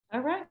All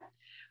right.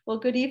 Well,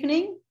 good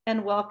evening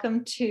and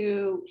welcome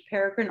to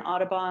Peregrine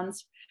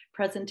Audubon's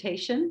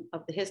presentation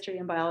of the history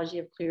and biology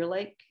of Clear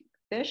Lake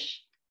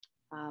fish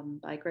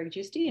by Greg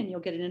Giusti, and you'll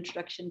get an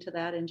introduction to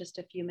that in just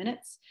a few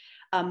minutes.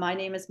 My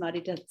name is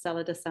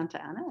Maricela de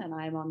Santa Ana, and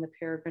I'm on the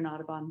Peregrine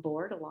Audubon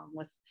board along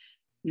with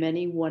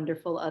many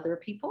wonderful other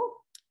people.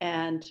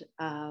 And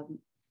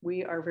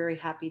we are very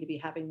happy to be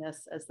having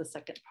this as the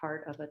second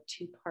part of a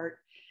two-part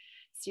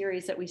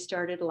series that we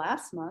started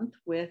last month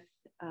with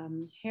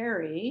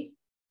Harry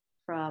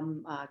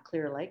from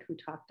Clear Lake, who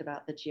talked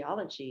about the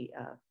geology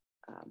of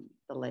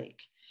the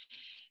lake.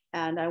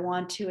 And I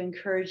want to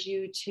encourage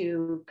you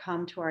to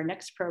come to our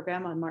next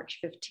program on March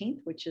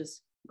 15th, which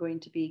is going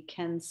to be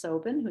Ken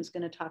Sobin, who's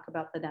going to talk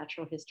about the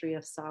natural history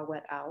of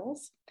saw-whet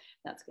owls.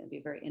 That's going to be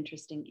a very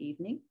interesting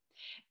evening.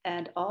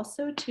 And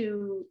also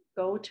to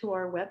go to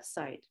our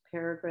website,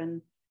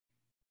 peregrine.org.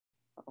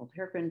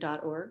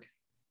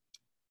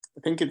 I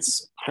think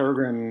it's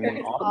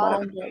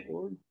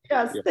peregrineaudubon.org.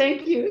 Yes, yeah.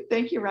 Thank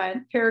you,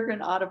 Ryan.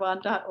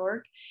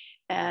 peregrineaudubon.org,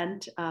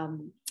 and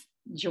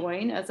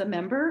join as a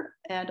member,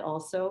 and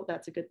also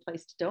that's a good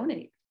place to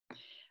donate.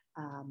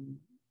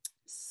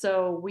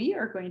 So we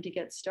are going to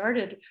get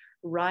started.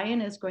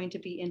 Ryan is going to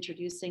be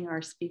introducing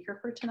our speaker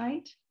for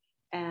tonight,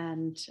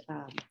 and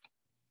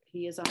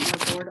he is on our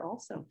board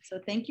also. So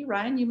thank you,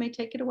 Ryan. You may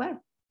take it away.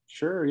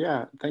 Sure,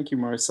 yeah. Thank you,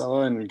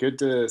 Maricela, and good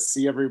to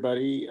see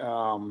everybody.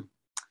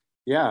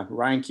 Yeah,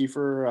 Ryan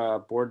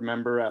Kiefer, board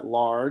member at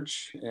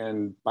large,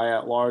 and by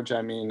at large,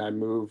 I mean I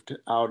moved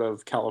out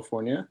of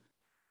California.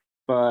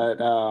 But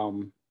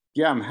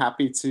yeah, I'm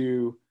happy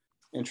to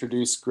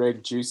introduce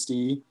Greg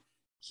Giusti.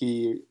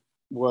 He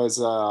was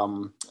a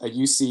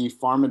UC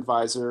farm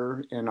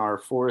advisor in our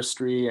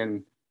forestry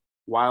and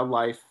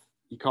wildlife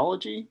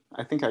ecology.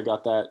 I think I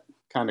got that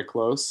kind of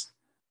close.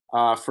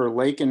 For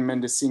Lake and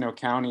Mendocino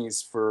counties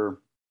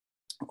for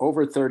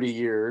over 30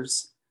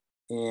 years.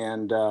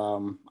 And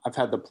I've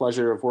had the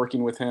pleasure of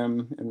working with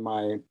him in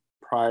my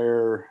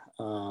prior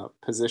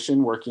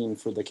position, working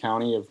for the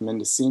county of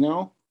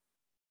Mendocino.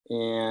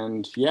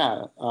 And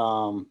yeah,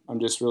 I'm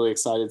just really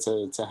excited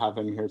to have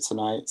him here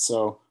tonight.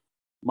 So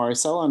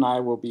Maricela and I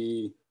will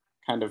be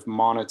kind of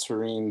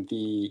monitoring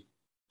the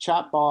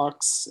chat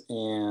box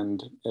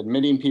and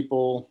admitting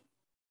people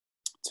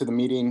to the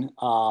meeting.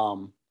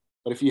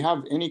 But if you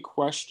have any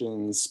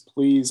questions,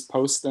 please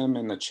post them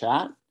in the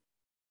chat.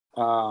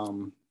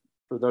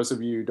 For those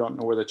of you who don't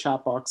know where the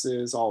chat box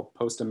is, I'll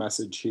post a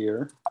message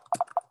here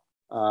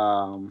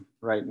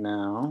right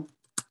now.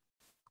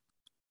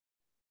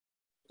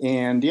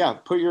 And yeah,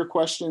 put your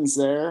questions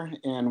there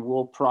and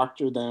we'll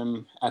proctor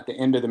them at the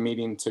end of the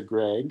meeting to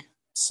Greg.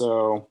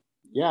 So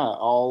yeah,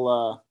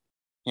 I'll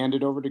hand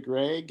it over to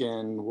Greg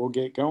and we'll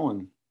get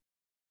going.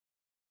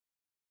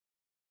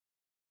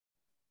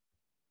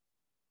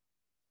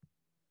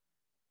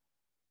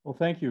 Well,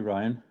 thank you,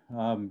 Ryan.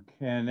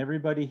 Can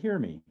everybody hear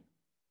me?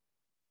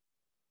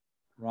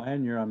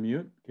 Ryan, you're on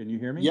mute. Can you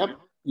hear me?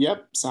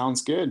 Yep,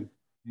 sounds good.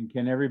 And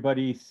can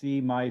everybody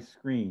see my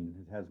screen?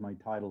 It has my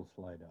title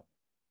slide up.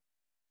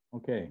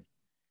 Okay.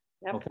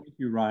 Yep. Well, thank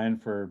you, Ryan,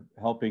 for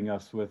helping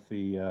us with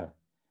the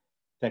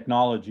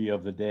technology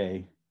of the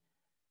day.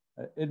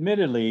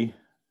 Admittedly,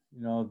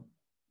 you know,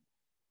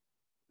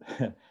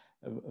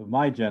 of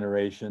my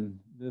generation,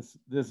 this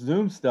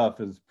Zoom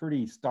stuff is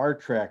pretty Star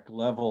Trek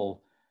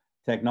level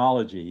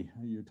technology.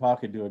 You're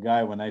talking to a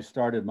guy when I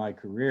started my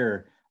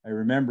career. I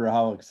remember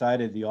how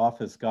excited the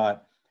office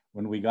got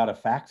when we got a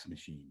fax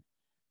machine.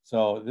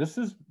 So this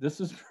is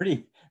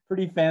pretty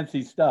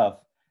fancy stuff.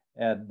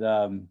 And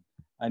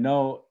I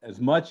know as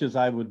much as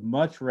I would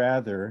much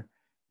rather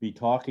be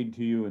talking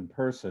to you in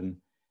person,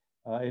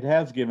 it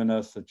has given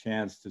us a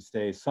chance to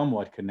stay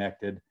somewhat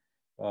connected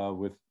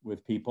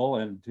with people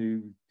and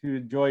to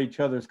enjoy each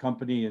other's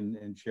company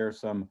and share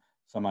some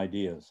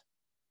ideas.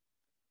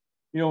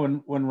 You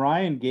know, when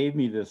Ryan gave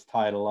me this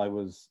title, I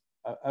was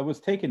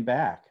taken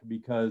back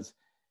because,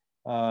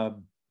 you know,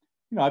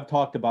 I've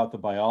talked about the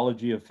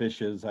biology of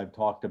fishes. I've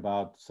talked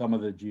about some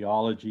of the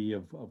geology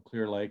of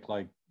Clear Lake,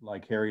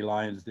 like Harry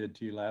Lyons did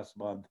to you last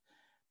month.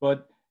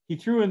 But he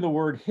threw in the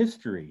word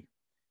history.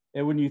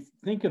 And when you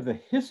think of the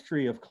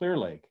history of Clear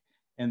Lake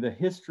and the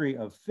history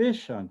of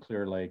fish on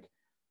Clear Lake,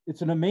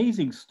 it's an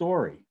amazing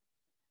story.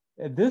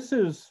 This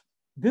is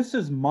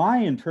my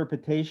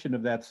interpretation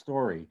of that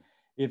story.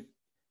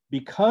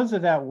 Because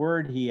of that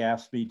word he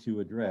asked me to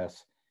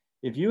address,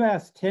 if you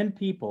ask 10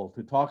 people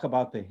to talk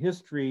about the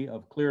history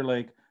of Clear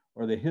Lake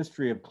or the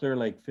history of Clear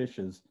Lake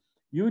fishes,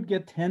 you would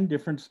get 10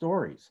 different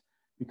stories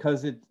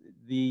because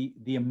the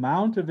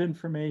amount of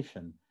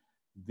information,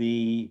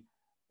 the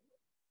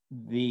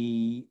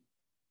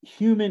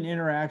human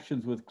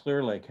interactions with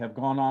Clear Lake have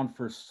gone on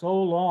for so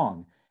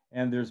long,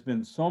 and there's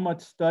been so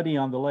much study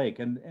on the lake,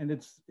 and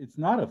it's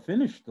not a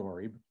finished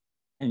story,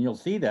 and you'll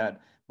see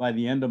that by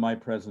the end of my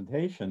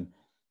presentation.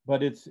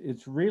 But it's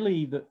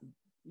really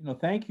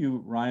thank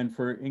you, Ryan,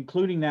 for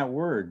including that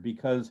word,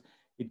 because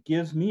it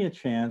gives me a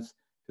chance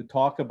to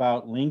talk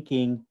about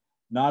linking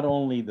not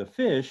only the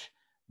fish,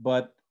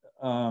 but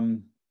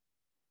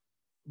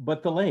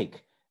but the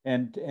lake.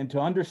 And to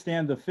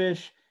understand the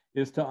fish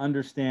is to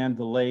understand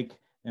the lake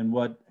and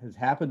what has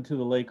happened to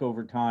the lake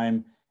over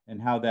time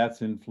and how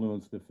that's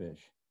influenced the fish.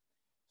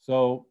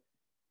 So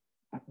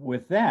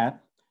with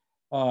that,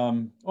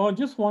 oh, and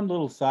just one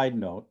little side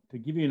note to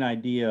give you an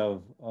idea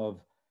of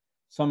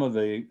some of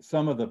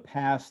the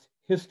past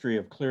history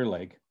of Clear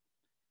Lake.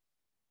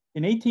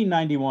 In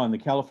 1891, the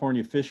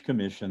California Fish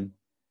Commission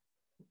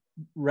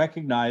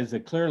recognized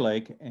that Clear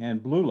Lake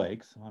and Blue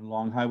Lakes on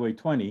Long Highway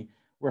 20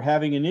 were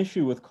having an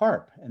issue with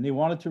carp, and they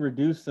wanted to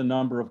reduce the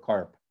number of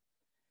carp.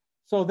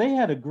 So they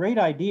had a great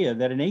idea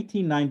that in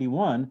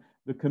 1891,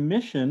 the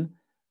commission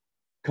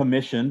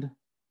commissioned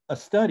a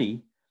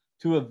study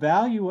to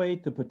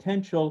evaluate the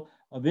potential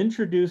of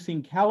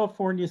introducing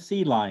California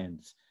sea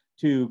lions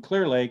to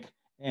Clear Lake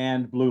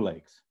and Blue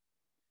Lakes.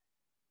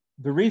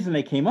 The reason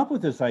they came up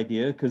with this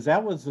idea, because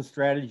that was the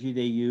strategy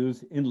they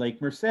used in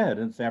Lake Merced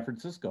in San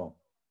Francisco.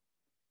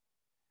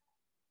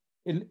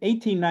 In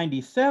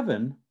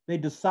 1897, they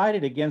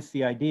decided against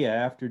the idea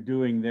after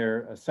doing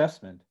their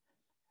assessment,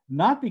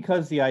 not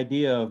because the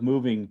idea of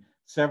moving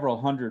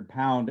several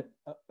 100-pound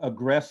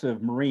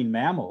aggressive marine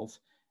mammals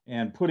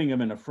and putting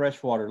them in a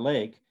freshwater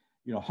lake,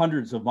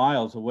 hundreds of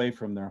miles away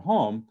from their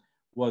home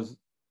was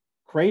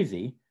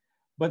crazy,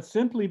 but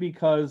simply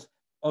because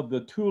of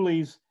the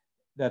tules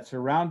that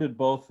surrounded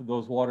both of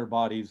those water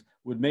bodies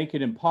would make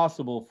it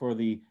impossible for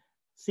the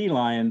sea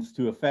lions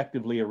to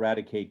effectively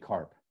eradicate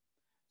carp.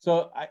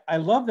 So I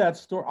love that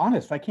story.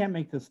 Honest, I can't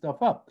make this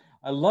stuff up.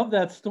 I love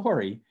that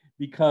story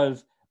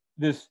because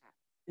this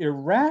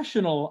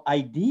irrational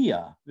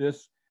idea,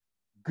 this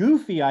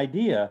goofy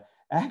idea,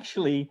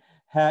 actually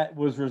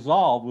was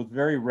resolved with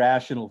very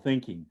rational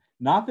thinking.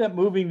 Not that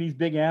moving these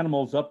big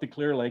animals up to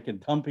Clear Lake and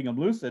dumping them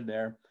loose in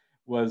there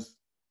was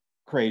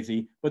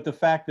crazy, but the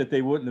fact that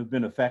they wouldn't have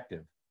been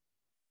effective.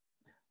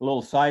 A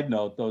little side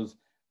note, those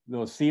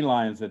sea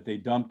lions that they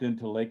dumped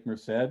into Lake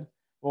Merced,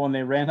 well, when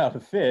they ran out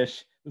of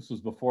fish, this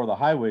was before the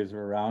highways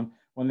were around,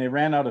 when they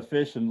ran out of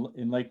fish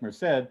in Lake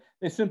Merced,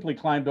 they simply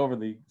climbed over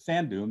the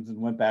sand dunes and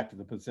went back to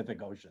the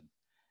Pacific Ocean.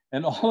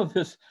 And all of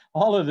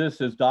this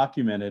is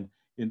documented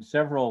in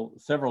several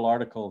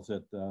articles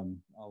that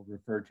I'll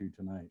refer to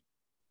tonight.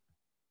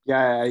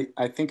 Yeah,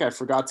 I think I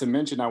forgot to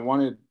mention, I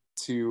wanted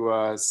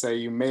to say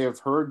you may have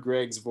heard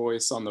Greg's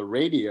voice on the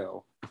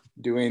radio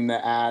doing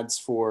the ads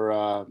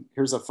for,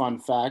 here's a fun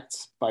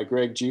fact by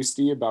Greg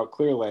Giusti about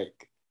Clear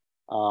Lake.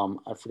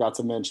 I forgot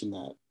to mention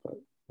that, but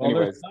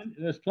anyways. Well,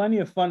 there's plenty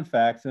of fun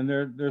facts, and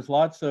there's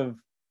lots of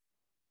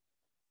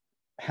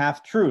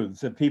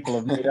half-truths that people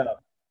have made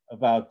up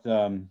about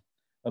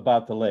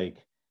the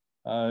lake.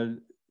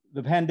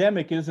 The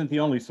pandemic isn't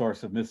the only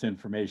source of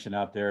misinformation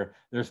out there.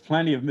 There's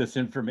plenty of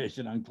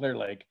misinformation on Clear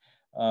Lake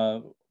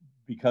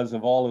because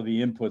of all of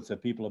the inputs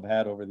that people have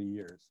had over the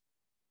years.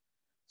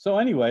 So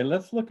anyway,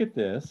 let's look at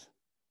this.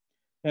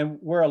 And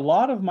where a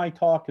lot of my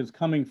talk is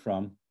coming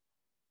from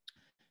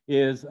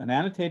is an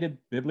annotated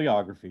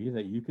bibliography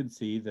that you can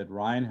see that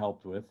Ryan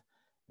helped with,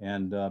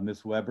 and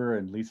Miss Weber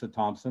and Lisa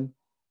Thompson.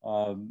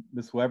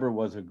 Miss Weber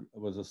was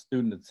a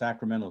student at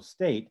Sacramento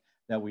State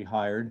that we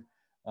hired.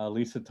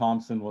 Lisa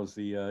Thompson was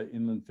the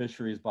inland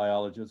fisheries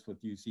biologist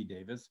with UC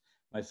Davis.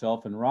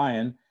 Myself and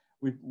Ryan,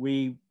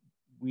 we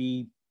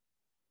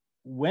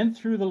went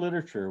through the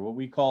literature, what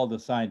we call the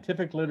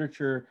scientific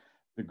literature,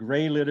 the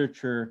gray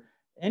literature,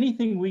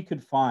 anything we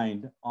could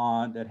find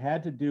on that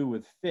had to do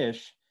with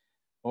fish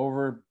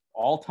over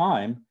all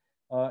time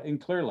in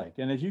Clear Lake.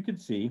 And as you can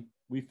see,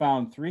 we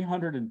found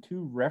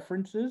 302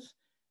 references,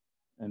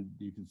 and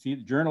you can see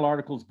the journal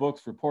articles,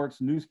 books, reports,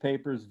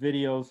 newspapers,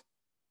 videos,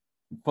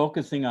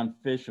 focusing on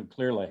fish of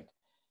Clear Lake.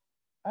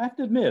 I have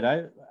to admit,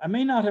 I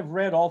may not have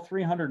read all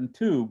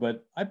 302,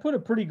 but I put a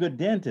pretty good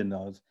dent in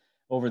those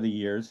over the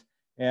years.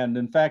 And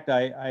in fact,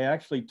 I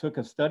actually took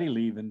a study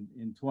leave in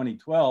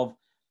 2012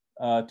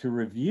 to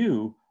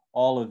review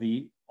all of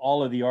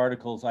the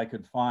articles I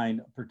could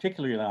find,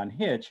 particularly on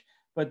hitch,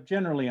 but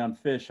generally on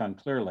fish on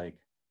Clear Lake.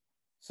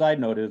 Side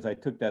note is I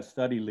took that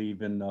study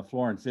leave in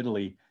Florence,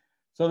 Italy.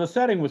 So the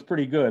setting was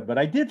pretty good, but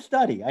I did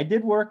study. I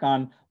did work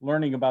on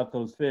learning about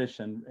those fish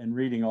and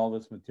reading all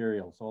this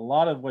material. So a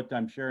lot of what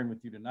I'm sharing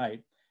with you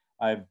tonight,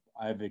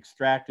 I've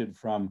extracted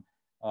from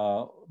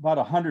about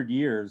 100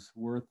 years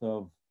worth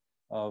of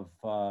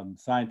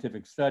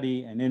scientific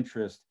study and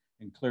interest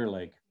in Clear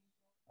Lake.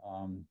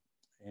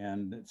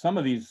 And some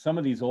of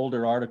these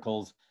older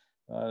articles,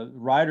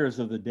 writers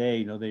of the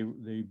day,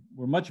 they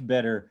were much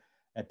better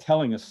at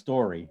telling a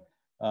story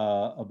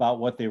about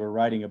what they were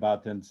writing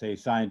about than, say,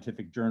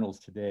 scientific journals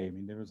today. I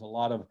mean, there was a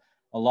lot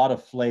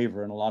of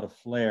flavor and a lot of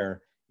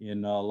flair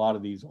in a lot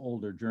of these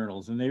older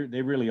journals, and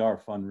they really are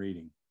fun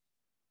reading.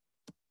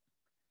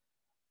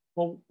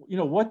 Well,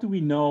 what do we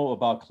know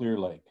about Clear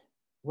Lake?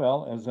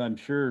 Well, as I'm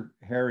sure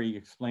Harry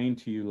explained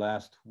to you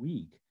last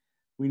week,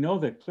 we know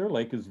that Clear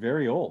Lake is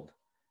very old.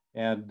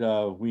 And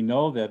we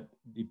know that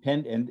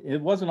and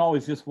it wasn't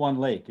always just one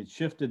lake. It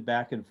shifted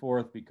back and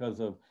forth because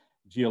of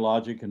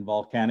geologic and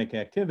volcanic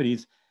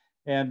activities.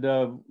 And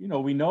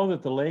we know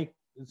that the lake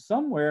is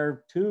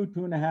somewhere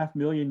 2.5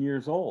 million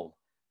years old.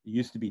 It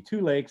used to be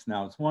 2 lakes,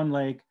 now it's 1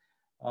 lake.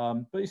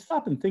 But you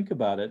stop and think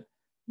about it,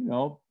 you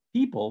know,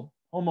 people,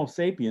 Homo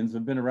sapiens,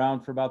 have been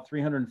around for about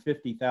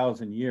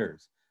 350,000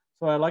 years.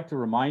 So I like to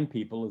remind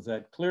people is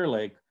that Clear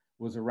Lake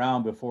was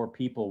around before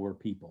people were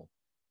people.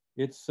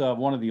 It's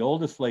one of the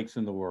oldest lakes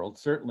in the world,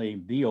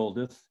 certainly the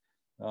oldest,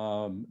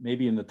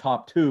 maybe in the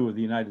top 2 of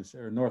the United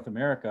States or North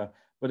America,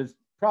 but it's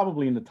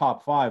probably in the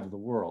top 5 of the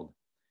world.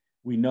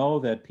 We know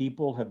that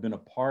people have been a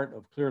part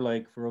of Clear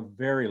Lake for a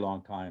very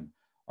long time.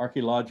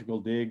 Archaeological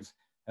digs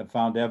have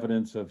found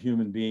evidence of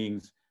human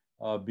beings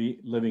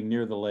living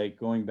near the lake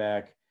going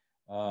back.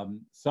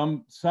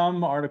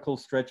 Some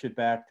articles stretch it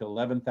back to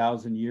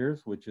 11,000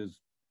 years, which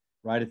is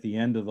right at the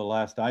end of the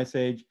last ice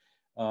age.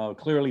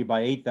 Clearly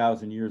by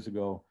 8,000 years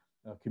ago,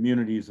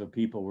 communities of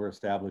people were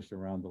established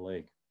around the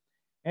lake.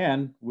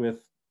 And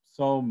with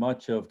so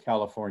much of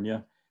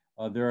California,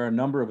 there are a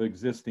number of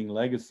existing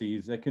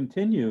legacies that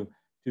continue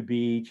to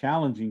be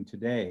challenging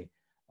today.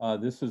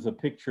 This is a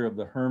picture of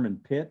the Herman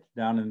Pit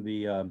down in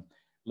the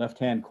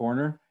left-hand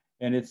corner,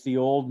 and it's the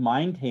old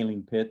mine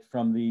tailing pit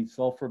from the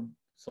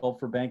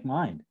sulfur bank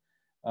mine.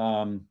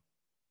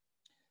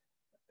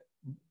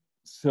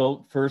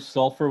 So first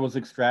sulfur was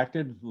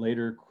extracted,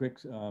 later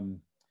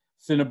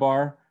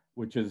cinnabar,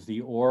 which is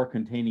the ore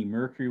containing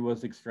mercury,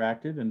 was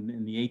extracted. And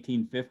in the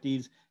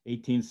 1850s,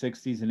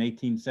 1860s, and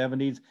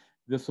 1870s,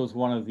 this was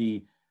one of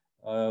the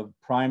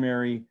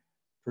primary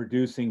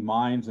producing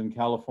mines in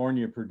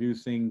California,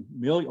 producing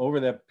over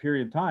that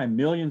period of time,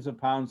 millions of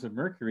pounds of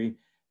mercury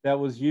that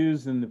was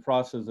used in the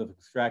process of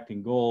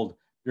extracting gold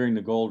during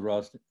the gold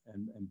rush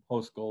and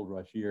post-gold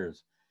rush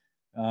years.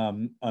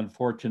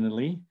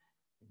 Unfortunately,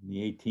 in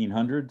the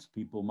 1800s,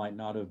 people might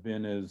not have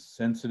been as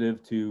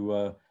sensitive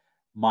to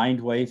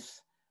mined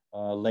waste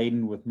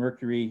laden with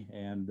mercury,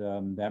 and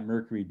that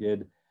mercury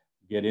did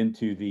get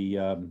into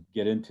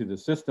the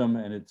system,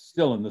 and it's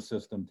still in the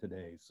system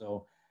today.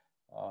 So,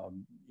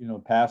 you know,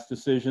 past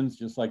decisions,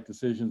 just like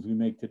decisions we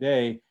make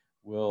today,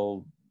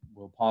 will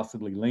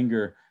possibly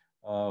linger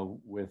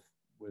with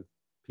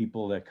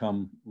people that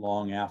come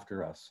long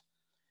after us.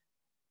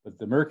 But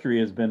the mercury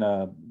has been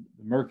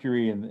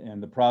mercury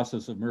and the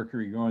process of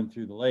mercury going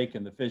through the lake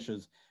and the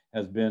fishes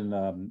has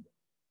been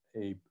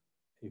a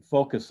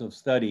focus of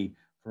study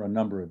for a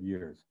number of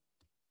years.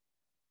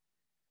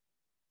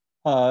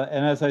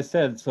 And as I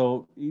said,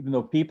 so even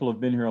though people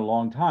have been here a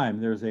long time,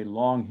 there's a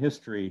long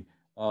history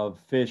of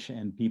fish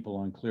and people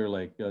on Clear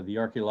Lake. The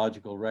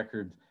archaeological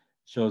record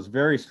shows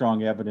very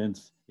strong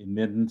evidence in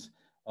middens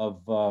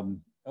of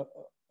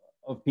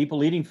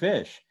people eating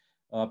fish.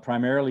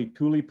 Primarily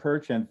tule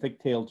perch and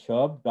thick-tailed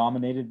chub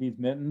dominated these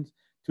middens.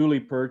 Tule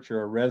perch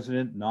are a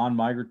resident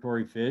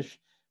non-migratory fish,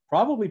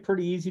 probably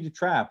pretty easy to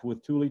trap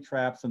with tule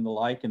traps and the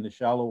like in the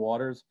shallow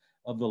waters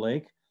of the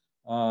lake.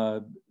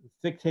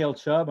 Thick-tailed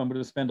chub, I'm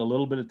going to spend a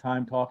little bit of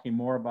time talking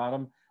more about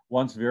them.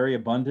 Once very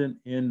abundant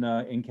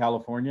in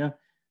California,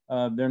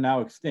 they're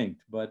now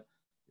extinct, but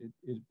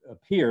it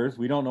appears,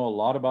 we don't know a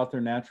lot about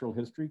their natural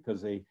history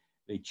because they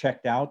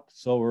checked out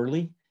so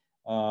early,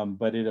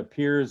 but it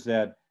appears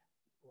that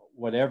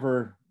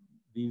whatever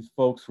these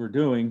folks were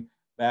doing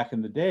back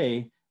in the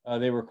day,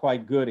 they were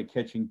quite good at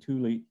catching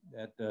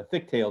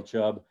thick-tailed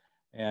chub,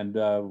 and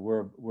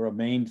were a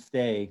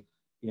mainstay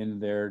in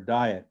their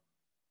diet.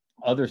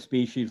 Other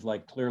species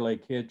like Clear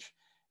Lake hitch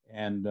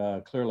and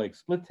Clear Lake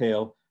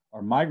splittail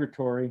are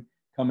migratory,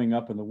 coming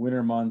up in the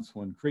winter months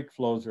when creek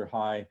flows are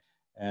high,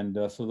 and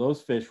so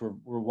those fish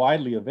were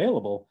widely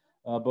available,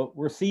 but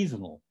were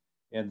seasonal,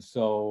 and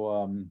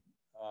so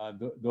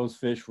those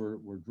fish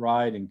were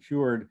dried and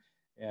cured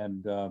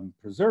and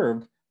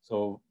preserved,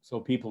 so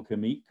people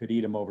could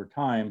eat them over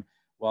time,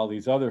 while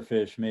these other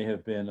fish may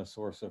have been a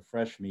source of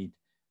fresh meat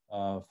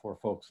for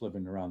folks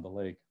living around the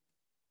lake.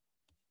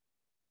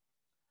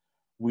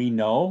 We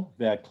know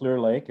that Clear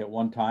Lake at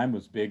one time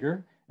was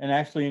bigger and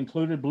actually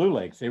included blue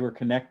lakes. They were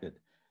connected.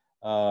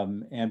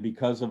 And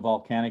because of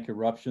volcanic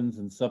eruptions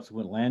and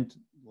subsequent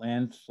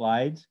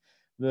landslides,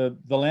 the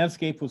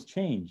landscape was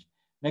changed.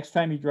 Next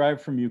time you drive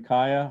from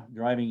Ukiah,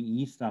 driving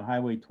east on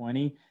Highway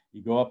 20,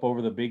 you go up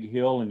over the big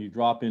hill and you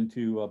drop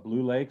into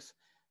Blue Lakes.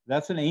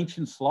 That's an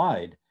ancient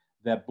slide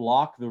that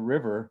blocked the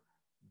river,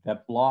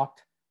 that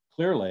blocked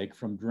Clear Lake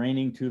from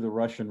draining to the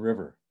Russian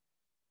River.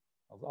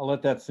 I'll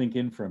let that sink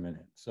in for a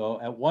minute.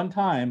 So at one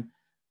time,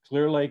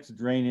 Clear Lake's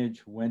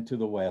drainage went to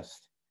the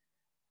west.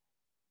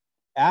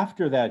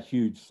 After that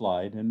huge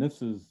slide, and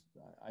this is,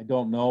 I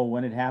don't know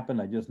when it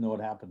happened, I just know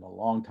it happened a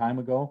long time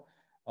ago.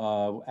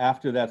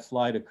 After that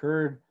slide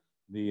occurred,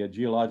 the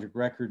geologic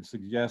record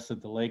suggests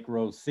that the lake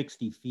rose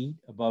 60 feet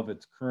above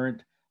its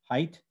current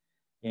height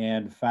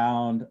and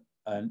found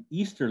an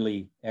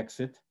easterly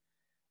exit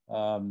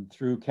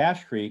through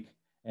Cache Creek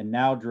and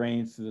now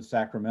drains to the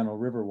Sacramento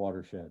River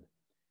watershed.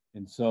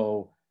 And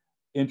so,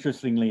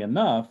 interestingly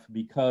enough,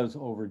 because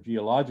over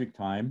geologic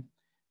time,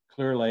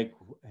 Clear Lake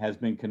has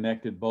been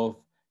connected both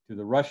to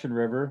the Russian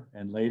River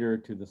and later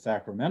to the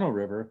Sacramento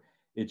River,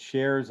 it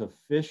shares a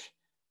fish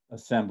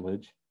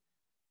assemblage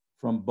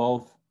from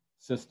both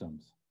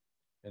systems.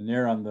 And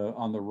there on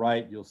the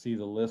right, you'll see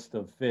the list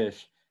of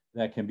fish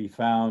that can be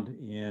found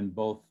in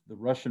both the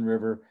Russian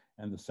River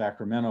and the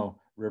Sacramento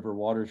River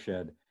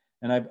watershed.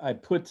 And I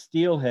put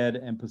steelhead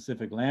and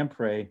Pacific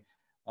lamprey,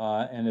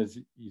 and as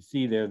you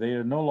see there,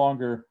 they're no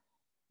longer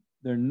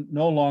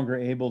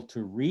able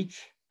to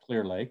reach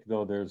Clear Lake,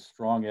 though there's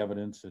strong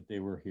evidence that they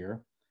were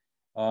here.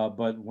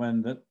 But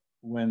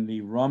when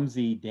the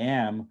Rumsey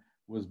Dam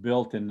was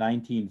built in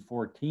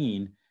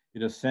 1914,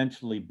 it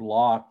essentially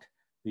blocked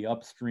the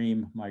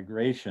upstream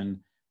migration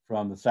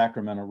from the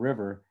Sacramento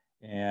River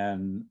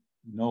and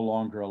no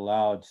longer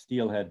allowed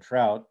steelhead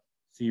trout,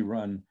 sea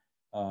run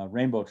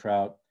rainbow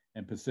trout,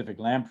 and Pacific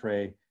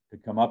lamprey to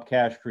come up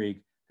Cache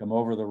Creek, come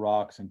over the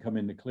rocks, and come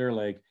into Clear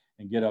Lake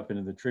and get up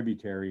into the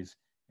tributaries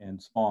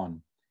and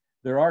spawn.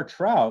 There are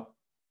trout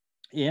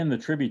in the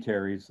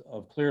tributaries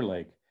of Clear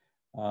Lake.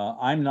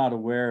 I'm not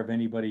aware of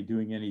anybody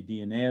doing any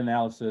DNA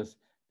analysis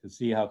to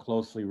see how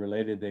closely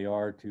related they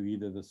are to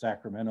either the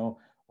Sacramento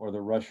or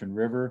the Russian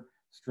River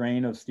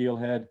strain of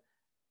steelhead,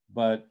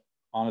 but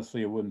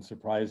honestly, it wouldn't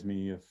surprise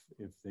me if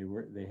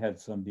they had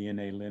some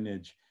DNA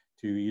lineage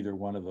to either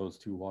one of those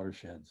two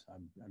watersheds.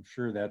 I'm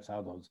sure that's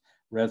how those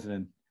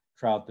resident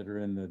trout that are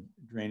in the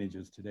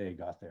drainages today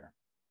got there.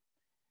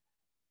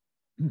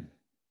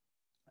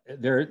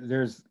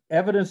 There's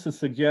evidence to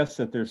suggest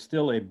that there's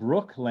still a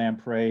brook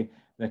lamprey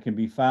that can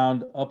be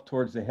found up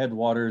towards the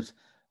headwaters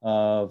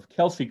of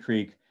Kelsey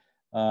Creek,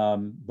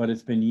 but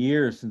it's been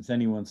years since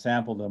anyone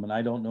sampled them, and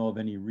I don't know of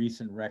any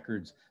recent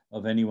records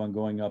of anyone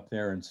going up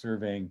there and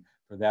surveying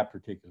for that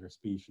particular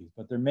species.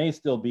 But there may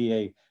still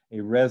be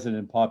a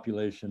resident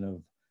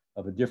population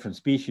of a different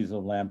species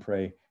of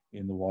lamprey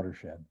in the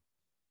watershed.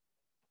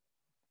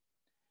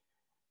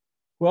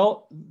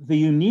 Well, the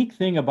unique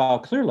thing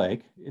about Clear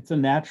Lake, it's a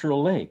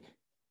natural lake.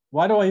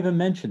 Why do I even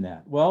mention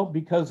that? Well,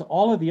 because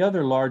all of the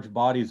other large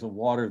bodies of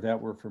water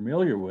that we're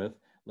familiar with,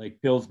 Lake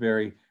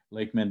Pillsbury,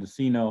 Lake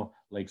Mendocino,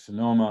 Lake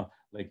Sonoma,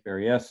 Lake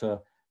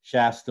Berryessa,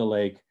 Shasta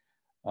Lake,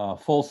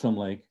 Folsom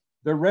Lake,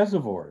 they're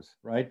reservoirs,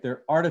 right?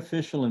 They're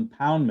artificial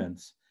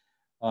impoundments,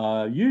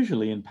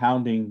 usually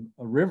impounding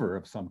a river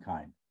of some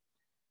kind.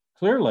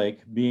 Clear Lake,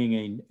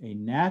 being a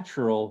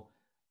natural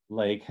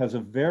lake, has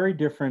very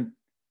different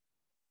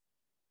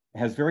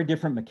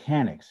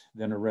mechanics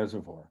than a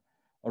reservoir.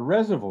 A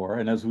reservoir,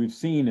 and as we've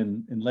seen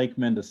in Lake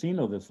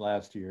Mendocino this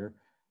last year,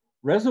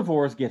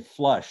 reservoirs get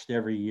flushed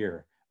every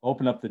year.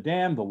 Open up the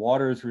dam, the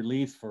water is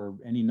released for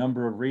any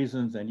number of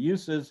reasons and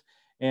uses,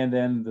 and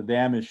then the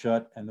dam is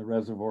shut and the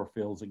reservoir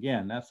fills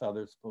again. That's how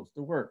they're supposed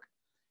to work.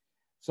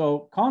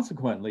 So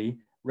consequently,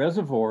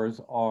 reservoirs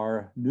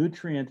are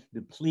nutrient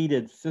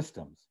depleted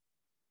systems.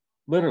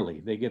 Literally,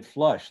 they get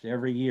flushed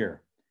every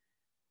year.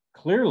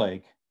 Clear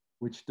Lake,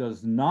 which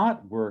does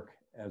not work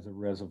as a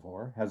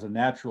reservoir, has a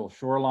natural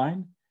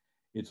shoreline.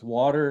 Its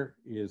water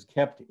is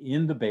kept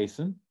in the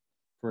basin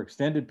for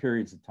extended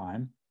periods of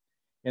time.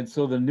 And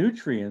so the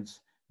nutrients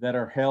that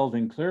are held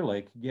in Clear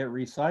Lake get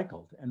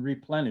recycled and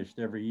replenished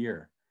every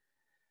year.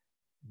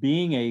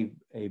 Being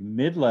a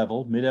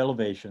mid-level,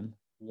 mid-elevation,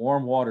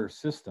 warm water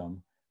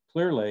system,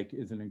 Clear Lake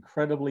is an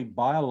incredibly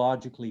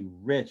biologically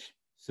rich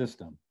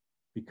system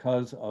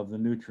because of the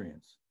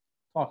nutrients.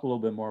 Talk a little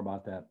bit more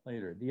about that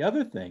later. The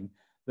other thing,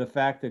 the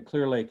fact that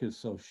Clear Lake is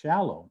so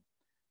shallow,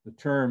 the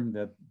term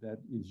that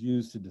is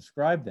used to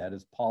describe that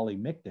is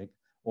polymictic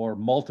or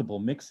multiple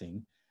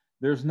mixing.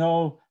 There's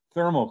no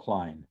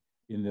thermocline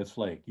in this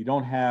lake. You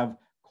don't have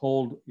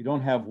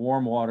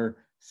warm water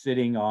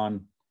sitting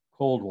on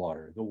cold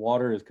water. The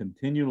water is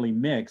continually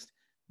mixed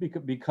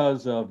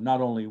because of not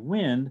only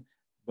wind,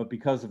 but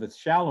because of its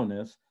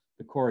shallowness,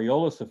 the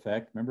Coriolis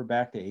effect. Remember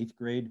back to 8th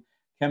grade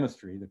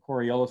chemistry, the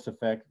Coriolis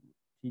effect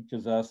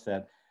teaches us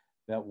that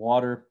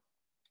water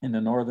in the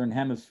northern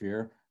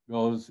hemisphere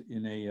goes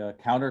in a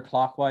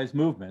counterclockwise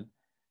movement,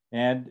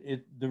 and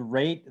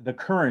the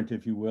current,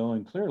 if you will,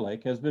 in Clear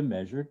Lake has been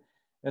measured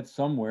at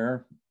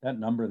somewhere, that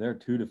number there,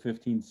 2 to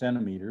 15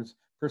 centimeters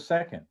per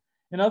second.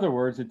 In other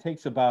words, it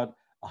takes about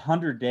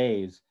 100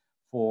 days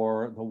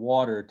for the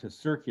water to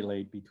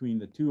circulate between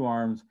the two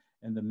arms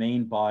and the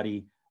main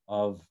body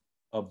of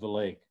the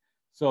lake.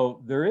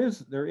 So there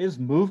is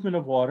movement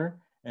of water,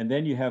 and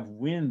then you have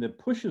wind that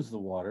pushes the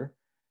water.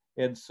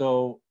 And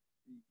so,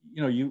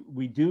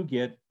 we do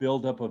get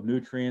buildup of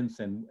nutrients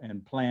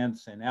and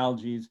plants and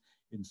algae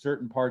in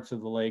certain parts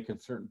of the lake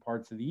at certain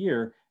parts of the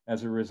year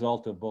as a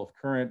result of both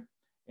current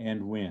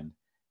and wind.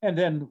 And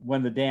then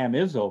when the dam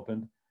is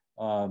opened,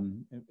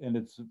 and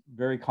it's a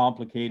very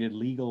complicated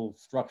legal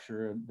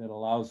structure that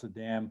allows the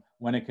dam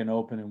when it can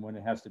open and when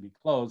it has to be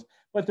closed,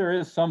 but there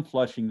is some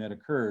flushing that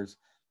occurs.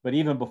 But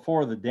even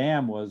before the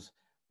dam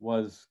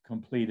was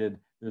completed,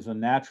 there's a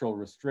natural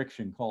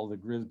restriction called the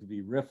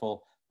Grisby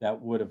Riffle that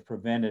would have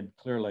prevented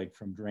Clear Lake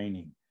from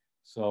draining.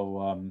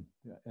 So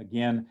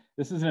again,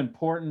 this is an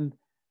important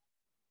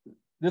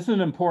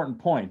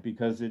point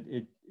because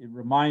it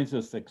reminds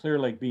us that Clear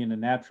Lake, being a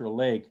natural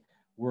lake,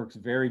 works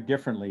very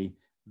differently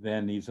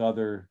than these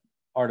other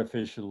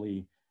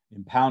artificially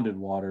impounded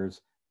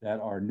waters that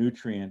are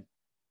nutrient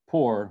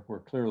poor, where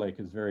Clear Lake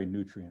is very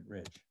nutrient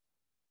rich.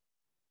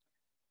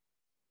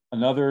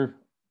 Another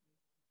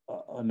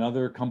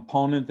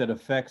component that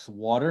affects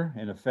water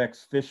and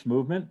affects fish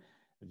movement,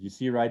 as you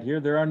see right here,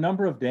 there are a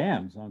number of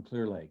dams on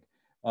Clear Lake.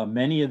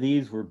 Many of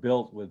these were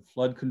built with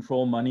flood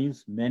control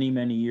monies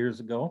many years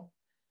ago.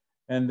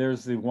 And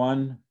there's the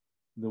one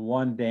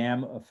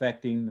dam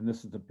affecting, and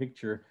this is the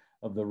picture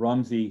of the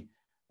Rumsey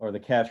or the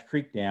Cache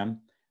Creek Dam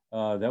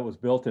that was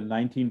built in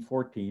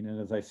 1914. And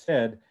as I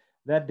said,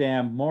 that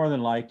dam more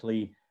than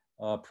likely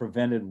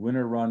prevented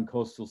winter run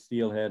coastal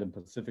steelhead and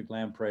Pacific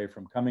lamprey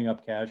from coming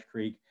up Cache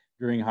Creek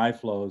during high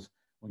flows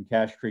when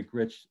Cache Creek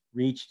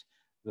reached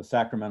the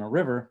Sacramento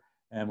River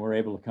and were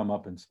able to come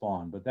up and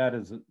spawn. But that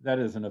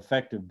is an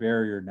effective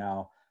barrier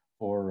now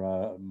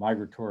for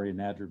migratory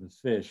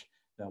anadromous fish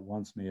that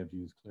once may have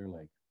used Clear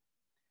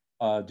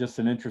Lake. Just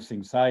an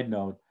interesting side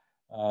note,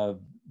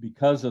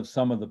 because of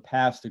some of the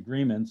past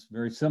agreements,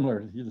 very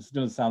similar, this is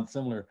going to sound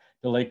similar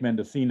to Lake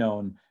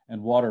Mendocino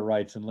and water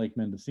rights in Lake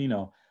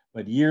Mendocino,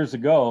 but years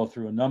ago,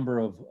 through a number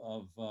of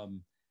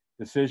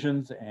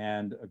decisions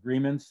and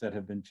agreements that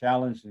have been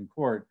challenged in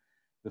court,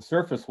 the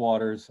surface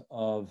waters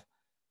of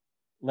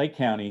Lake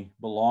County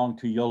belong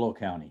to Yolo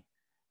County.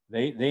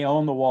 They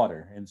own the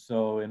water. And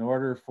so in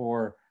order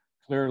for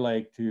Clear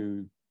Lake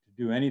to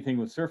do anything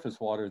with surface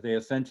water, they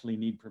essentially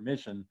need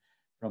permission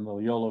from the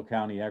Yolo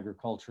County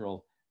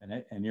Agricultural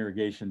and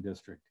Irrigation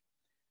District.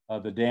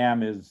 The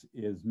dam is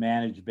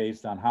managed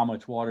based on how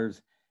much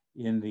water's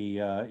in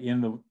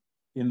the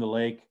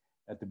lake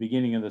at the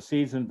beginning of the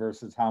season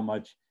versus how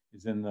much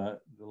is in the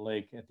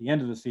lake at the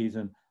end of the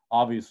season.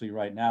 Obviously,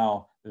 right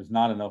now, there's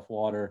not enough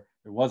water.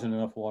 There wasn't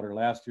enough water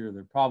last year.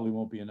 There probably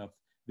won't be enough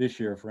this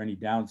year for any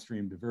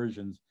downstream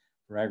diversions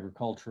for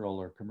agricultural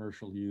or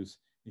commercial use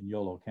in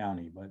Yolo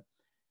County. But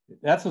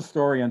that's a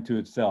story unto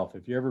itself.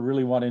 If you ever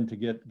really want to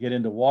get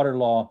into water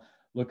law,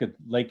 look at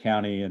Lake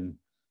County, and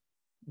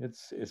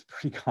it's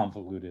pretty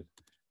convoluted.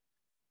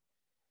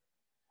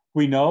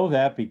 We know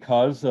that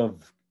because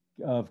of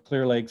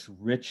Clear Lake's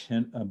rich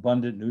and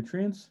abundant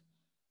nutrients,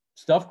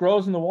 stuff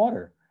grows in the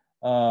water.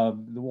 The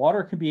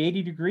water can be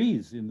 80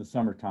 degrees in the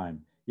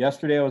summertime.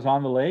 Yesterday I was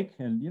on the lake,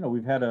 and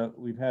we've had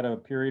a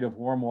period of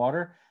warm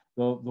water.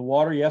 The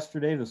water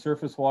yesterday, the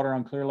surface water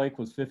on Clear Lake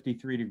was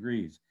 53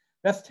 degrees.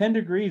 That's 10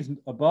 degrees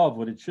above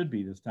what it should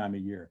be this time of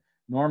year.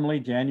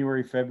 Normally,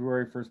 January,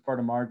 February, first part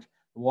of March,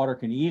 the water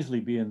can easily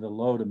be in the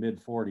low to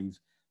mid 40s.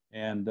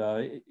 And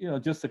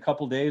just a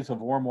couple days of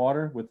warm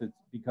water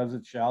because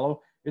it's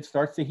shallow, it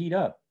starts to heat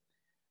up.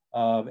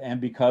 And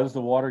because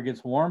the water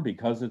gets warm,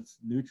 because it's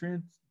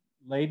nutrients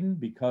laden,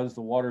 because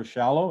the water is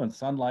shallow and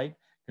sunlight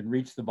can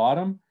reach the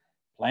bottom,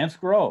 plants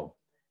grow.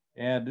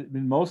 And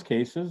in most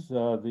cases,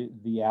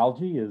 the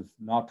algae is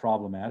not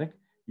problematic.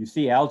 You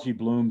see algae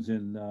blooms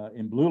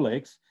in blue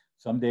lakes.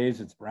 Some days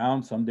it's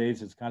brown, some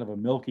days it's kind of a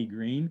milky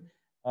green.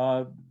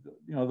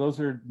 Those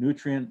are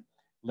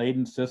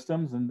nutrient-laden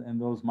systems,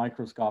 and those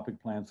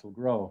microscopic plants will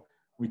grow.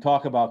 We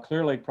talk about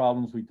Clear Lake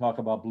problems, we talk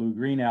about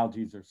blue-green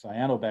algae or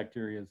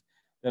cyanobacteria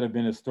that have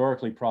been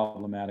historically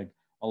problematic.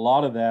 A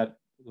lot of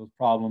those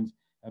problems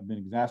have been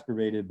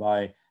exacerbated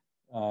by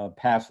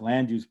past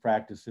land use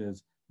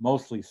practices,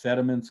 mostly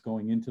sediments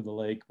going into the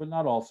lake, but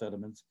not all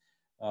sediments,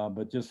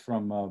 but just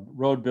from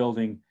road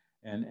building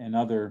and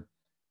other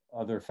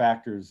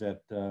factors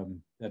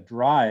that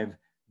drive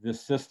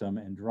this system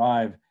and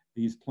drive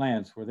these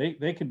plants where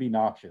they can be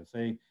noxious.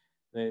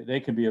 They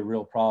can be a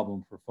real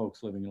problem for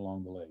folks living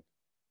along the lake.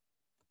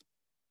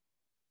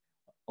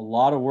 A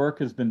lot of work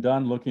has been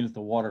done looking at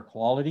the water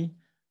quality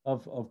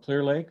of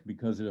Clear Lake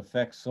because it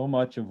affects so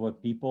much of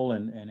what people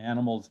and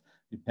animals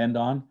depend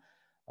on.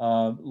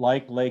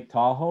 Like Lake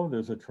Tahoe,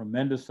 there's a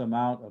tremendous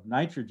amount of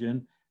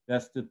nitrogen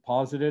that's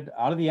deposited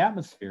out of the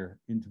atmosphere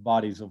into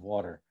bodies of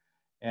water.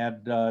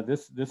 And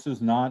this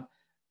is not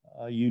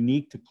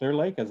unique to Clear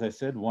Lake. As I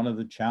said, one of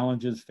the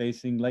challenges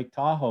facing Lake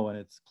Tahoe and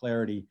its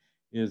clarity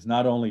is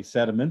not only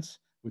sediments,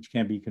 which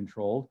can be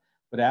controlled,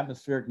 but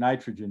atmospheric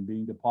nitrogen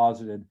being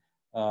deposited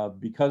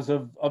because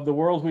of the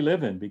world we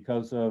live in,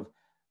 because of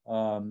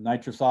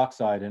nitrous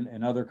oxide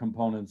and other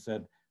components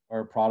that are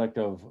a product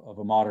of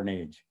a modern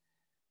age.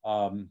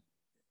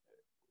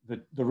 The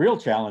real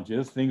challenge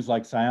is things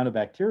like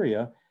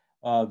cyanobacteria.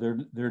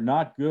 They're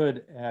not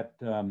good at,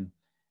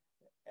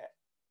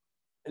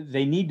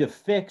 they need to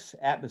fix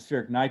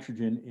atmospheric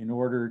nitrogen in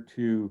order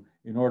to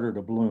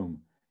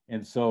bloom.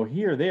 And so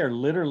here they are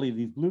literally,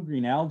 these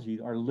blue-green algae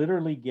are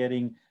literally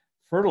getting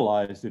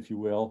fertilized, if you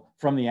will,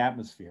 from the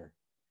atmosphere.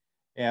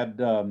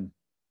 And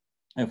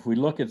if we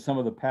look at some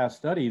of the past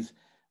studies,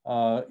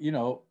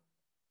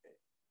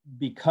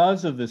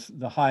 because of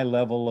the high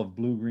level of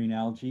blue-green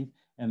algae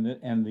and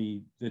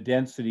the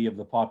density of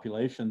the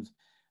populations,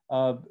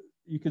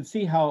 you can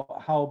see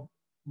how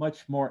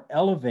much more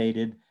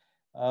elevated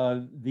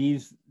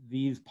these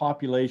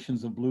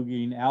populations of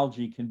blue-green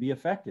algae can be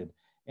affected.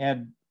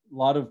 And a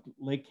lot of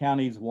Lake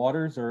County's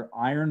waters are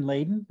iron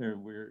laden.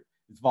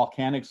 It's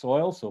volcanic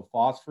soil, so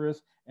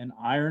phosphorus and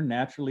iron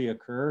naturally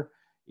occur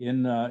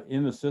in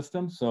the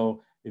system.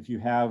 So if you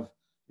have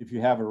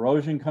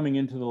erosion coming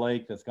into the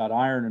lake that's got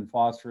iron and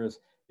phosphorus,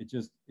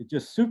 it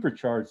just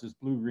supercharges this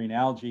blue-green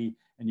algae,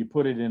 and you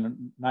put it in a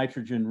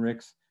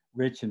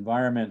nitrogen-rich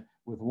environment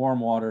with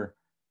warm water,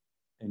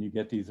 and you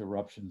get these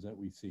eruptions that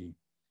we see.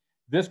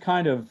 This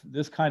kind of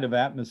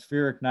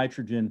atmospheric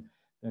nitrogen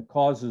that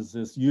causes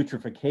this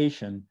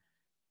eutrophication,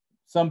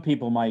 some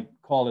people might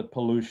call it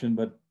pollution,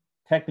 but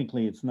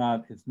technically it's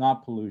not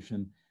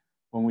pollution.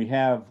 When we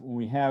have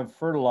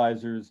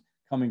fertilizers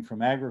coming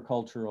from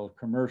agricultural,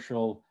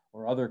 commercial,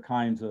 or other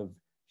kinds of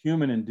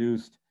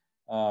human-induced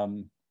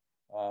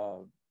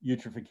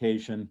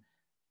eutrophication,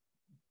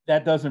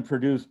 that doesn't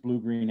produce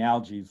blue-green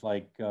algae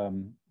like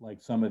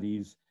some of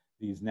these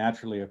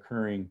naturally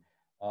occurring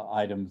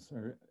items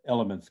or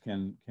elements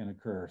can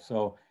occur.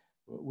 So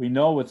we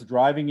know what's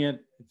driving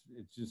it.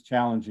 It's just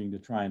challenging to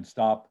try and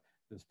stop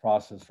this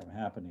process from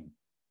happening.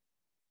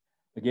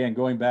 Again,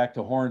 going back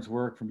to Horn's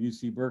work from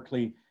UC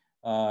Berkeley,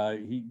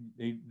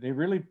 they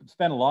really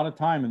spent a lot of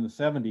time in the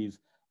 70s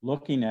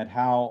looking at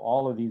how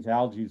all of these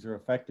algae are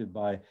affected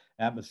by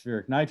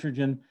atmospheric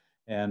nitrogen,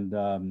 and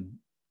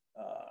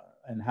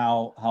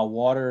how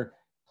water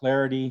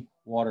clarity,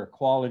 water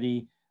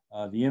quality,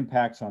 the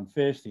impacts on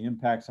fish, the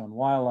impacts on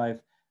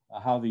wildlife,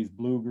 how these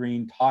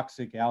blue-green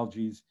toxic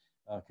algae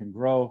can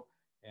grow.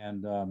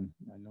 And I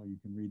know you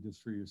can read this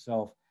for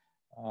yourself.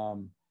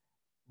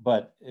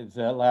 But it's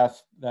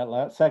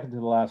that second to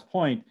the last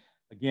point,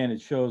 again,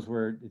 it shows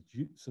where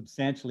it's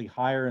substantially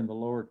higher in the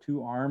lower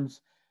two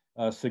arms,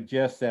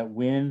 suggests that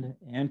wind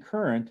and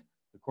current,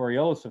 the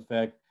Coriolis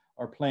effect,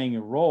 are playing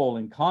a role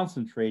in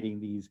concentrating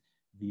these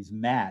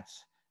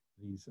mats,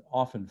 these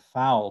often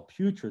foul,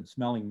 putrid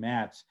smelling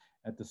mats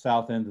at the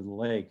south end of the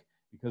lake,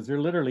 because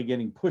they're literally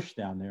getting pushed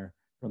down there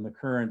from the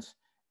currents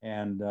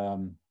and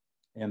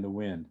the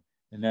wind.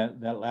 And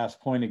that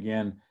last point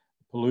again,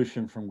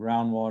 pollution from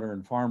groundwater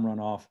and farm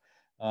runoff,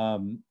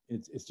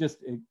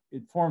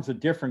 it forms a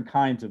different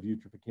kinds of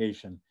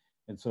eutrophication.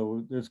 And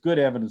so there's good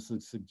evidence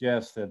that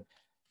suggests that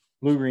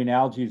blue-green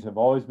algae have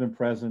always been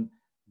present,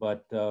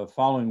 but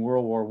following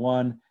World War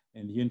I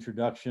and the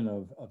introduction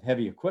of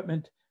heavy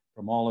equipment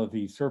from all of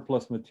the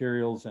surplus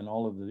materials and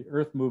all of the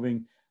earth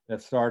moving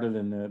that started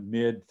in the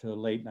mid to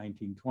late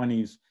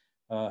 1920s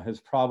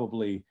has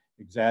probably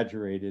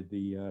exaggerated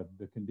the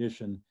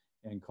condition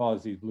and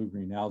caused these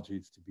blue-green algae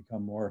to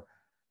become more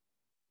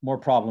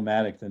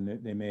problematic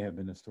than they may have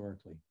been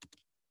historically.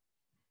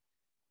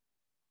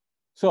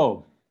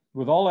 So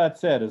with all that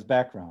said as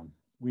background,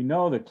 we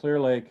know that Clear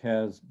Lake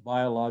has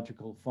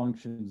biological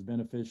functions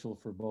beneficial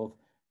for both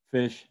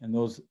fish and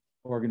those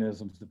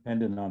organisms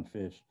dependent on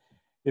fish.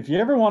 If you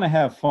ever want to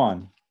have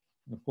fun,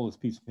 I'm gonna pull this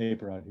piece of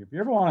paper out here. If you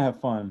ever want to have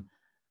fun,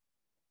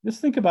 just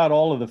think about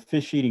all of the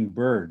fish-eating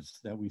birds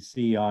that we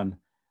see on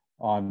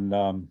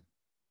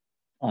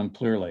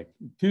Clear Lake.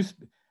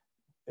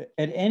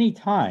 At any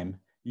time,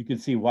 you can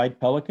see white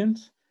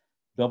pelicans,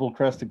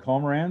 double-crested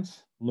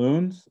cormorants,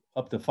 loons,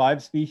 up to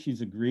 5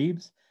 species of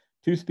grebes,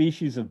 2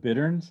 species of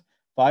bitterns,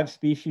 5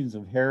 species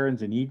of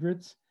herons and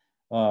egrets,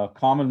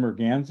 common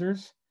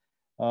mergansers,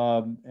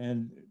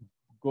 and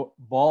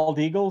bald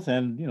eagles,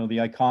 and the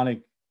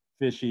iconic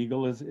fish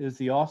eagle is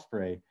the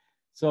osprey.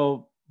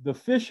 So the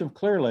fish of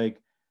Clear Lake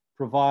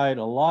provide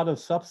a lot of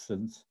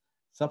substances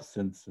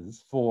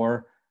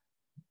for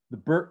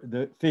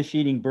the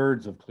fish-eating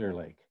birds of Clear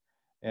Lake.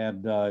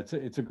 And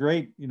it's a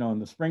great, in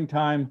the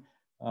springtime,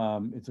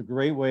 it's a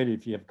great way to,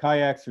 if you have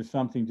kayaks or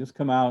something, just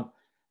come out,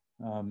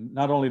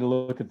 not only to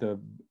look at the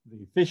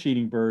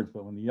fish-eating birds,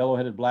 but when the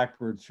yellow-headed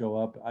blackbirds show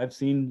up, I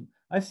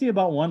see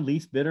about 1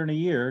 least bittern a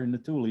year in the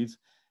tules,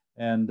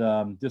 and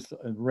just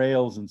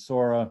rails and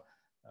sora,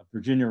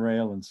 Virginia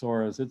rail and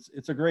soras.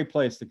 It's a great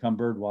place to come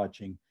bird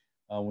watching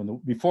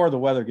before the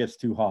weather gets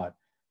too hot,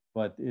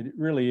 but it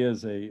really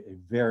is a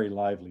very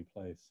lively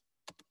place.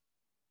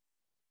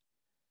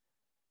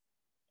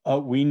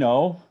 We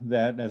know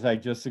that, as I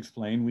just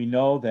explained, we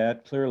know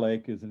that Clear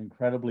Lake is an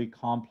incredibly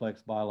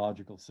complex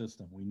biological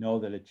system. We know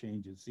that it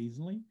changes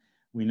seasonally.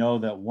 We know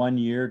that 1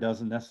 year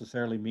doesn't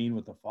necessarily mean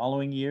what the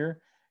following year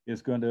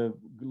is going to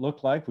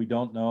look like. We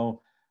don't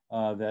know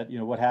that,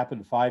 what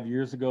happened 5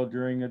 years ago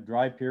during a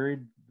dry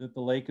period, that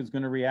the lake is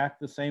going to react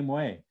the same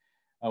way.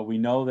 We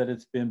know that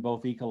it's been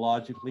both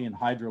ecologically and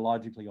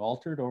hydrologically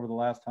altered over the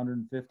last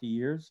 150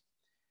 years.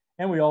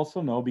 And we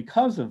also know,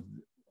 because of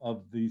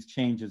these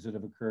changes that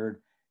have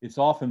occurred, it's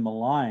often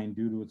maligned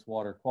due to its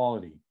water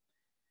quality.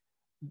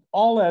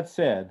 All that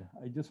said,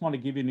 I just want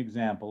to give you an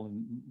example.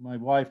 And my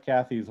wife,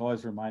 Kathy, has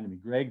always reminded me,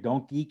 Greg,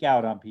 don't geek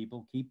out on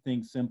people, keep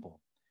things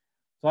simple.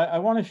 So I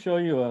want to show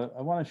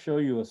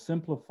you a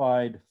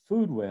simplified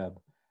food web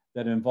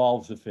that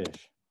involves the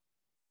fish.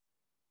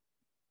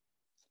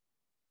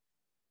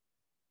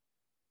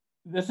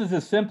 This is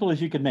as simple as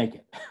you can make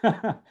it.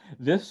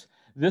 This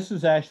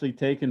is actually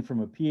taken from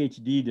a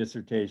PhD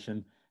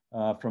dissertation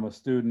from a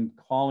student,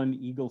 Colin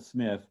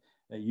Eagle-Smith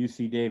at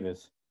UC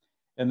Davis.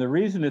 And the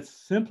reason it's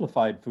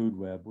simplified food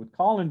web, what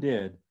Colin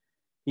did,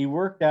 he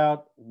worked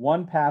out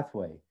one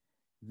pathway.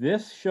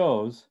 This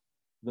shows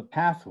the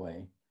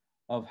pathway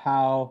of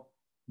how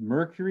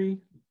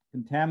mercury,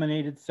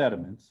 contaminated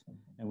sediments,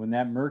 and when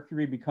that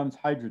mercury becomes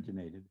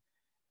hydrogenated,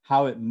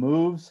 how it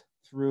moves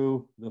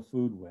through the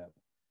food web,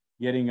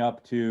 getting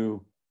up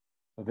to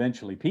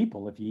eventually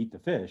people if you eat the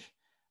fish.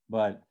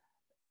 But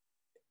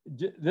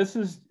this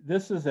is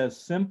as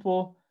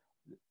simple.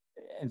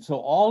 And so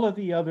all of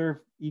the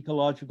other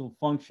ecological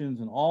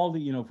functions and all the,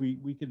 you know, if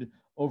we could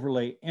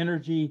overlay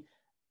energy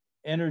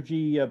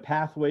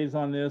pathways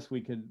on this,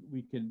 we could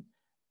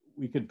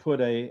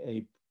put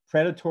a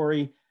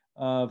predatory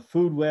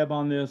food web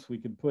on this. We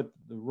could put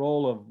the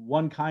role of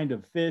one kind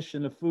of fish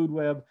in the food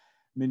web.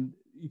 I mean,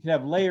 you can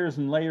have layers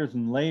and layers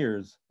and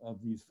layers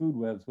of these food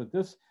webs, but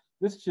this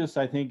just,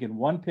 I think, in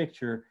one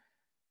picture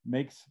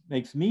makes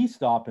me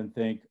stop and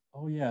think,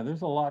 oh yeah,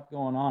 there's a lot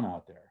going on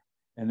out there.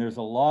 And there's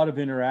a lot of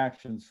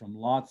interactions from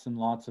lots and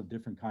lots of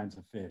different kinds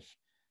of fish.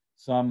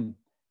 Some,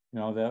 you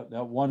know,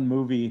 that one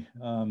movie,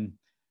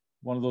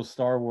 one of those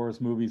Star Wars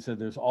movies said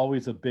there's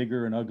always a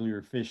bigger and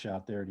uglier fish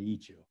out there to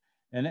eat you.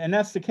 And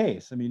that's the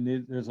case. I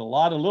mean, there's a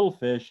lot of little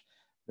fish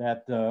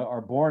that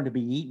are born to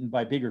be eaten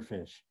by bigger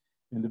fish.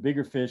 And the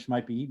bigger fish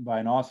might be eaten by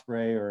an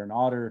osprey or an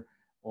otter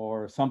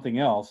or something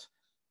else.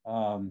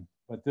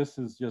 But this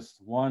is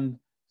just one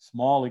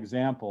small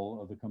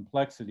example of the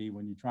complexity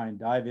when you try and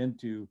dive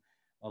into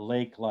a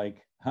lake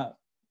like,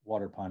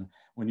 water pun,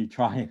 when you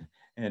try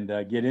and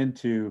get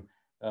into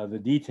the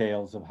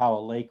details of how a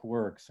lake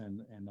works,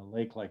 and a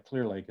lake like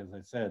Clear Lake, as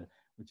I said,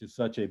 which is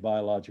such a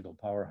biological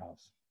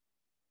powerhouse.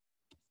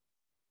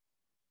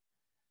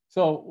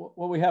 So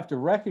what we have to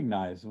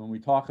recognize when we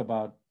talk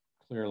about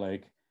Clear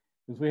Lake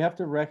is we have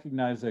to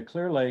recognize that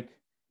Clear Lake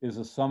is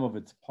a sum of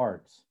its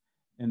parts.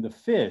 And the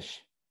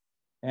fish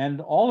and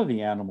all of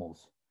the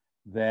animals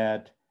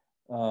that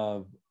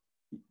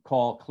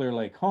call Clear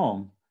Lake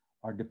home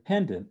are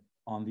dependent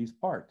on these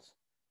parts.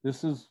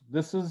 These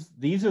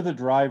are the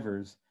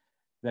drivers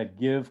that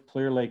give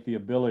Clear Lake the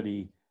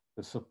ability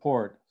to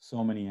support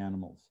so many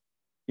animals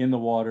in the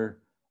water,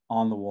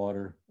 on the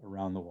water,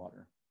 around the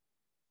water.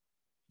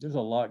 There's a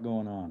lot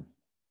going on.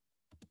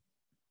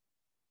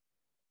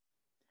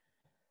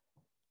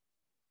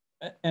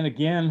 And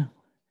again,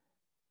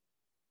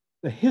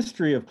 the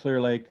history of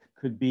Clear Lake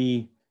could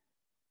be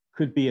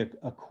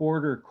a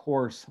quarter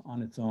course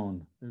on its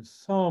own. There's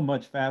so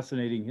much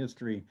fascinating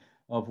history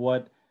of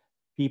what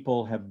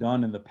people have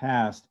done in the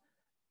past.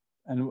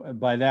 And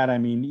by that, I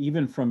mean,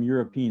 even from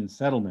European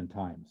settlement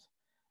times.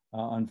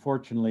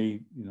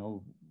 Unfortunately, you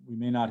know, we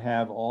may not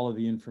have all of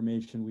the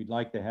information we'd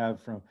like to have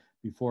from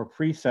before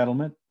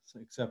pre-settlement,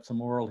 except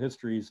some oral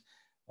histories,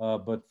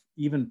 but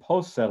even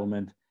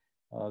post-settlement,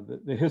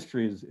 the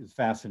history is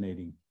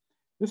fascinating.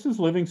 This is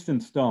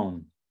Livingstone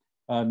stone.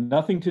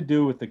 Nothing to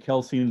do with the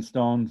Kelsian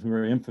stones, who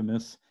are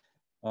infamous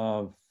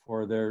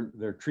for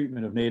their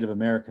treatment of Native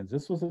Americans.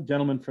 This was a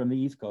gentleman from the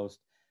East Coast.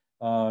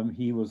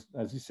 He was,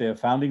 as you say, a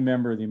founding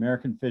member of the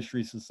American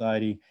Fishery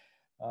Society,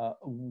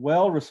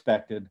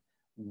 well-respected,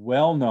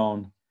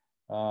 well-known,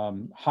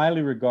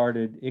 highly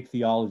regarded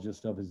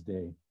ichthyologist of his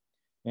day.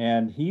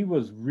 And he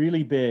was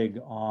really big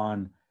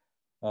on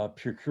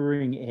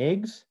procuring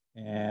eggs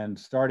and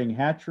starting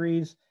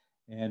hatcheries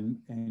and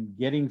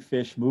getting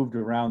fish moved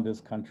around this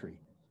country.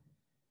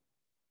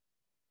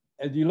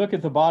 As you look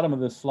at the bottom of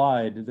the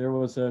slide, there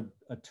was a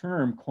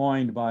term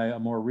coined by a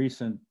more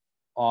recent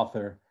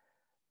author.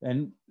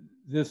 And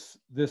this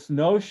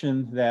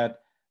notion that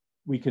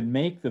we could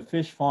make the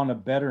fish fauna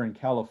better in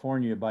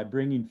California by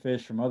bringing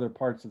fish from other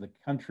parts of the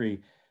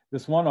country,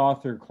 this one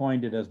author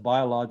coined it as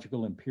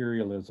biological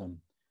imperialism.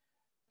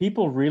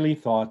 People really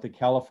thought that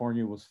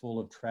California was full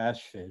of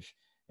trash fish,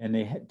 and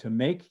they had to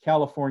make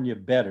California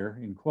better,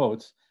 in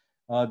quotes,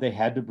 they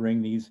had to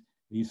bring these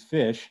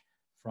fish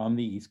from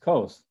the East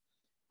Coast.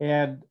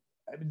 And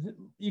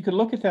you could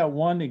look at that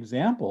one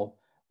example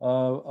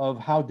of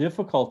how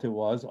difficult it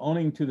was,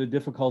 owing to the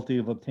difficulty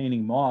of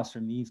obtaining moss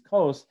from the East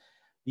Coast.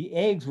 The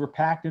eggs were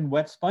packed in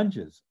wet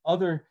sponges.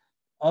 Other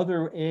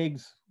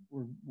eggs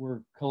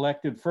were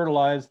collected,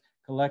 fertilized,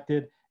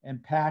 collected,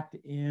 and packed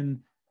in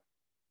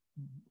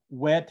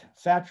wet,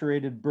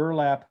 saturated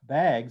burlap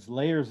bags,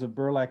 layers of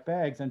burlap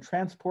bags, and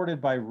transported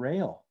by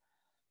rail.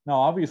 Now,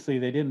 obviously,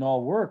 they didn't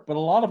all work, but a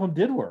lot of them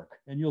did work.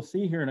 And you'll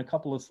see here in a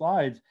couple of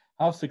slides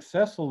how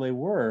successful they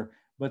were.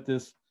 But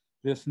this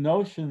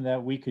notion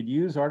that we could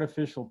use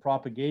artificial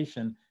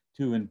propagation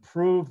to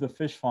improve the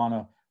fish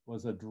fauna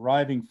was a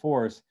driving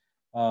force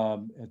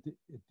at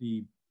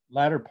the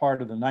latter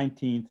part of the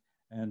 19th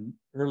and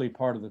early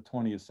part of the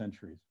 20th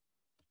centuries.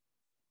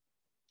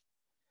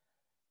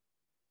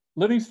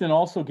 Livingstone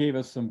also gave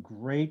us some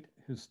great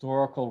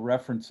historical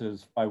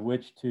references by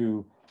which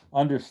to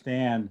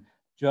understand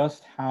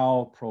just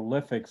how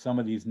prolific some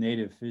of these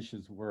native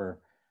fishes were.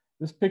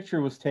 This picture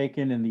was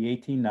taken in the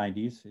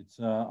 1890s. It's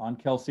on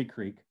Kelsey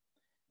Creek.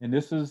 And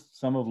this is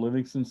some of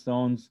Livingstone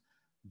Stone's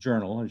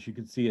journal, as you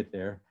can see it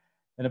there.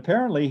 And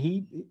apparently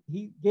he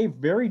gave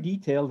very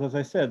detailed, as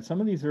I said, some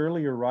of these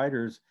earlier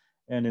writers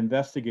and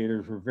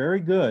investigators were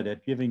very good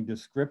at giving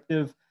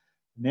descriptive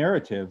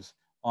narratives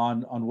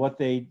on what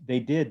they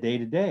did day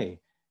to day.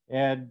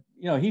 And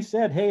you know, he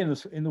said, hey,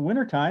 in the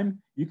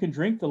wintertime, you can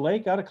drink the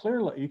lake out of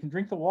Clear Lake. You can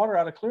drink the water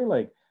out of Clear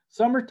Lake.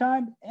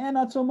 Summertime,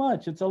 not so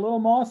much. It's a little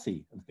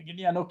mossy. I'm thinking,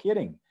 yeah, no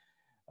kidding.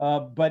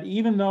 But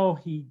even though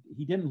he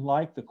didn't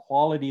like the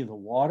quality of the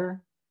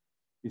water,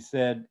 he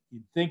said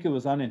you'd think it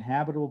was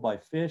uninhabitable by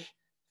fish,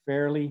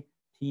 fairly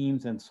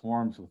teems and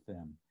swarms with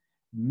them.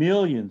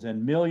 Millions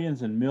and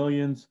millions and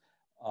millions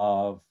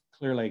of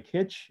Clear Lake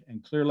hitch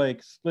and Clear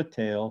Lake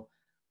splittail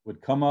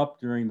would come up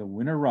during the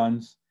winter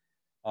runs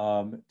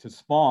to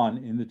spawn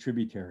in the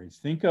tributaries.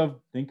 Think of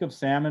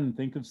salmon,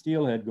 think of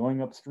steelhead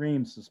going up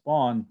streams to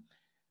spawn.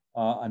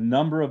 A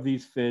number of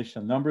these fish,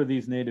 a number of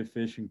these native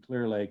fish in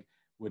Clear Lake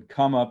would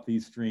come up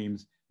these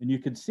streams, and you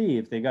could see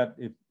if they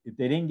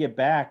didn't get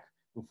back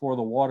before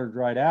the water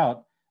dried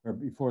out, or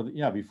before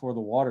the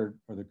water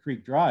or the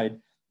creek dried,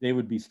 they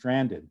would be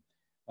stranded.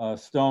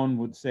 Stone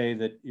would say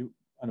that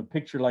on a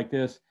picture like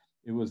this,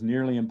 it was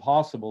nearly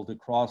impossible to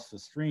cross the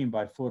stream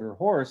by foot or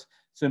horse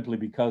simply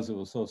because it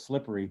was so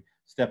slippery,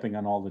 stepping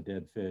on all the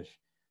dead fish.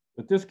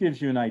 But this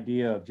gives you an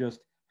idea of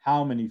just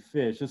how many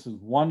fish. This is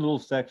one little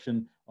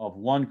section of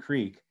one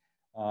creek,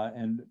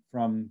 and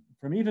from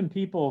even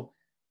people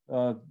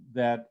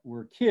that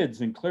were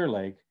kids in Clear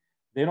Lake,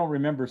 they don't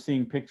remember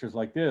seeing pictures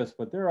like this,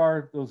 but there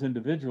are those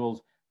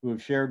individuals who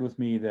have shared with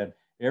me that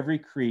every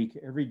creek,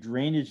 every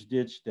drainage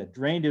ditch that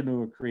drained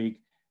into a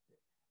creek,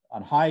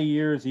 on high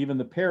years, even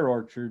the pear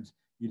orchards,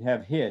 you'd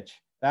have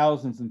hitch,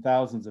 thousands and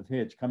thousands of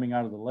hitch coming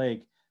out of the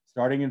lake,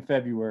 starting in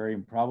February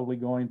and probably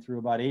going through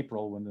about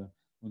April when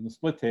the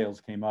split tails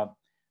came up,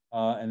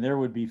 and there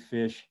would be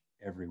fish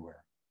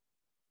everywhere.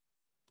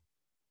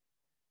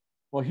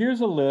 Well, here's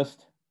a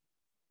list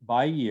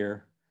by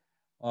year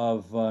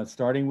of,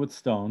 starting with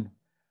Stone,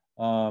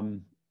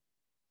 of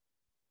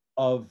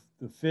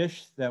the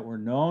fish that were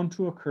known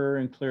to occur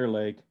in Clear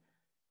Lake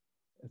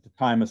at the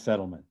time of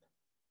settlement.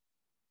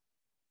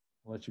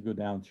 I'll let you go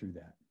down through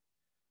that.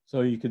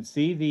 So you can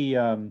see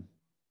the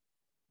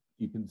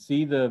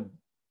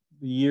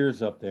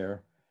years up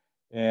there,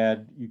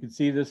 and you can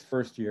see this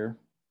first year,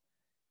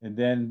 and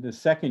then the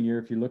second year.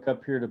 If you look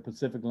up here to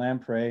Pacific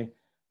lamprey,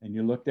 and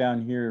you look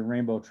down here at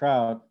rainbow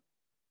trout,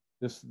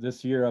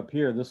 this year up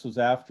here, this was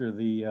after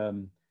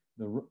the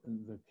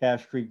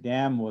Cache Creek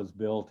Dam was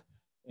built,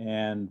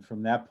 and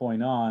from that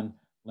point on,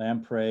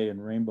 lamprey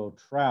and rainbow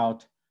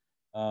trout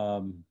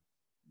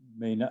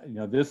may not,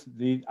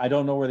 I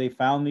don't know where they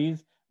found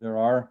these. There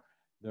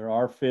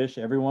are fish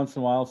every once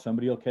in a while.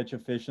 Somebody will catch a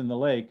fish in the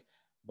lake,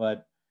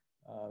 but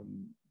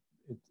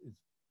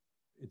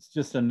it's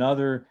just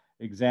another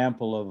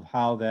example of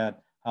how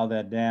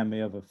that dam may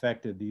have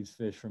affected these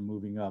fish from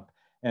moving up.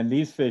 And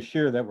these fish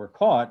here that were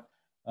caught,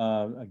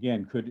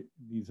 again,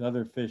 these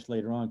other fish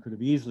later on could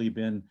have easily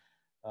been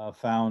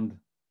found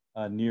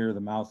near the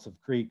mouths of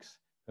creeks,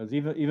 because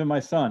even my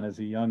son, as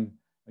a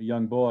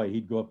young boy,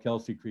 he'd go up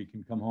Kelsey Creek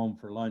and come home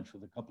for lunch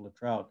with a couple of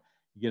trout.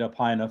 He'd get up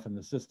high enough in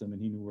the system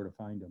and he knew where to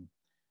find them.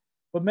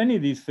 But many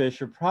of these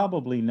fish are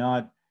probably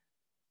not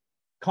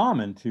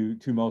common to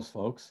most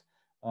folks.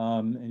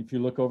 And if you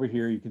look over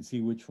here, you can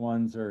see which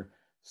ones are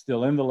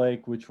still in the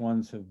lake, which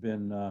ones have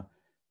been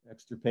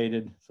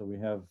extirpated. So we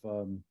have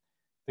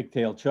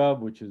thick-tailed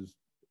chub, which is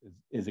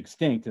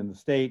extinct in the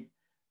state.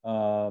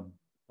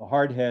 The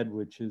hardhead,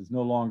 which is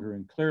no longer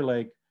in Clear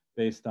Lake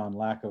based on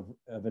lack of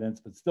evidence,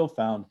 but still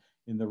found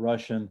in the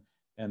Russian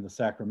and the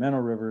Sacramento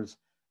rivers.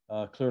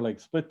 Clear Lake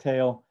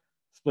splittail.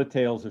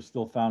 Splittails are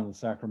still found in the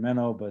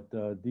Sacramento,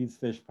 but these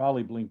fish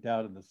probably blinked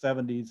out in the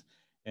 70s.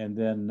 And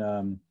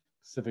then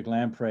Pacific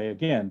lamprey,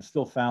 again,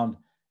 still found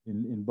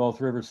in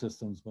both river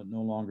systems, but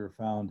no longer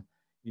found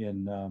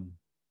in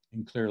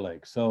Clear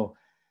Lake. So,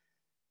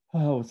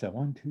 what's that?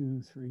 1,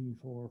 2, 3,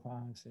 4, 5,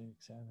 6,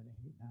 7,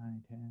 8,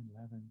 9, 10,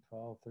 11,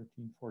 12,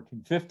 13,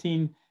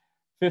 14,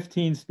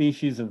 15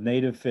 species of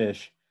native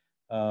fish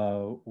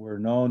were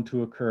known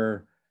to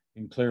occur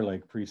in Clear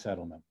Lake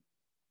pre-settlement.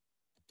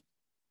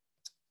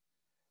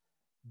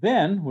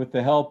 Then, with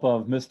the help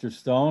of Mr.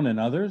 Stone and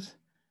others,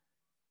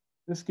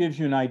 this gives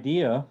you an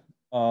idea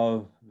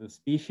of the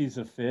species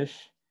of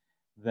fish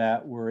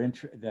that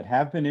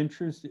have been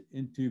introduced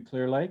into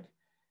Clear Lake.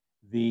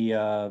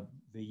 The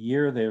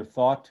year they're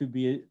thought to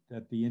be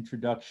that the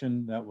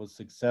introduction that was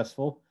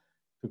successful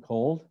took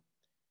hold.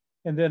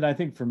 And then I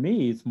think for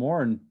me, it's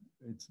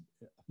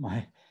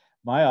my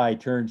eye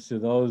turns to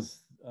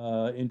those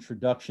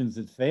introductions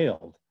that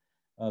failed,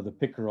 the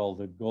pickerel,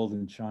 the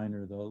golden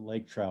shiner, the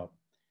lake trout.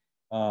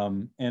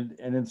 And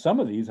in some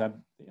of these,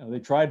 they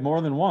tried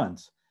more than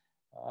once.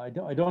 I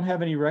don't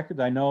have any records.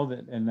 I know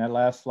that in that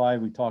last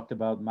slide, we talked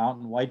about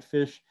mountain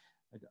whitefish.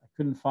 I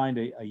couldn't find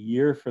a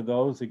year for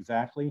those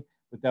exactly,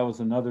 but that was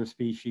another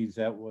species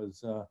that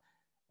was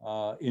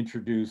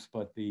introduced,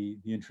 but the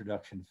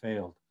introduction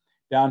failed.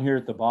 Down here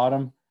at the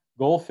bottom,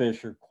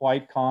 goldfish are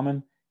quite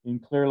common in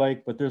Clear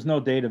Lake, but there's no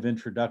date of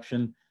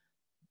introduction.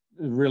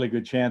 There's a really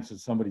good chance that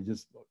somebody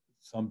just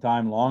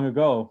sometime long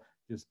ago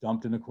just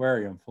dumped an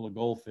aquarium full of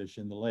goldfish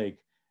in the lake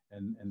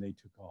and they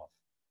took off.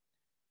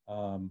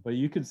 But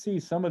you can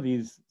see some of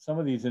these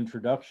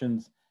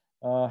introductions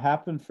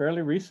happened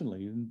fairly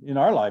recently in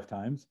our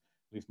lifetimes,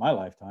 at least my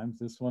lifetimes,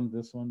 this one,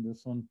 this one,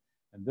 this one,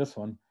 and this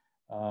one.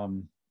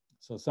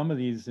 So some of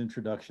these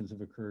introductions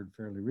have occurred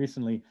fairly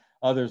recently.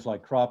 Others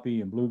like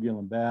crappie and bluegill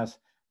and bass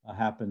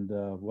happened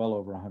well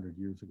over 100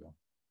 years ago.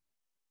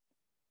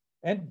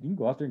 And you can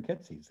go out there and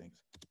catch these things.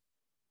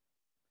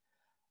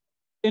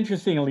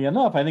 Interestingly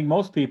enough, I think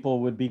most people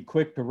would be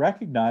quick to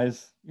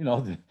recognize, you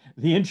know,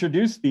 the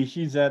introduced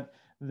species that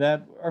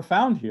are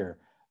found here.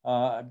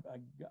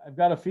 I've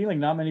got a feeling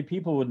not many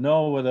people would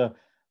know what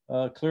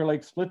a Clear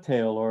Lake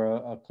splittail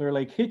or a Clear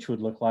Lake hitch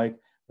would look like,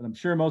 but I'm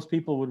sure most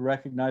people would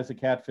recognize a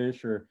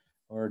catfish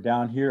or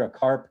down here a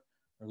carp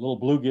or a little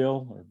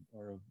bluegill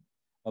or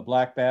a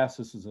black bass.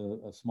 This is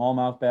a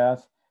smallmouth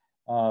bass.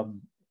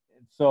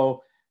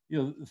 So, you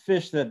know, the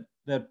fish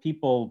that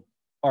people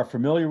are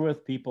familiar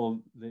with,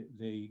 people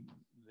they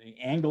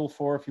angle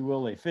for, if you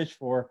will, they fish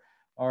for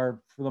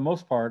the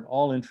most part,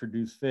 all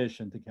introduced fish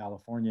into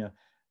California,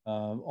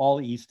 all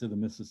east of the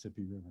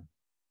Mississippi River.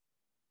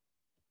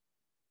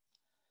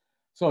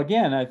 So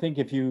again, I think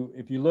if you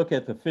look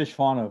at the fish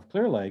fauna of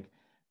Clear Lake,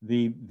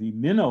 the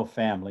minnow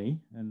family,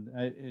 and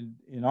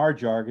in our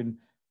jargon,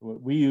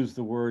 we use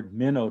the word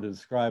minnow to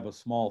describe a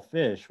small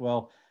fish.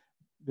 Well,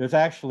 there's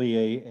actually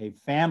a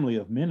family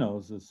of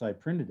minnows, the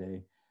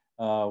Cyprinidae,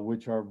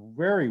 which are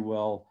very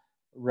well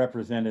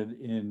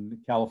represented in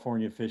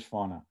California fish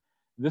fauna.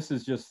 This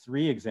is just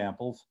 3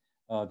 examples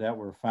that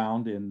were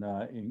found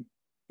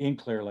in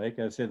Clear Lake.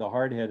 I say the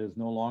hardhead is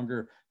no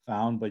longer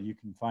found, but you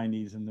can find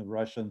these in the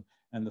Russian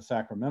and the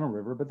Sacramento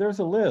River. But there's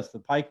a list: the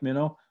pike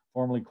minnow,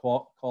 formerly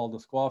called the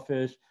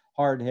squawfish,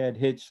 hardhead,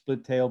 hitch,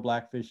 split tail,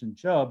 blackfish, and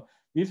chub.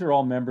 These are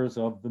all members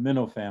of the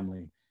minnow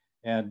family.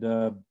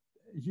 And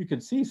you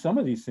can see some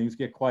of these things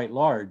get quite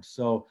large.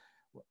 So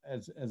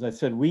as I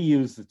said, we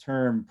use the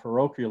term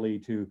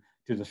parochially to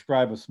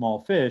describe a small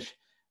fish,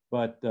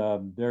 but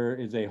there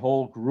is a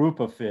whole group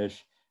of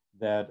fish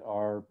that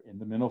are in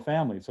the minnow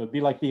family. So it'd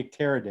be like the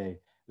Icteridae,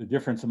 the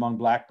difference among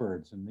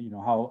blackbirds, and you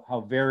know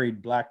how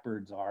varied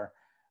blackbirds are.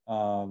 You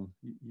know,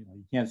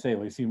 you can't say,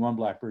 well, you've seen one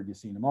blackbird, you've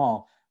seen them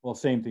all. Well,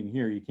 same thing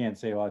here. You can't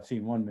say, well, I've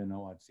seen one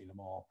minnow, I've seen them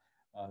all.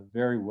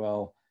 Very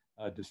well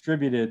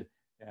distributed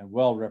and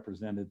well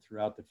represented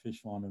throughout the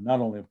fish fauna, not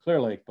only of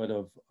Clear Lake, but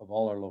of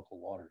all our local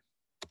waters.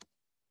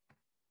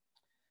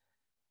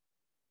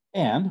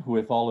 And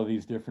with all of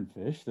these different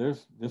fish,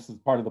 this is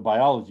part of the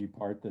biology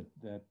part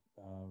that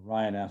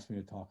Ryan asked me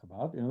to talk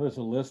about. You know, there's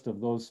a list of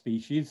those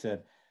species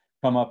that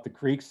come up the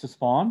creeks to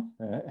spawn,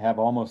 have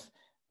almost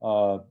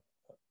a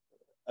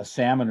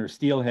salmon or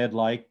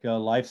steelhead-like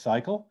life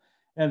cycle.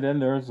 And then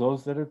there's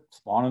those that are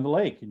spawn in the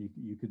lake, and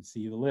you could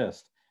see the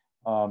list.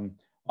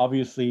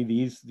 Obviously,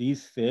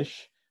 these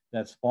fish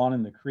that spawn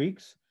in the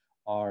creeks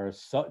are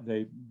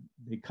they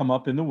come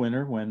up in the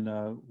winter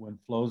when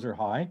flows are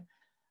high.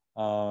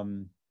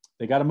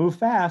 They got to move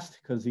fast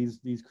because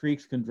these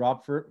creeks can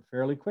drop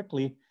fairly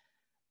quickly,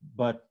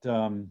 but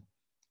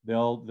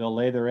they'll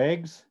lay their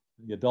eggs.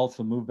 The adults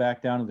will move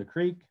back down to the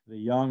creek. The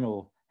young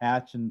will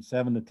hatch in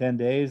 7 to 10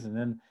 days, and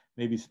then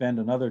maybe spend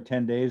another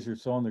 10 days or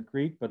so in the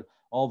creek. But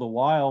all the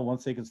while,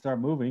 once they can start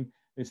moving,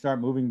 they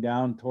start moving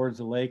down towards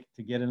the lake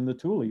to get in the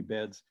tule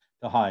beds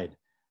to hide.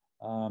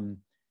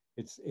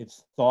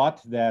 It's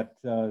thought that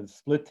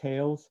split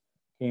tails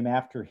came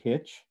after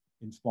hitch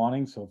in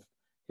spawning. So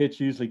hitch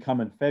usually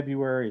come in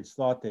February. It's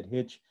thought that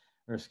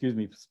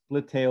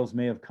split tails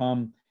may have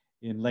come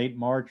in late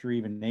March or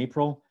even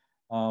April.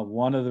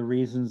 One of the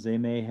reasons they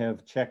may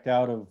have checked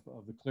out of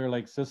the Clear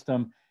Lake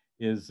system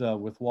is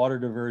with water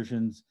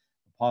diversions,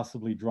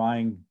 possibly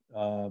drying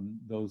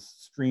those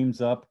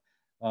streams up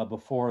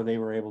before they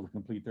were able to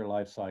complete their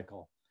life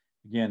cycle.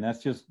 Again,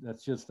 that's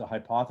just a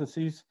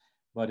hypothesis,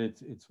 but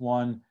it's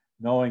one,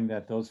 knowing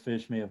that those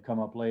fish may have come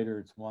up later,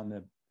 it's one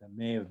that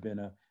may have been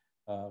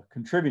a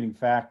contributing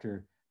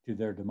factor to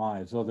their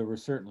demise, though there were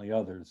certainly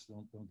others,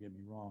 don't get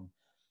me wrong.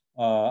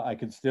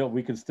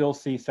 We could still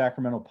see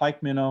Sacramento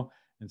pike minnow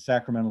and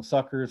Sacramento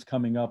suckers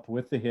coming up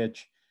with the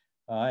hitch,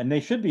 and they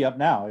should be up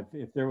now.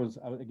 If there was,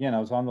 again, I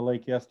was on the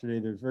lake yesterday,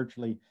 there's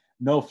virtually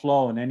no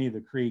flow in any of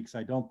the creeks.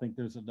 I don't think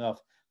there's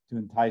enough to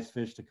entice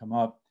fish to come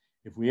up.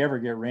 If we ever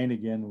get rain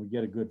again and we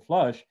get a good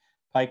flush,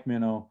 pike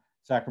minnow,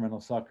 Sacramento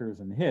suckers,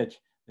 and hitch,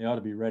 they ought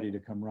to be ready to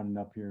come running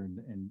up here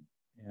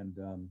and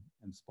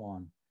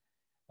spawn.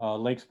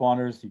 Lake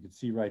spawners, you can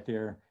see right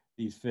there,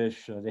 these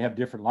fish, they have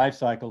different life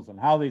cycles on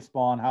how they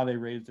spawn, how they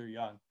raise their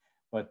young,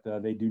 but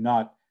they do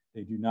not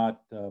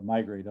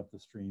migrate up the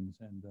streams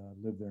and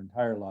live their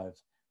entire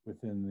lives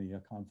within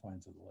the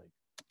confines of the lake.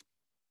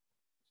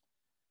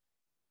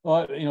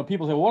 You know,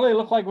 people say, what do they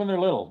look like when they're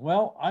little?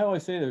 Well, I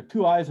always say they're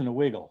 2 eyes and a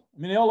wiggle. I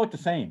mean, they all look the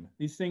same.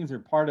 These things are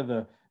part of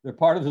the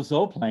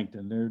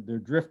zooplankton. They're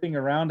drifting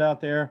around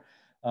out there,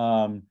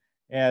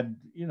 and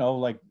you know,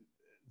 like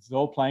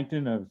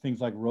zooplankton are things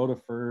like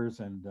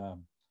rotifers and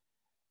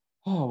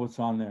what's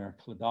on there?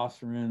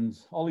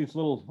 Cladocerans, all these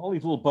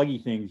little buggy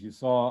things you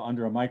saw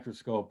under a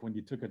microscope when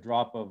you took a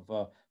drop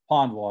of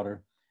pond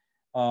water.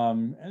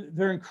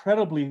 They're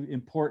incredibly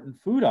important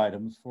food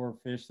items for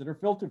fish that are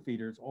filter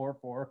feeders or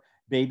for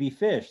baby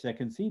fish that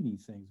can see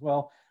these things.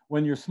 Well,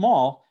 when you're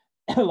small,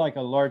 like a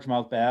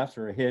largemouth bass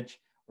or a hitch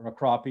or a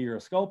crappie or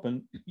a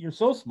sculpin, you're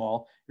so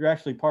small, you're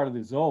actually part of the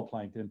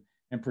zooplankton,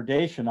 and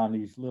predation on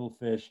these little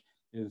fish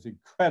is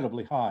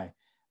incredibly high.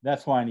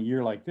 That's why in a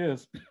year like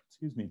this,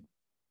 excuse me,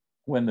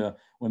 when the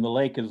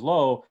lake is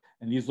low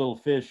and these little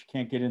fish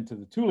can't get into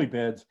the tule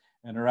beds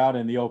and are out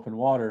in the open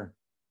water,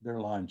 they're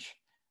lunch.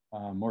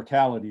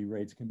 Mortality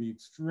rates can be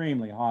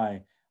extremely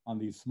high on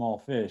these small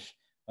fish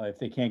if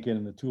they can't get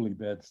in the tule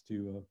beds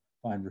to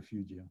find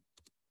refugia.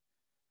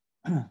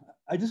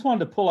 I just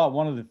wanted to pull out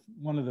one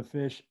of the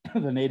fish,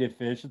 the native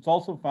fish. It's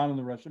also found in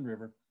the Russian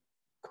River.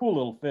 Cool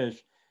little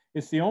fish.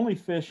 It's the only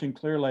fish in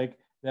Clear Lake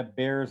that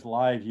bears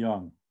live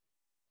young.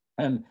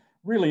 And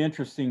really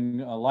interesting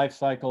life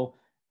cycle.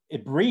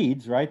 It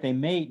breeds, right? They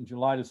mate in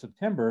July to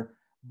September,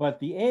 but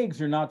the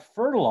eggs are not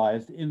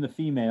fertilized in the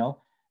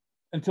female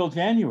until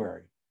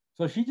January.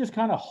 So she just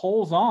kind of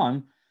holds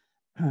on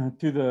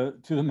to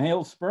the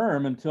male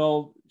sperm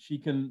until she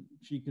can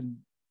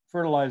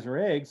fertilize her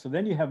eggs. So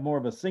then you have more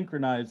of a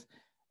synchronized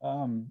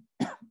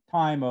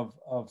time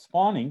of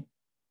spawning.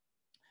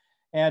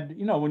 And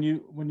you know,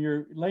 when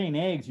you're laying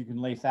eggs, you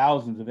can lay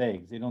thousands of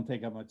eggs. They don't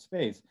take up much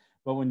space.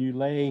 But when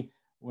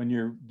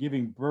you're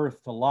giving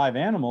birth to live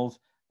animals,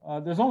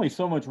 there's only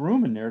so much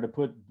room in there to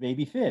put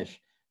baby fish.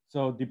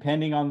 So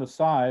depending on the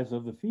size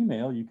of the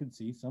female, you can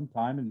see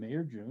sometime in May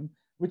or June,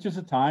 which is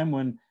a time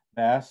when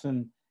bass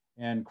and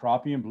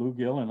crappie and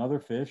bluegill and other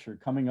fish are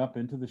coming up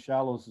into the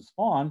shallows to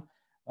spawn.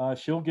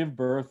 She'll give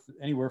birth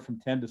anywhere from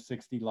 10 to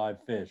 60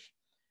 live fish.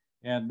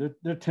 And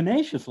they're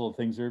tenacious little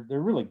things. They're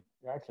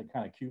actually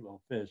kind of cute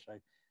little fish.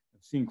 I've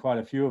seen quite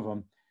a few of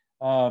them.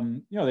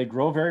 You know, they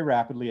grow very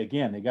rapidly.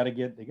 Again, they got to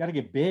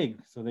get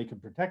big so they can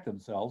protect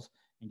themselves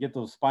and get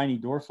those spiny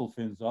dorsal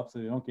fins up so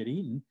they don't get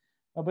eaten.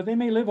 But they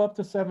may live up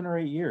to 7 or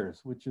 8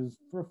 years, which is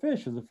for a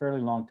fish is a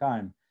fairly long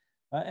time.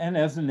 And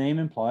as the name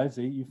implies,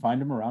 you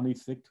find them around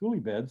these thick tule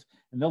beds,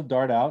 and they'll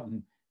dart out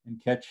and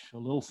catch a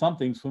little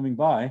something swimming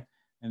by,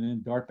 and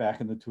then dart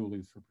back in the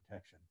tules for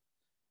protection.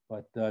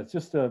 But it's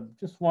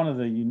just one of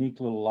the unique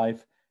little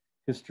life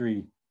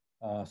history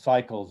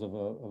cycles of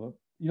a.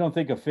 You don't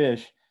think of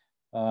fish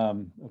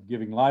of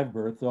giving live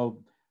birth,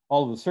 though.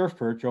 All of the surf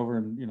perch over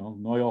in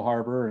Noyo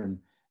Harbor and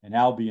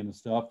Albion and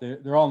stuff,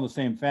 they're all in the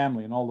same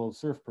family, and all those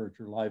surf perch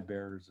are live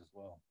bearers as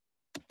well.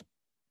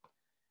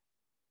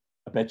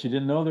 I bet you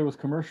didn't know there was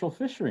commercial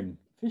fishing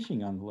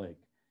on the lake.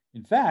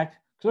 In fact,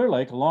 Clear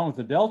Lake, along with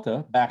the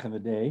Delta back in the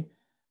day,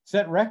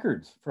 set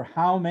records for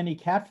how many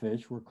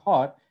catfish were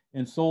caught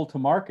and sold to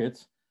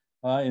markets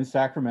in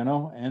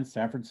Sacramento and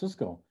San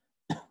Francisco.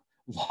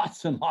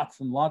 Lots and lots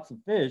and lots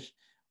of fish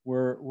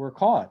were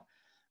caught.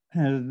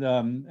 And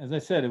as I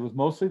said, it was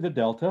mostly the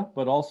Delta,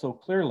 but also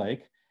Clear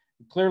Lake.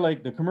 Clear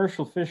Lake, the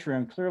commercial fishery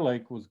on Clear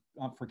Lake was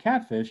for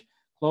catfish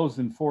closed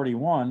in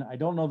 41. I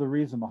don't know the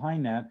reason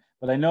behind that,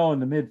 but I know in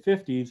the mid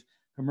 50s,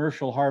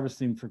 commercial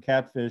harvesting for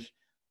catfish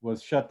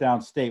was shut down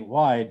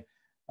statewide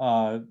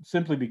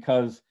simply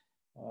because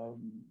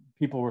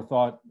people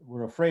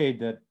were afraid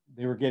that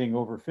they were getting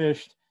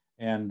overfished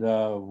and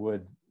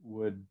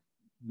would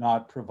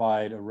not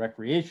provide a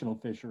recreational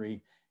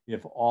fishery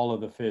if all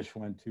of the fish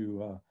went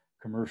to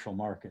commercial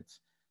markets.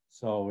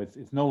 So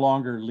it's no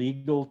longer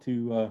legal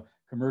to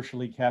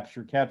commercially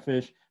capture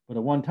catfish, but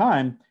at one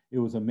time it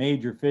was a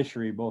major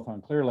fishery both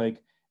on Clear Lake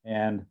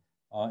and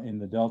in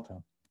the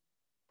Delta.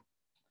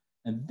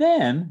 And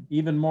then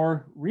even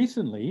more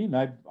recently,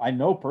 and I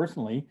know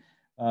personally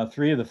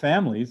 3 of the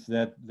families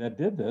that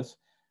did this,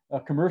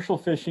 commercial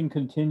fishing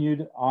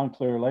continued on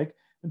Clear Lake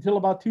until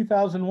about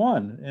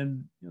 2001.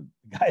 And the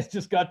guys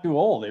just got too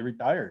old, they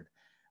retired.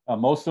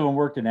 Most of them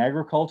worked in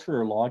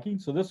agriculture or logging,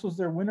 so this was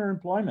their winter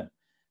employment.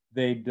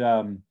 They'd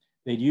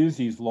use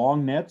these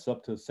long nets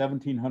up to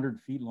 1,700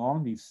 feet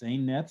long, these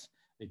seine nets.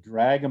 They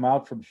drag them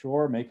out from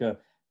shore, make a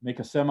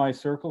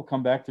semicircle,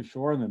 come back to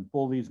shore, and then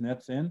pull these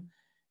nets in.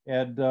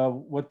 And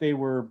what they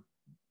were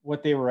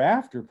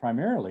after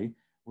primarily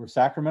were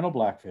Sacramento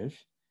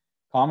blackfish,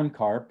 common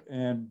carp,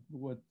 and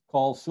what's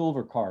called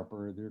silver carp,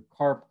 or they're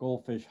carp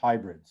goldfish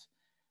hybrids.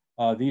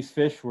 These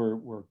fish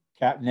were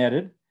cat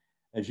netted.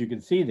 As you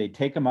can see, they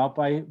take them out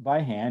by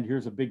hand.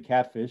 Here's a big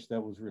catfish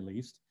that was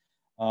released.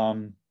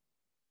 And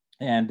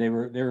they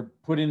were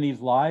put in these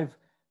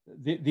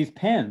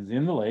pens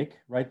in the lake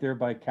right there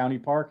by County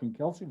Park in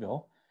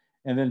Kelseyville,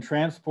 and then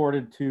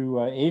transported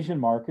to Asian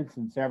markets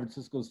in San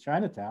Francisco's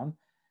Chinatown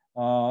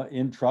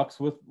in trucks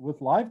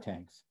with live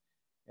tanks.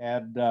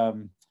 And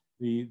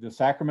the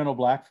Sacramento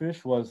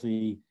blackfish was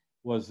the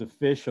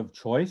fish of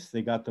choice.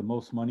 They got the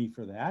most money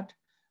for that.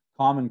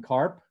 Common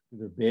carp,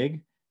 they're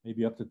big,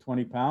 maybe up to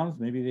 20 pounds.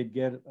 Maybe they'd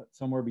get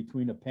somewhere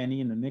between a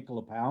penny and a nickel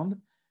a pound.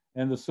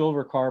 And the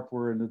silver carp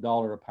were in the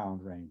 $1 a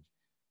pound range.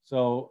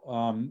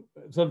 So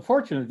it's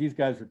unfortunate these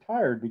guys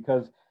retired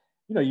because,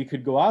 you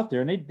could go out there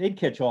and they'd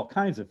catch all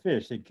kinds of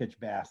fish. They'd catch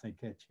bass, they'd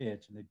catch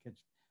hitch, and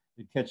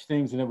they'd catch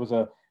things. And it was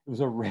was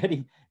a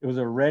ready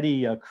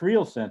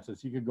creel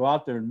census. You could go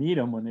out there and meet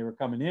them when they were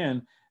coming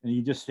in, and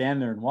you just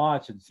stand there and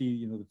watch and see,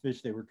 you know, the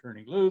fish they were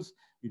turning loose.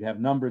 You'd have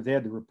numbers. They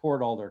had to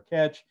report all their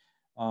catch.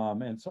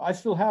 And so I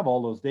still have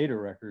all those data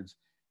records.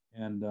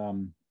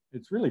 And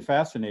it's really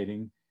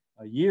fascinating.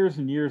 Years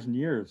and years and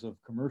years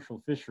of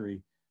commercial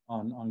fishery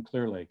on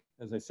Clear Lake.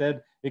 As I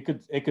said,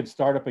 it could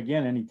start up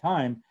again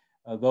anytime.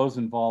 Those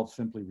involved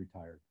simply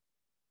retired.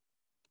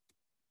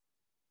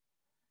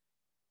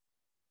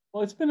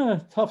 Well, it's been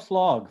a tough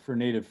slog for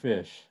native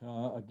fish,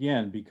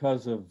 again,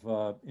 because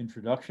of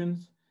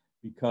introductions,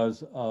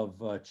 because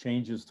of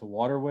changes to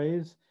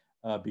waterways,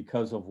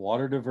 because of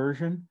water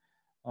diversion.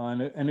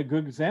 And a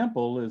good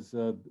example is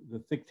the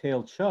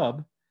thick-tailed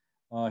chub.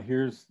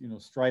 Here's, you know,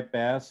 striped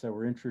bass that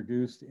were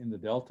introduced in the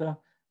Delta.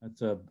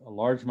 That's a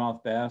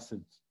largemouth bass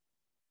that's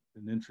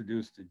been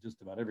introduced to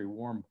just about every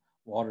warm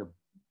water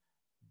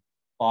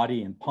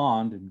body and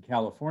pond in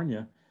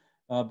California.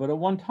 But at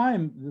one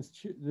time,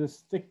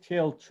 this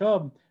thick-tailed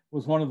chub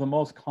was one of the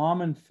most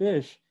common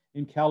fish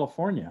in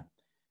California.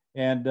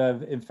 And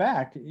in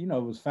fact, you know,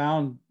 it was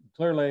found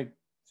Clear Lake,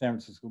 San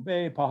Francisco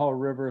Bay, Pajaro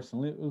River,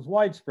 it was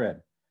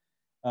widespread.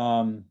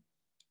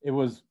 It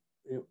was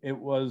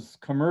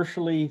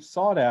commercially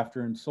sought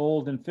after and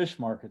sold in fish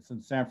markets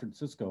in San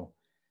Francisco.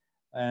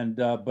 And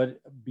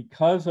but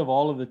because of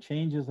all of the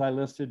changes I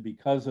listed,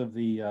 because of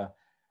the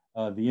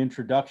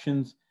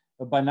introductions,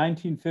 by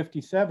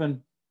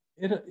 1957,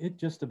 it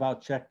just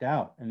about checked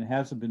out, and it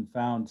hasn't been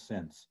found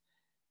since.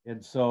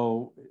 And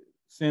so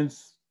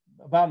since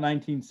about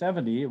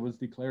 1970, it was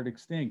declared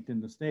extinct in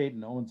the state,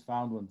 and no one's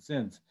found one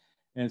since.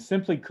 And it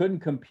simply couldn't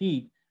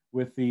compete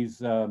with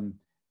these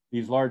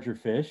larger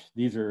fish.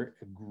 These are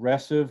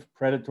aggressive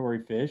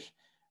predatory fish.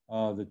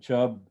 The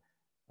chub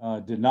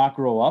did not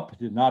grow up,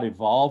 did not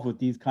evolve with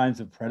these kinds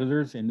of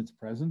predators in its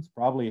presence,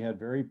 probably had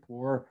very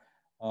poor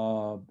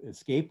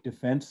escape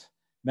defense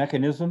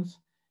mechanisms,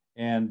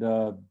 and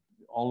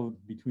all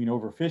of between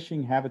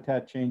overfishing,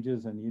 habitat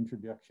changes, and the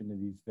introduction of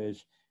these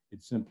fish,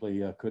 it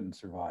simply couldn't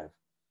survive.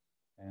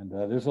 And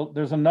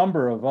there's a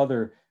number of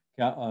other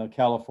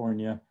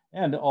California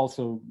and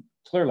also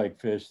Clear Lake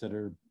fish that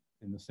are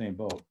in the same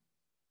boat.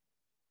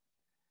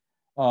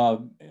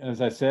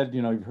 As I said,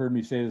 you know, you've heard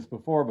me say this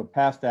before, but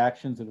past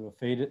actions that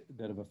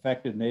have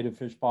affected native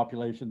fish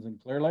populations in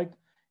Clear Lake,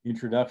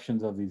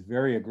 introductions of these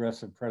very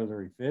aggressive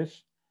predatory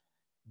fish,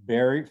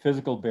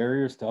 physical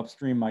barriers to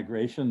upstream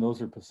migration.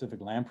 Those are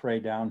Pacific lamprey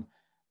down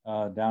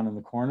in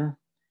the corner.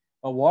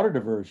 Water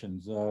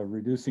diversions,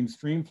 reducing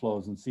stream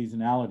flows and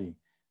seasonality.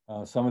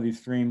 Some of these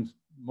streams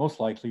most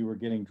likely were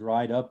getting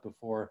dried up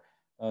before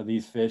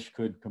these fish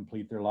could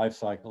complete their life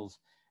cycles.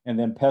 And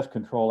then pest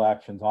control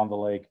actions on the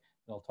lake,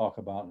 I'll talk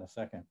about in a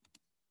second.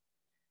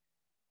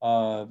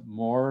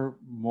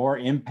 More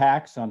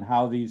impacts on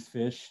how these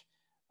fish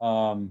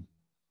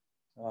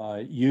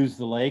use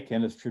the lake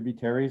and its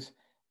tributaries.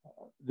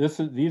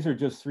 These are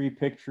just three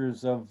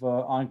pictures of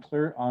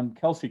on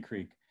Kelsey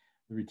Creek,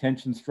 the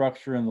retention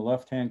structure in the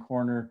left-hand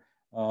corner,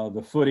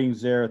 the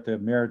footings there at the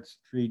Merritt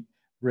Street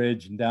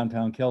Bridge in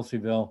downtown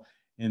Kelseyville,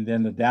 and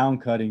then the down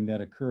cutting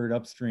that occurred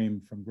upstream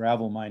from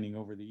gravel mining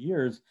over the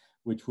years,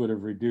 which would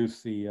have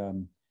reduced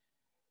the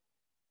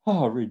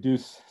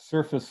reduced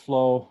surface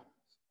flow,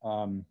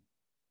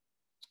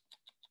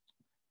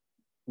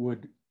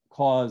 would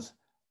cause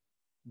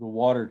the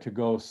water to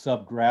go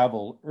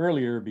sub-gravel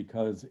earlier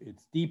because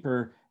it's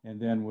deeper,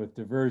 and then with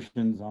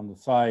diversions on the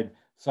side,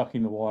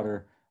 sucking the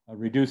water,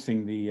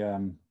 reducing the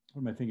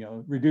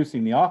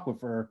reducing the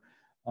aquifer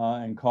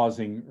and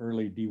causing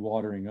early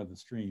dewatering of the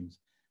streams.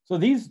 So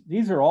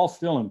these are all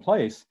still in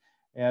place,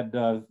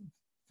 and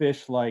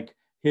fish like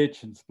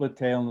hitch and split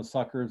tail and the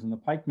suckers and the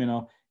pike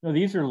minnow, you know,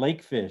 these are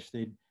lake fish.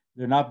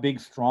 They're not big,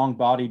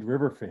 strong-bodied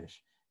river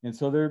fish, and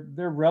so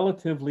they're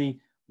relatively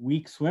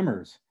weak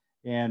swimmers.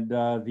 And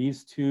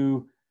these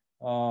two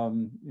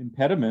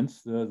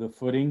impediments, the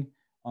footing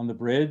on the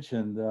bridge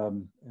and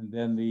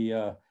then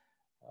the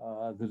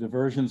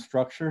diversion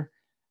structure,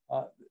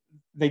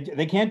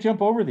 they can't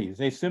jump over these.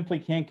 They simply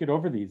can't get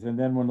over these. And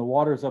then when the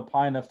water's up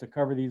high enough to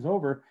cover these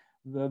over,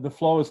 the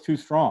flow is too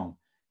strong.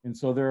 And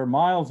so there are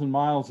miles and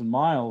miles and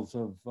miles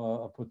of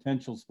a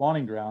potential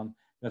spawning ground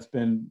that's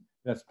been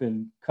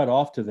cut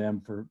off to them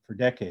for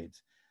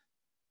decades.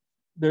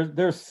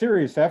 There's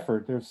serious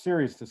effort, there's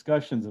serious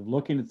discussions of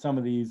looking at some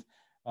of these,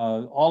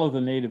 all of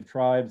the native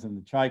tribes and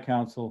the Chi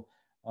Council,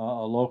 a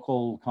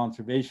local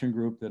conservation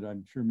group that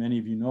I'm sure many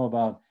of you know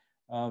about.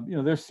 You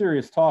know, there's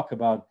serious talk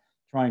about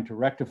trying to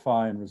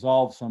rectify and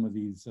resolve some of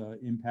these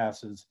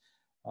impasses,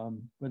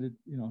 but it,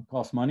 you know,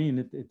 costs money and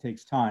it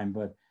takes time.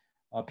 But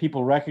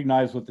people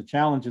recognize what the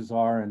challenges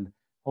are, and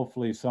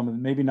hopefully some of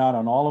them, maybe not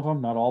on all of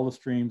them, not all the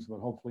streams, but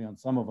hopefully on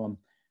some of them,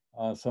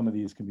 some of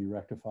these can be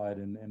rectified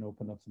and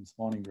open up some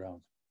spawning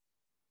grounds.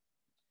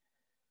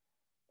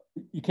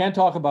 You can't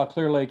talk about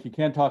Clear Lake, you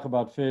can't talk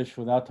about fish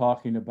without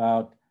talking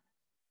about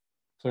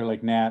Clear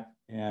Lake gnat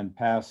and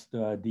past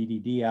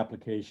DDD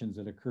applications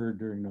that occurred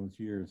during those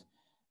years.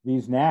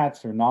 These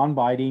gnats are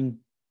non-biting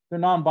they're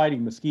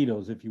non-biting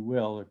mosquitoes, if you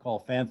will. They're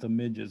called phantom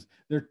midges.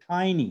 They're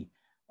tiny,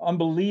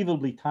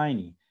 unbelievably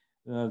tiny.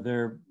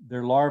 Their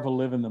larvae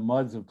live in the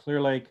muds of Clear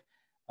Lake.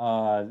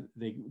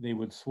 They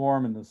would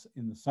swarm in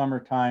the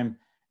summertime,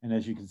 and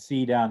as you can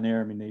see down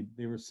there, I mean,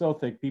 they were so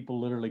thick,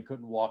 people literally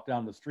couldn't walk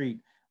down the street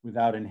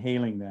without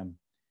inhaling them.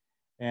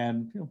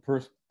 And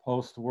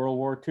post World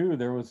War II,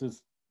 there was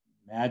this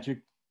magic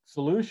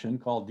solution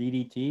called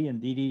DDT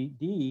and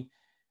DDD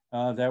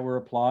that were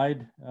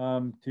applied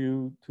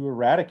to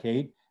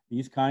eradicate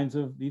these kinds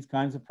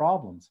of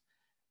problems,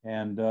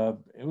 and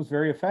it was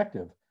very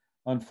effective.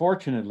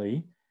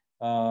 Unfortunately,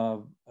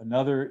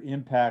 another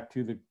impact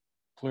to the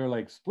Clear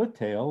Lake split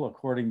tail,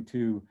 according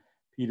to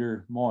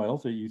Peter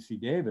Moyles at UC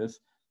Davis,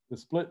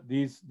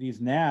 these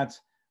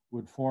gnats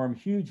would form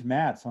huge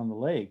mats on the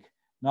lake,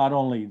 not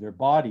only their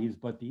bodies,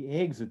 but the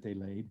eggs that they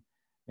laid.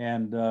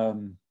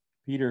 And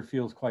Peter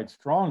feels quite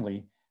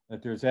strongly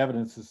that there's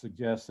evidence to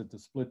suggest that the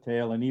split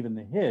tail and even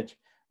the hitch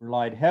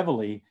relied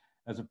heavily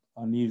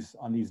on these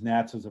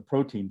gnats as a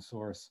protein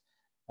source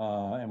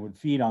and would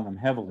feed on them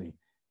heavily.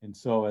 And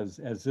so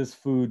as this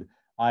food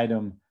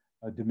item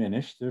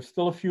diminished, there's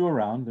still a few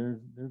around.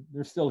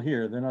 They're still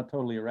here. They're not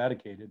totally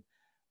eradicated,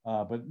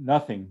 but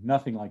nothing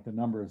like the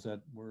numbers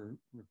that were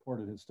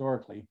reported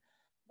historically.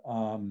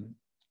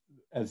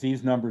 As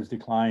these numbers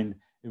declined,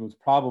 it was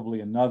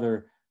probably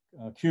another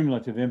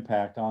cumulative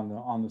impact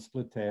on the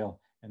split tail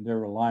and their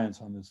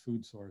reliance on this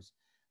food source.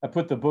 I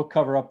put the book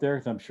cover up there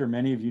because I'm sure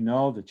many of you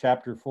know the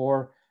chapter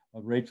 4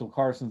 of Rachel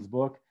Carson's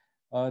book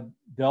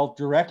dealt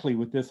directly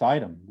with this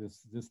item,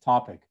 this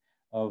topic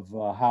of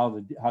how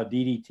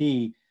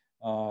DDT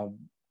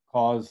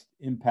caused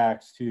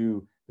impacts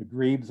to the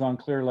grebes on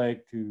Clear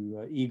Lake,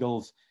 to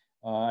eagles.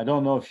 I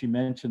don't know if she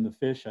mentioned the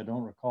fish, I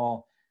don't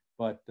recall,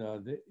 but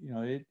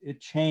it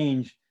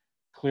changed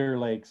Clear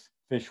Lake's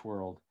fish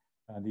world,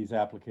 these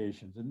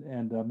applications.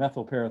 And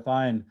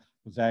methylparathion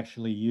was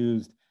actually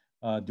used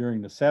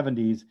during the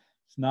 70s.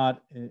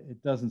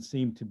 It doesn't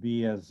seem to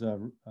be as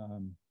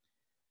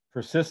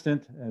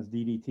persistent as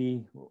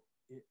DDD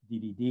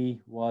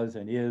was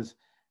and is.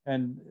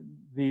 And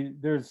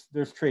there's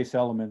trace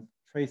elements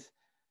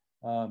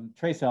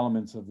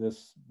of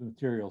this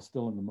material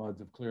still in the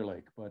muds of Clear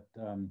Lake, but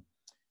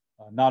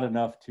not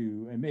enough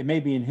to, it may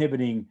be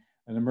inhibiting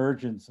a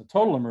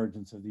total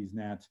emergence of these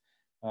gnats,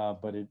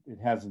 but it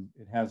hasn't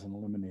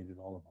eliminated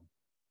all of them.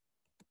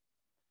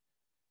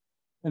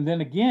 And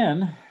then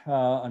again,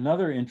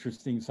 another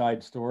interesting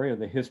side story of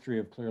the history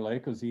of Clear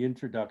Lake was the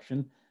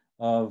introduction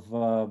of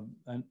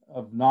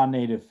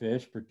non-native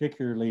fish,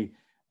 particularly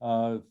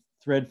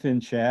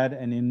threadfin shad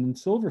and inland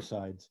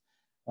silversides.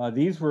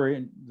 The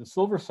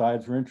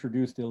silversides were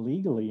introduced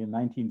illegally in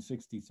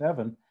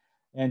 1967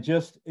 and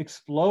just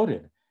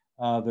exploded.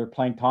 They're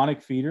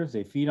planktonic feeders.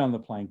 They feed on the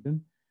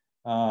plankton.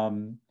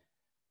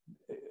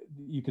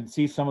 You can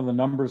see some of the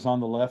numbers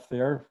on the left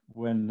there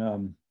when,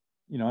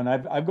 and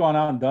I've gone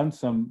out and done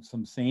some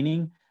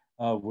seining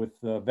with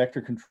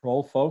vector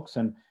control folks,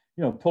 and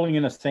pulling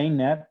in a seine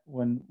net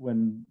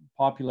when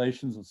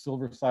populations of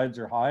silversides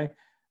are high,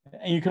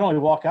 and you can only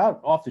walk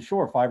out off the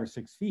shore 5 or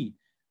 6 feet.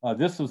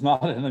 This was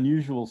not an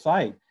unusual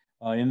sight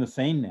in the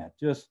seine net.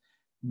 Just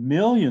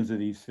millions of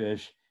these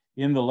fish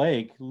in the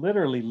lake,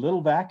 literally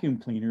little vacuum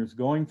cleaners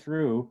going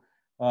through,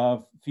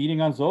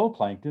 feeding on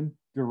zooplankton,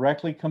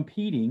 directly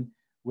competing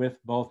with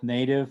both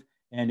native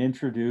and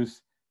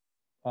introduced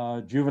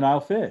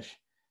juvenile fish,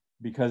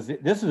 because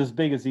this is as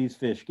big as these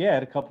fish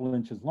get, a couple of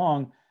inches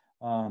long,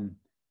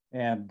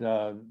 and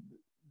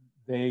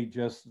they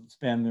just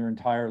spend their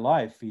entire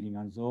life feeding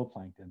on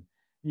zooplankton.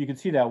 You can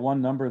see that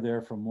one number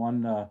there from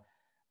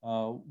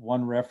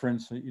one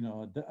reference,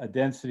 a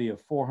density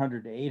of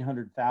 400 to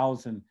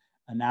 800,000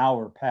 an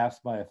hour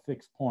passed by a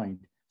fixed point.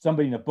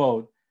 Somebody in a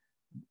boat,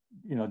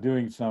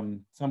 doing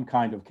some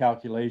kind of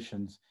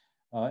calculations,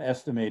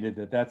 estimated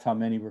that that's how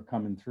many were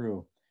coming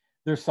through.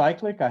 They're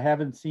cyclic. I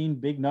haven't seen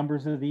big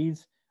numbers of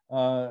these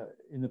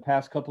in the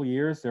past couple of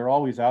years. They're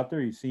always out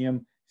there. You see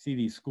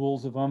these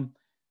schools of them.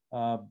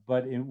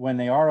 But when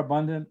they are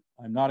abundant,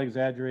 I'm not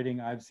exaggerating,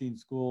 I've seen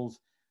schools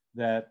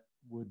that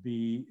would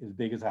be as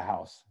big as a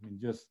house. I mean,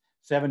 just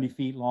 70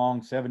 feet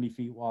long, 70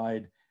 feet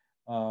wide,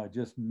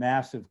 just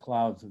massive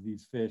clouds of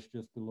these fish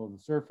just below the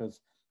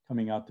surface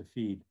coming out to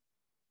feed.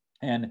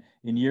 And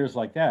in years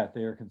like that,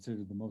 they are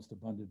considered the most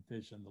abundant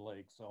fish in the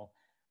lake. So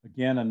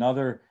again,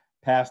 another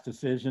past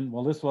decision.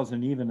 Well, this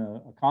wasn't even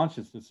a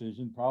conscious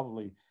decision.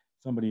 Probably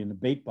somebody in the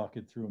bait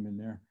bucket threw them in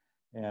there.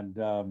 And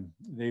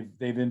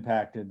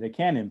they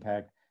can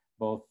impact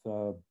both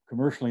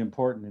commercially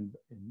important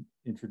and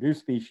introduced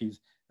species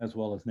as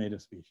well as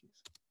native species.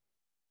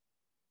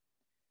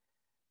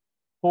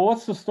 Well,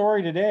 what's the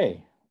story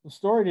today? The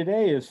story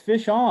today is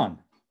fish on.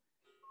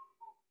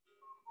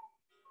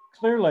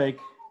 Clear Lake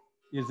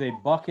is a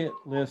bucket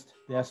list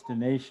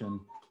destination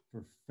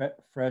for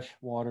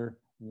freshwater,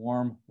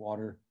 warm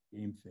water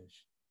game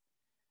fish.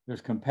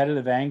 There's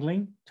competitive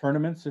angling,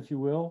 tournaments, if you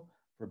will,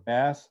 for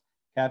bass,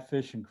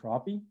 catfish, and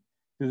crappie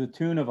to the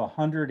tune of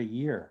 100 a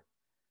year.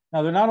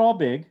 Now, they're not all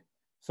big.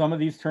 Some of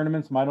these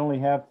tournaments might only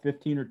have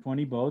 15 or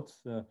 20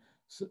 boats.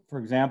 For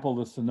example,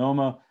 the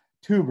Sonoma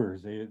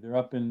tubers, they're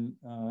up in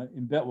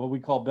what we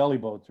call belly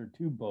boats or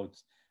tube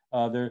boats.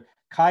 Their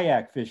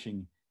kayak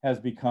fishing has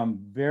become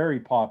very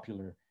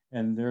popular,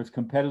 and there's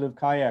competitive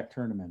kayak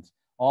tournaments.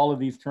 All of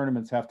these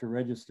tournaments have to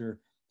register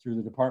through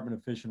the Department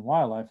of Fish and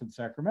Wildlife in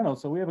Sacramento.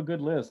 So we have a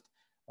good list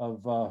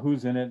of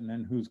who's in it and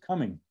then who's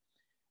coming.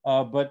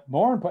 But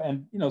more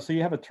important, and so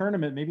you have a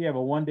tournament, maybe you have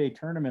a one-day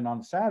tournament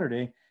on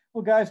Saturday.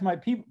 Well, guys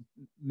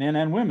men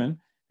and women,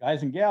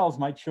 guys and gals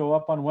might show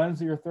up on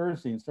Wednesday or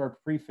Thursday and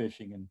start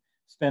pre-fishing and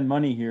spend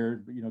money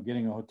here,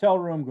 getting a hotel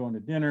room, going to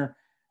dinner.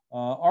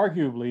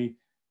 Arguably,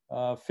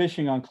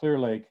 fishing on Clear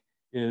Lake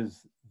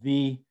is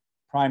the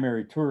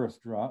primary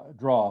tourist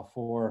draw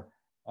for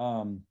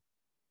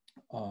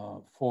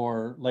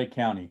Lake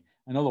County.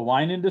 I know the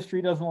wine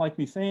industry doesn't like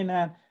me saying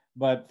that,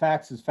 but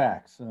facts is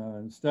facts.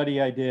 The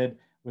study I did,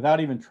 without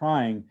even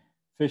trying,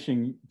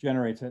 fishing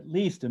generates at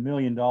least $1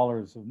 million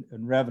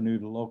in revenue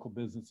to local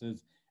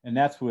businesses, and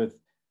that's with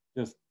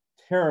just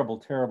terrible,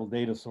 terrible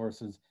data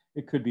sources.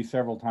 It could be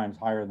several times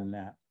higher than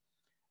that.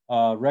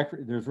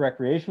 There's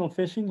recreational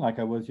fishing, like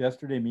I was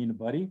yesterday, me and a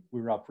buddy.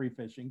 We were out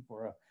pre-fishing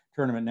for a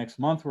tournament next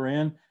month we're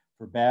in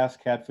for bass,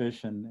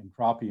 catfish, and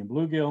crappie and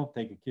bluegill,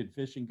 take a kid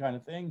fishing kind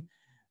of thing.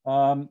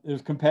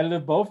 There's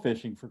competitive bow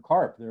fishing for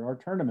carp. There are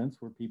tournaments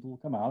where people will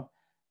come out,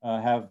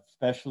 have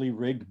specially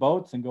rigged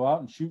boats and go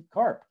out and shoot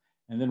carp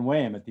and then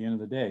weigh them at the end of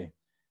the day.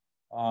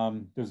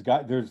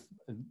 There's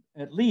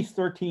at least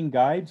 13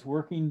 guides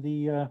working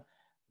the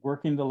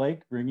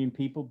lake,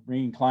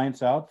 bringing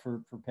clients out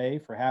for pay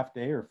for half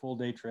day or full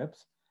day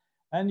trips.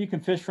 And you can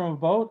fish from a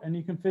boat and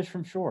you can fish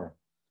from shore.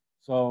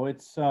 So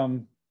it's,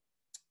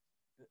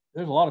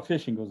 there's a lot of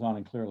fishing goes on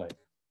in Clear Lake.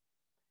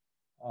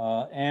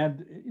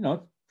 And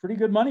pretty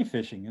good money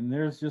fishing. And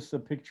there's just a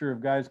picture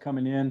of guys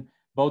coming in,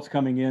 boats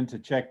coming in to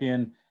check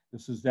in.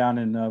 This is down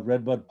in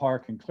Redbud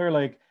Park in Clear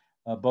Lake,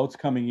 boats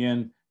coming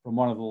in from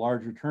one of the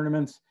larger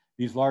tournaments.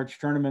 These large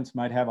tournaments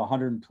might have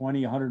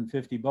 120,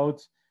 150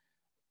 boats.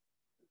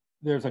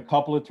 There's a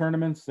couple of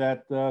tournaments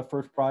that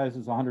first prize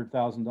is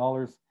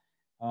 $100,000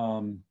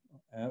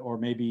 or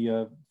maybe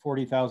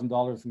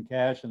 $40,000 in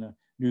cash and a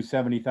new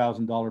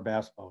 $70,000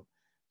 bass boat.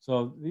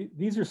 So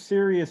these are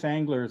serious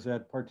anglers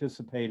that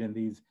participate in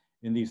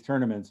these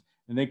tournaments,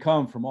 and they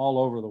come from all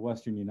over the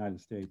Western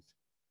United States.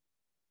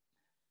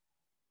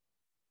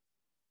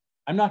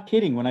 I'm not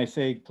kidding when I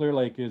say Clear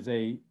Lake is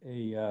a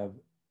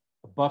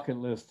bucket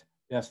list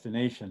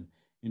destination.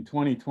 In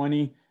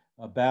 2020,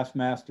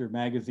 Bassmaster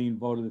magazine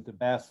voted it the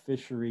bass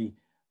fishery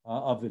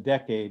of the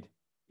decade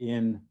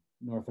in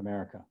North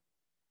America.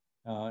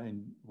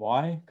 And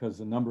why? Because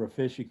the number of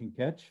fish you can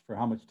catch for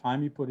how much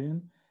time you put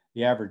in,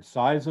 the average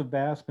size of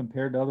bass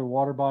compared to other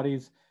water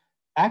bodies,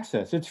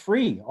 access, it's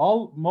free.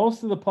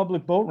 Most of the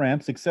public boat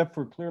ramps, except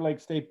for Clear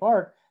Lake State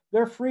Park,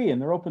 they're free and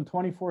they're open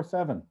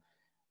 24/7.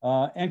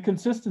 And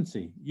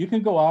consistency. You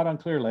can go out on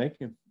Clear Lake,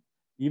 if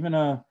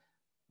even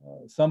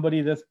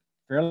somebody that's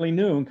fairly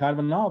new and kind of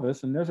a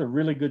novice, and there's a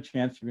really good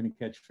chance you're going to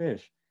catch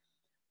fish.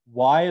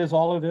 Why does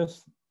all of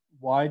this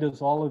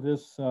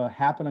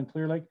happen on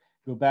Clear Lake?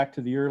 Go back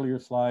to the earlier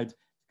slides,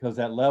 because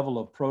that level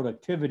of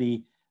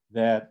productivity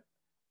that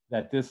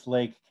this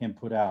lake can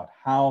put out,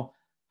 how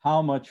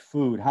much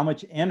food, how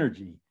much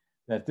energy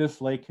that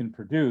this lake can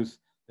produce,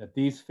 that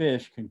these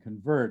fish can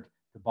convert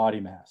to body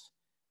mass.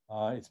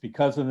 It's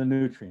because of the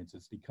nutrients,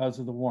 it's because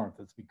of the warmth,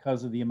 it's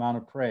because of the amount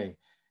of prey,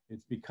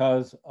 it's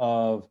because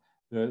of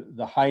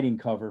the hiding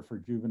cover for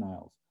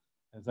juveniles.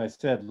 As I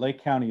said,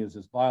 Lake County is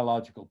this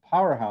biological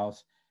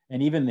powerhouse,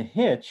 and even the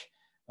hitch,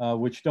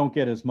 which don't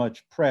get as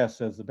much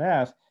press as the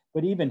bass,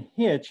 but even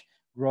hitch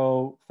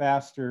grow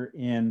faster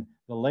in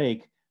the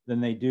lake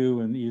than they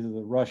do in either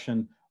the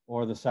Russian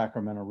or the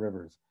Sacramento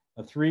rivers.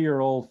 A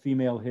 3-year-old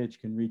female hitch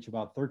can reach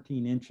about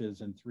 13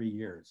 inches in 3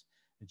 years,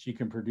 and she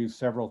can produce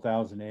several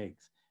thousand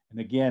eggs. And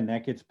again,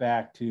 that gets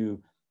back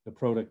to the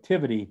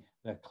productivity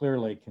that Clear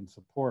Lake can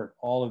support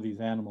all of these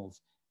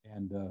animals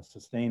and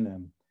sustain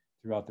them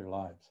throughout their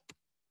lives.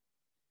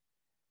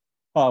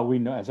 We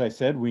know, as I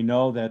said, we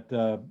know that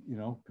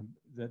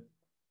that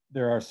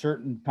there are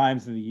certain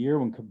times of the year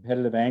when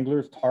competitive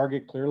anglers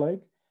target Clear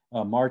Lake.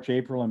 March,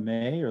 April, and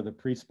May are the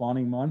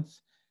pre-spawning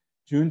months.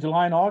 June,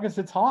 July, and August,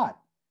 it's hot.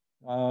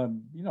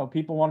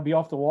 People want to be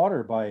off the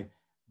water by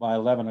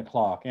 11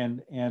 o'clock,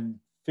 and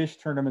fish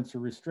tournaments are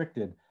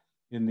restricted.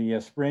 In the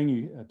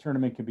spring, a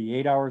tournament can be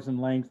 8 hours in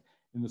length.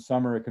 In the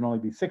summer, it can only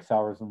be 6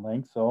 hours in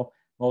length. So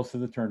most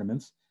of the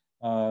tournaments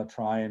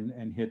try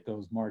and hit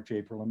those March,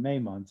 April, and May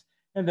months.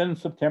 And then in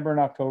September and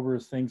October,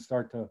 as things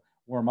start to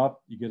warm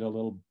up, you get a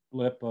little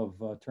blip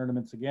of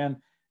tournaments again,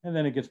 and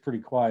then it gets pretty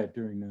quiet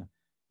during the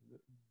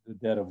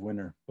dead of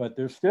winter. But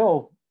there's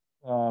still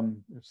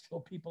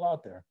people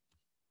out there.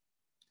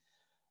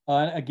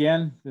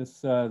 Again, this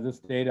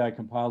data I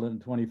compiled it in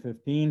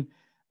 2015.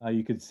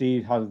 You could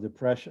see how the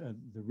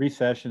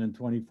recession in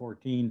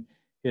 2014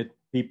 hit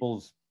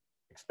people's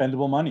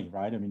expendable money,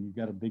 right? I mean, you've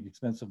got a big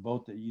expensive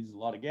boat that uses a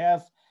lot of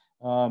gas.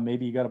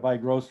 Maybe you got to buy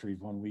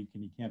groceries one week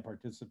and you can't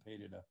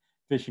participate at a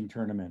fishing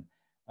tournament.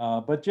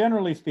 But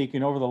generally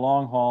speaking, over the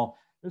long haul,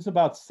 there's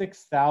about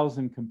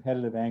 6,000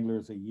 competitive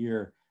anglers a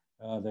year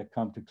that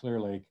come to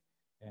Clear Lake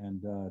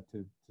and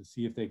to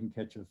see if they can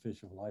catch a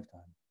fish of a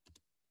lifetime.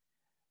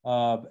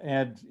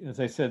 And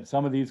as I said,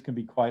 some of these can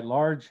be quite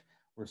large.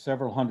 We're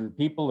several hundred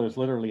people. There's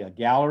literally a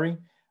gallery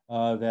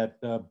that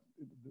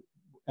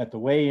at the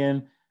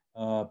weigh-in,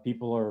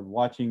 people are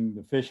watching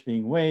the fish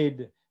being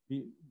weighed.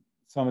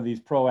 Some of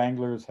these pro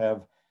anglers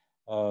have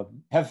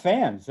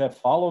fans that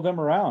follow them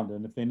around.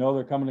 And if they know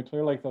they're coming to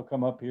Clear Lake, they'll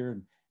come up here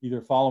and either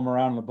follow them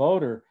around in the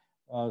boat or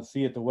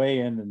see at the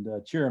weigh-in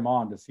and cheer them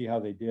on to see how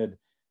they did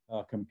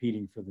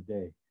competing for the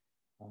day.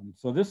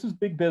 So this is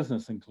big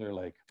business in Clear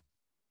Lake.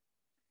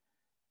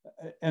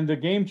 And the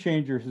game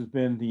changer has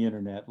been the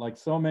internet. Like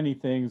so many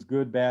things,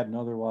 good, bad, and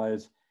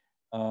otherwise,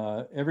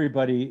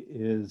 everybody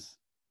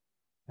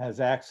has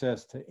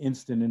access to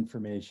instant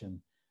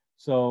information.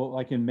 So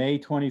like in May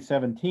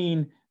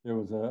 2017, there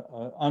was an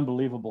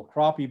unbelievable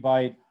crappie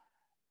bite.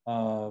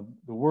 The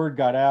word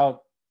got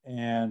out,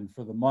 and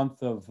for the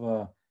month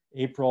of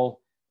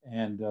April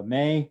and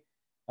May,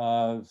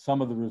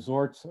 some of the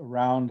resorts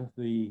around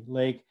the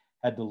lake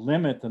had to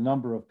limit the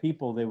number of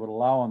people they would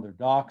allow on their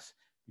docks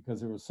because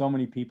there were so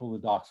many people, the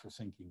docks were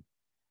sinking.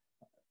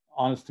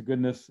 Honest to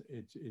goodness,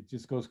 it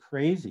just goes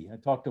crazy. I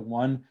talked to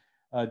one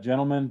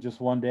gentleman just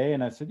one day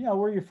and I said, yeah,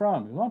 where are you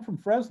from? He goes, I'm from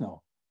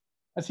Fresno.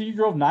 I said, you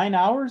drove 9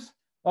 hours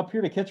up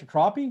here to catch a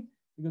crappie?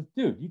 He goes,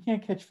 dude, you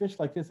can't catch fish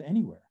like this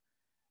anywhere.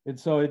 And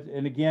so,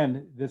 and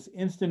again, this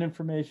instant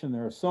information,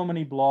 there are so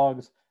many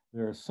blogs,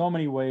 there are so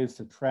many ways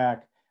to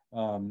track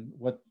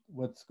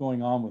what's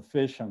going on with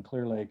fish on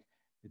Clear Lake.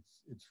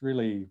 It's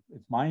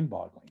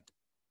mind-boggling.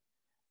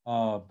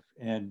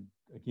 And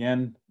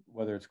again,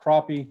 whether it's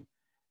crappie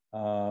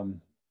or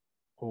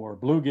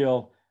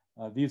bluegill,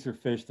 these are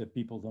fish that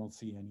people don't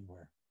see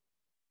anywhere.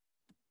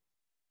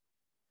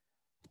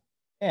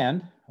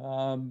 And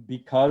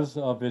because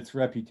of its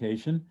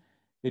reputation,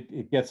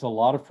 it gets a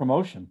lot of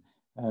promotion.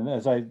 And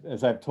as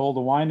I've told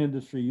the wine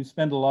industry, you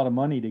spend a lot of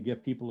money to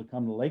get people to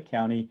come to Lake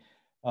County,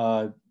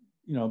 but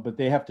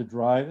they have to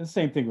drive. The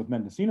same thing with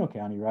Mendocino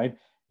County, right?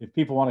 If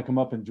people want to come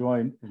up and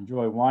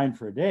enjoy wine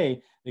for a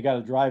day, they got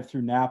to drive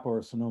through Napa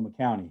or Sonoma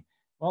County.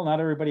 Well, not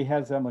everybody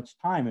has that much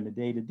time in a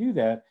day to do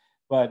that.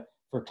 But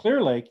for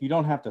Clear Lake, you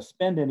don't have to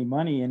spend any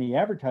money, any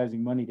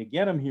advertising money to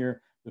get them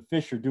here. The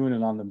fish are doing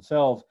it on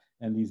themselves,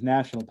 and these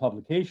national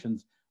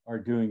publications are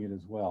doing it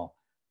as well.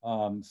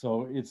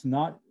 So it's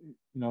not,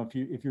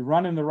 if you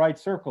run in the right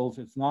circles,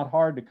 it's not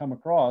hard to come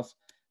across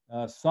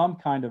some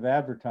kind of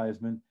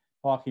advertisement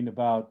talking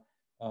about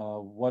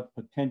what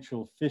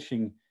potential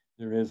fishing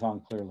there is on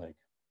Clear Lake.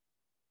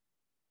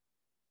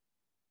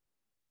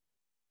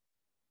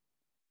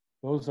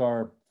 Those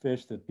are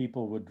fish that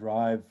people would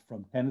drive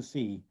from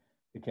Tennessee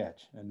to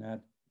catch, and that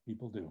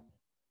people do.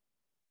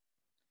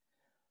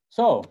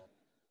 So,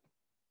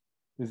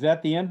 is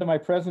that the end of my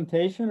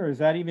presentation, or is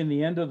that even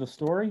the end of the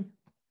story?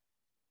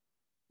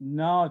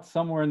 No, it's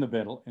somewhere in the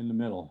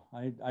middle.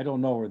 I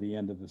don't know where the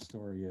end of the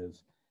story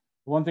is.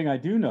 One thing I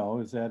do know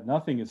is that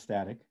nothing is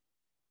static,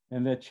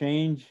 and that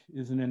change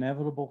is an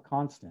inevitable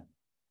constant.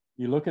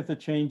 You look at the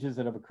changes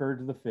that have occurred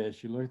to the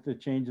fish, you look at the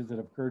changes that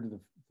have occurred to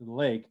the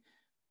lake,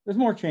 there's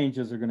more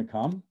changes that are going to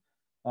come.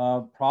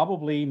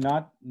 Probably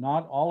not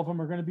all of them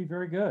are going to be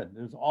very good.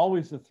 There's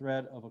always the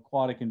threat of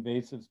aquatic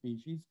invasive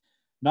species,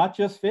 not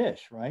just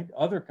fish, right?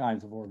 Other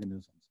kinds of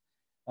organisms.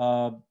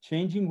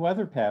 Changing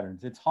weather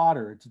patterns. It's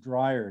hotter, it's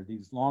drier,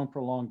 these long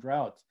prolonged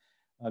droughts.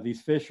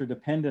 These fish are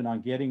dependent on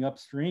getting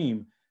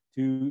upstream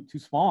to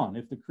spawn.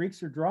 If the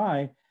creeks are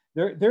dry,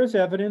 there's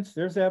evidence,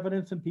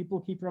 and people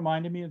keep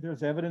reminding me that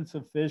there's evidence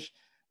of fish,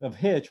 of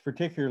hitch,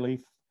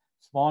 particularly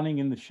spawning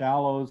in the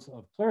shallows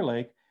of Clear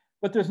Lake,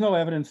 but there's no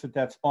evidence that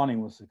that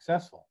spawning was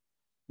successful.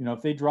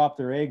 If they drop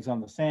their eggs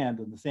on the sand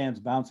and the sand's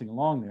bouncing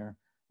along there,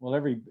 well,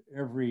 every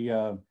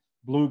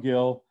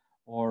bluegill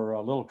or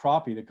a little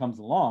crappie that comes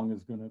along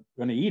is going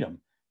to eat them.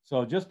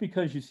 So just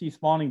because you see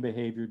spawning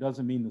behavior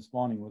doesn't mean the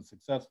spawning was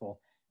successful.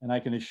 And I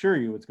can assure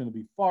you it's going to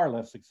be far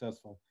less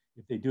successful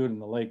if they do it in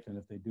the lake than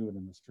if they do it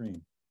in the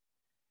stream.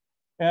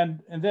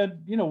 And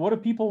then, what do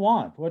people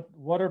want?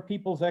 What are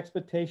people's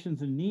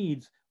expectations and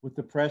needs with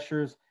the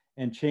pressures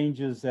and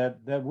changes that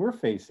we're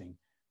facing?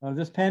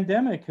 This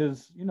pandemic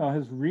has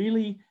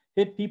really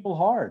hit people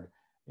hard,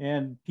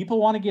 and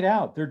people want to get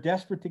out. They're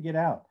desperate to get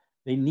out.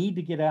 They need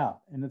to get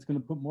out, and it's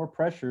going to put more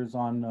pressures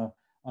on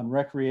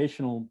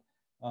recreational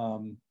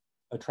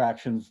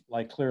attractions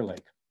like Clear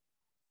Lake.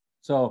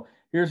 So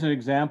here's an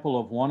example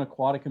of one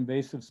aquatic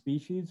invasive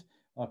species,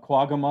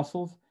 quagga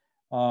mussels.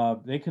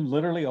 They can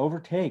literally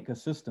overtake a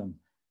system.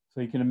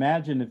 So you can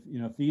imagine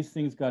if these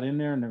things got in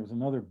there and there was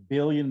another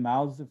billion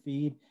mouths to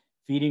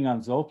feeding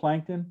on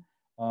zooplankton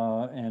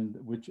and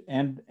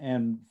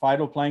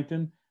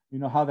phytoplankton,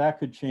 how that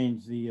could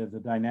change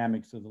the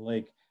dynamics of the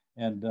lake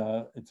and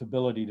its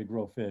ability to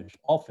grow fish,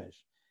 all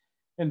fish.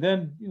 And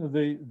then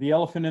the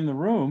elephant in the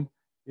room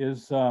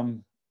is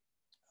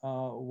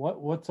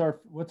what's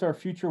our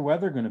future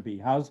weather going to be?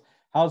 How's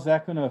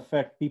that going to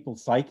affect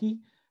people's psyche?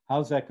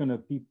 How's that going to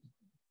be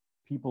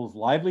people's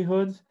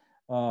livelihoods?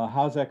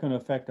 How's that going to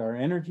affect our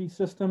energy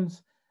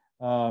systems?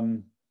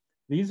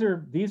 These are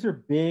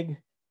big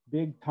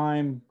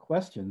time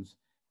questions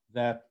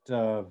that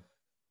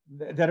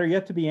that are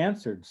yet to be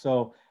answered.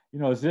 So,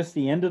 is this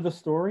the end of the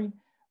story?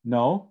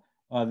 No.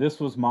 This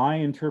was my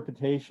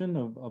interpretation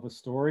of a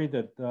story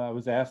that I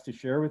was asked to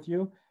share with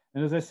you.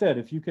 And as I said,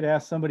 if you could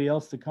ask somebody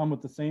else to come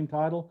with the same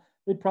title,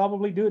 they'd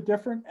probably do it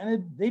different,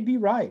 and they'd be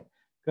right,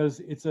 because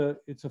it's a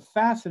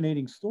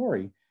fascinating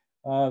story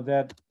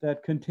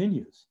that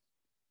continues.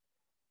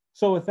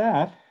 So with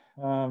that,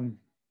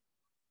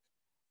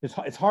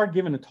 it's hard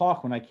giving a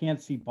talk when I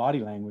can't see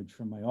body language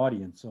from my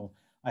audience. So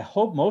I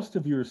hope most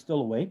of you are still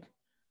awake.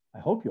 I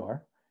hope you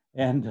are,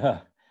 and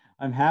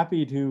I'm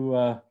happy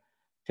to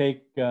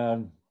take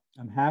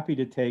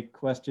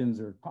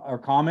questions or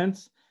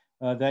comments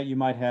that you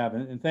might have.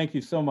 And thank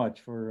you so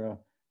much for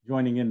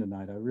joining in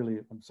tonight.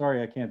 I'm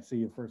sorry I can't see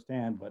you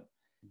firsthand, but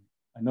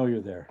I know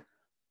you're there.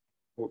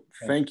 Well,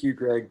 thank you,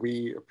 Greg.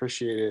 We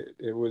appreciate it.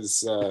 It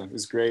was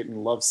great,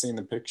 and love seeing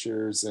the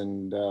pictures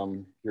and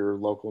your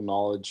local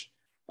knowledge.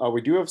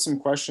 We do have some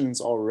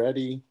questions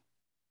already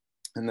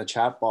in the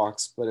chat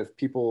box, but if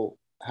people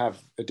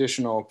have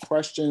additional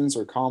questions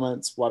or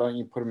comments, why don't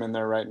you put them in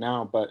there right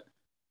now? But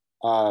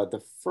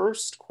the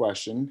first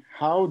question,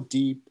 how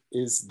deep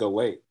is the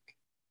lake?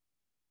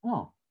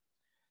 Oh,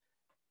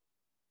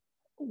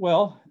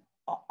 well,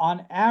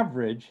 on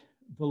average,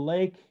 the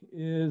lake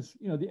is,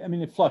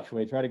 it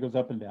fluctuates, right? It goes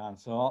up and down.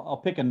 So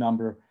I'll pick a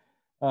number.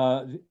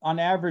 On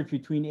average,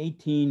 between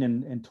 18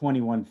 and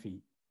 21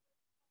 feet.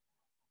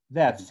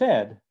 That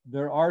said,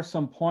 there are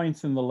some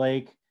points in the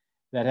lake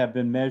that have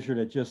been measured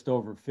at just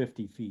over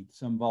 50 feet,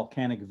 some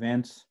volcanic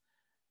vents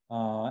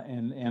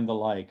and the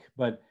like.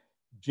 But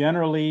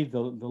generally, the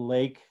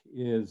lake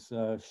is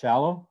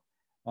shallow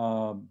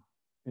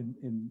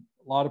in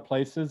a lot of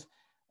places.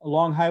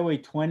 Along Highway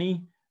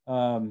 20,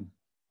 and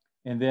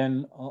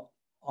then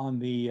on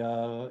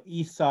the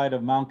east side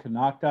of Mount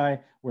Konocti,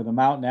 where the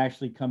mountain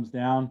actually comes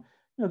down,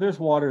 there's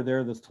water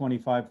there that's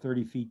 25,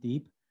 30 feet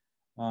deep.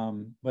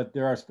 But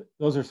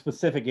those are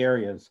specific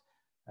areas.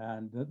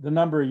 And the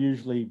number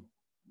usually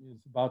is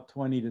about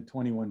 20 to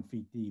 21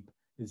 feet deep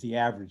is the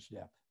average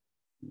depth.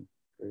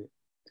 Great.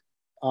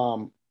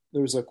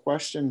 There's a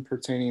question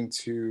pertaining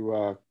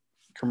to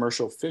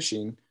commercial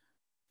fishing.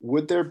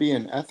 Would there be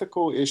an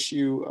ethical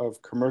issue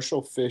of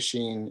commercial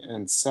fishing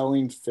and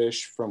selling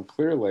fish from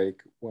Clear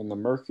Lake when the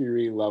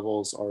mercury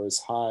levels are as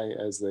high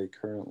as they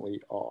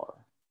currently are?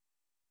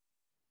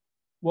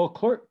 Well,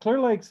 Clear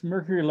Lake's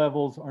mercury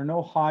levels are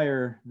no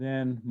higher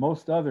than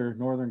most other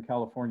Northern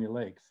California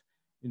lakes.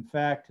 In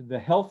fact, the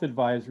health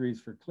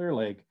advisories for Clear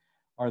Lake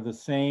are the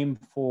same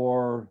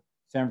for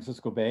San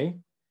Francisco Bay,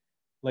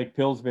 Lake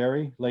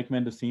Pillsbury, Lake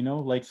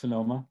Mendocino, Lake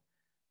Sonoma.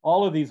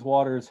 All of these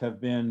waters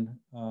have been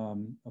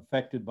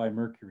affected by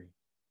mercury.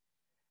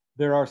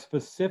 There are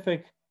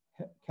specific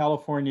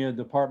California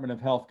Department of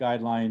Health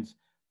guidelines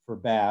for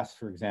bass,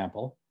 for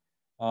example.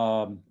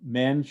 Adult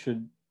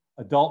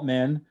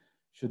men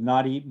should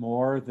not eat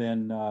more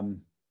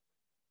than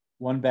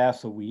 1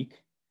 bass a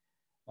week.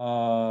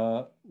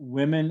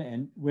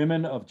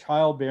 Women of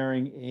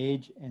childbearing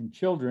age and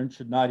children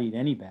should not eat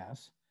any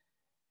bass.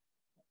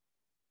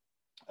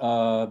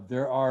 I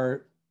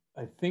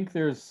think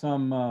there's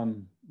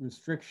some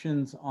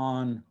restrictions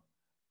on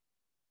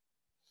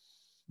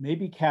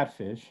maybe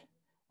catfish.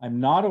 I'm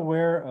not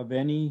aware of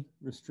any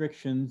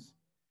restrictions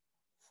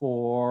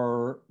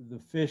for the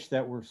fish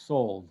that were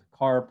sold,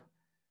 carp,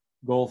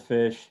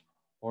 goldfish,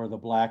 or the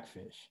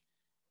blackfish,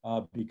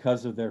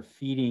 because of their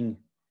feeding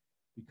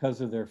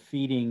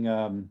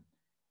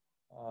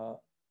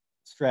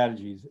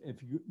strategies.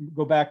 If you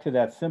go back to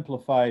that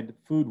simplified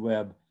food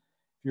web,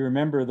 if you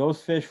remember,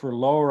 those fish were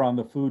lower on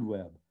the food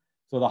web.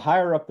 So the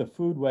higher up the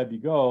food web you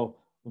go,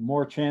 the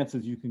more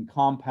chances you can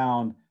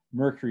compound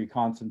mercury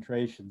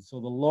concentration. So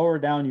the lower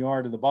down you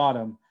are to the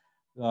bottom,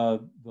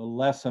 the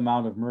less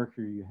amount of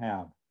mercury you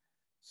have.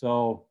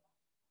 So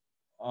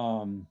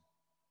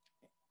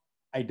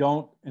I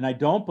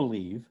don't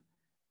believe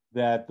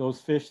that those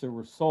fish that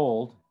were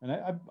sold, and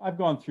I've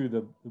gone through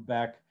the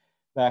back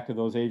of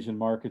those Asian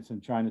markets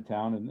in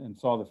Chinatown and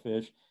saw the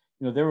fish.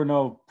 There were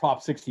no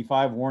Prop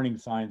 65 warning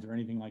signs or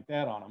anything like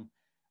that on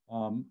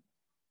them.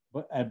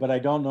 But I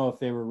don't know if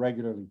they were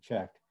regularly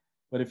checked.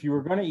 But if you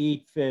were going to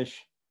eat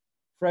fish,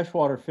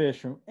 freshwater fish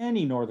from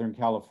any Northern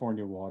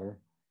California water,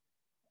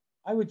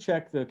 I would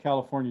check the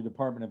California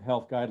Department of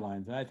Health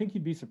guidelines. And I think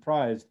you'd be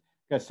surprised.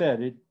 Like I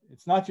said,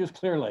 it's not just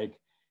Clear Lake,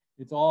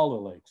 it's all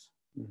the lakes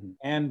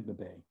and the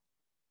bay.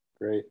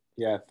 Great.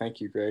 Yeah,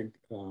 thank you, Greg.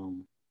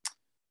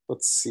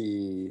 Let's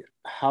see.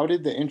 How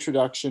did the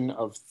introduction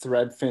of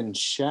threadfin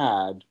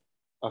shad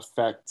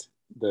affect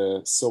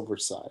the silver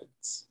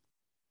sides?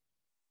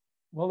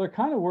 Well, they're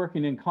kind of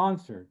working in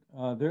concert.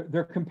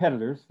 They're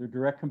competitors. They're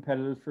direct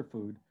competitors for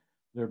food.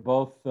 They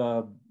both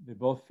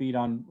feed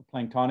on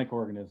planktonic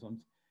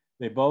organisms.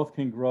 They both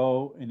can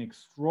grow in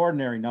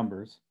extraordinary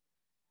numbers.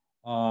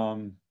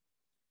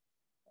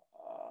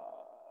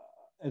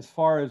 as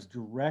far as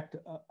direct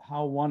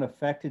how one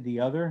affected the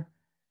other,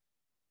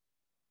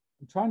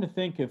 I'm trying to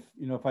think if,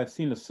 you know, if I've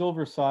seen a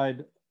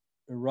silverside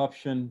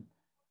eruption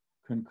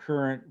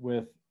concurrent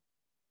with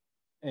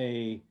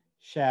a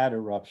shad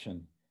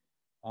eruption.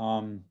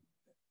 You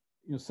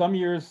know, some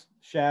years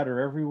shad are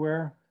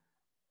everywhere.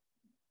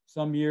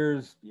 Some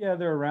years, yeah,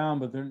 they're around,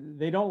 but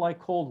they don't like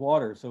cold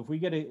water. So if we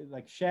get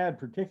like shad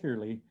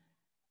particularly,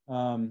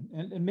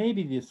 and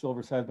maybe the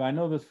silverside, but I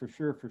know this for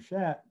sure for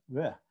shad.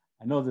 Bleh,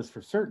 I know this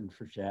for certain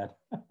for shad.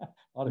 A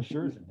lot of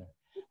sure's in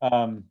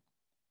there.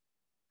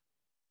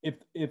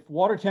 If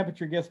water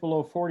temperature gets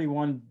below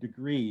 41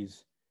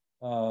 degrees,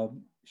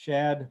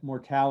 shad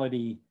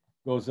mortality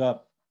goes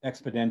up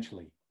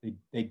exponentially.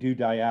 They do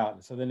die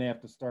out, so then they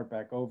have to start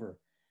back over.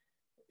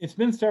 It's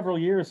been several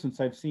years since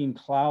I've seen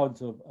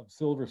clouds of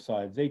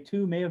silversides. They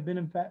too may have been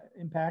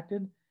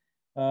impacted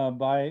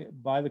by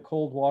the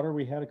cold water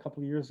we had a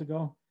couple of years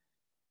ago.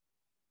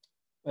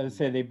 But as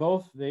I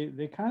say,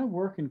 they kind of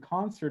work in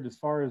concert as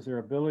far as their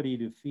ability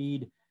to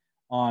feed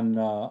on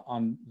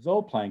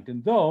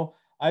zooplankton. Though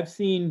I've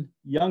seen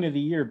young of the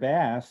year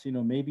bass, you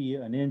know, maybe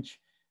an inch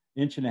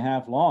and a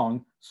half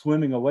long,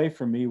 swimming away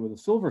from me with a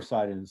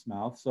silverside in his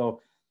mouth. So,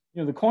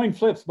 you know, the coin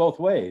flips both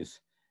ways.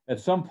 At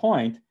some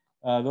point,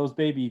 those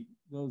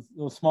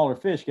smaller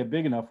fish get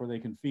big enough where they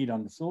can feed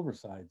on the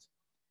silversides.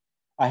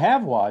 I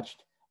have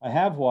watched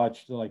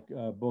like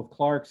both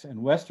Clark's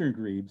and Western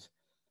grebes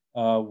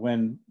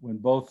when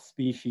both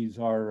species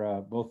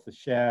are both the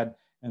shad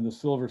and the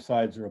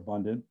silversides are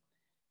abundant.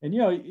 And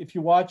you know, if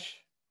you watch,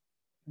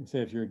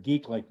 say if you're a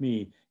geek like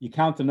me, you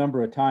count the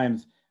number of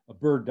times a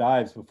bird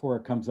dives before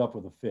it comes up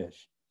with a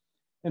fish.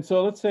 And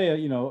so let's say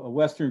you know, a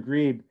Western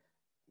grebe,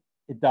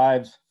 it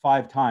dives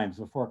 5 times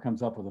before it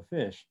comes up with a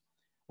fish.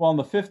 Well, on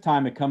the 5th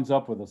time, it comes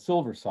up with a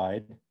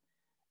silverside,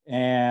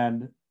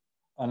 and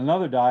on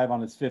another dive,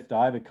 on its 5th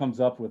dive, it comes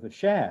up with a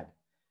shad.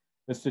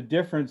 It's the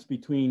difference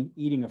between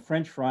eating a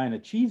French fry and a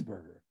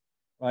cheeseburger,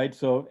 right?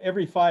 So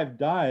every 5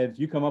 dives,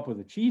 you come up with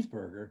a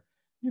cheeseburger.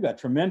 You got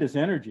tremendous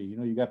energy. You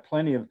know, you got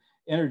plenty of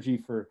energy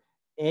for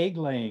egg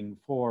laying,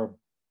 for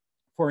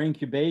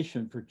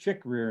incubation, for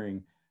chick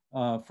rearing,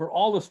 for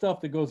all the stuff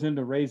that goes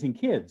into raising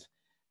kids.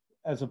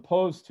 As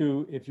opposed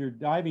to if you're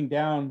diving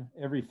down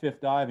every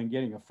 5th dive and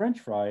getting a French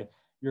fry,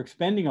 you're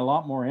expending a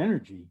lot more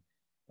energy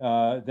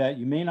that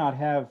you may not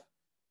have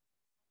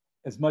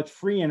as much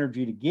free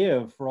energy to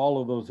give for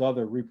all of those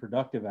other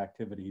reproductive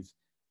activities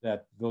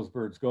that those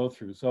birds go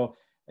through. So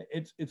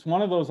it's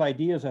one of those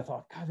ideas I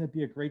thought, God, that'd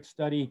be a great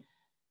study.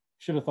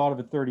 Should have thought of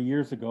it 30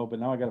 years ago, but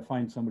now I got to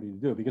find somebody to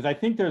do it, because I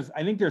think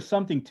there's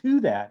something to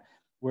that,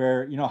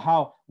 where, you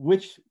know,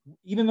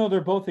 even though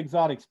they're both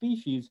exotic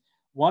species,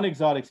 one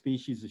exotic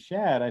species, the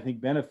shad, I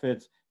think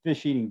benefits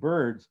fish-eating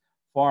birds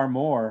far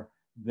more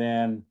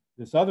than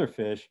this other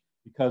fish,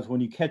 because when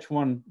you catch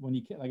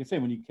like I say,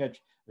 when you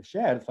catch a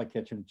shad, it's like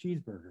catching a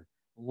cheeseburger.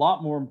 A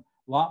lot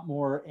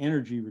more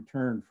energy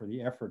returned for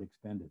the effort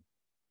expended.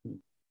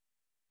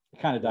 I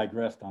kind of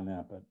digressed on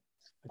that, but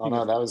oh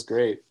no, that was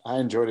great. I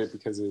enjoyed it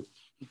because it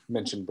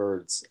mentioned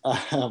birds. Yeah,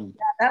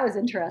 that was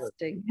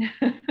interesting.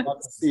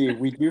 Let's see,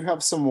 we do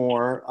have some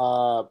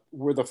more.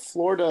 Were the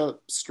Florida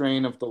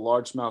strain of the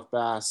largemouth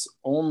bass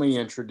only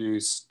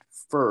introduced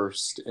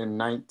first in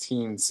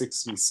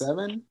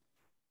 1967?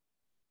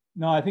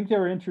 No, I think they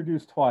were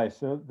introduced twice.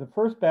 So the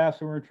first bass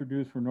that were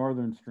introduced were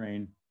northern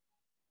strain,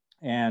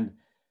 and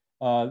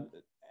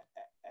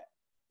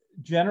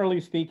generally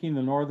speaking,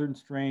 the northern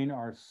strain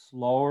are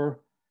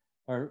slower,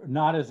 are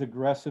not as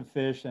aggressive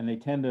fish, and they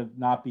tend to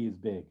not be as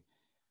big.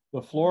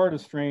 The Florida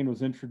strain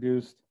was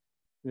introduced.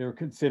 They were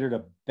considered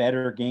a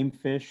better game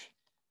fish.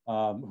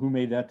 Who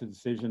made that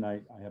decision? I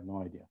have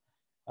no idea.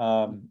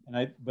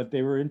 But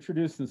they were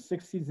introduced in the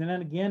 60s and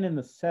then again in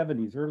the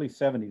 70s, early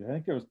 70s. I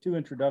think there was 2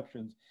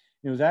 introductions.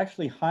 It was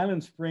actually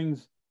Highland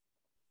Springs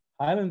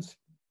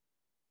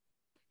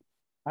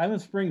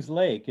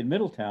Lake in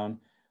Middletown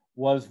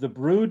was the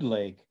brood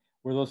lake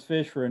where those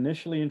fish were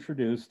initially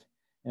introduced,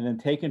 and then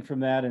taken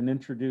from that and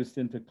introduced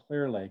into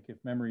Clear Lake, if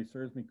memory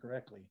serves me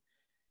correctly.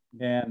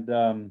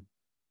 And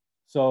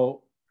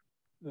so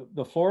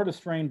the Florida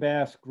strain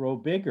bass grow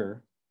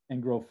bigger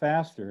and grow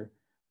faster.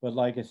 But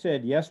like I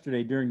said,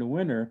 yesterday during the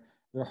winter,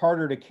 they're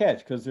harder to catch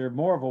because they're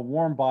more of a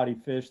warm body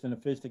fish than a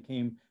fish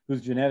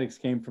whose genetics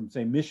came from,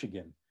 say,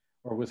 Michigan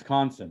or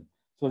Wisconsin.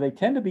 So they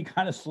tend to be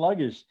kind of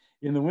sluggish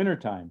in the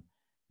wintertime,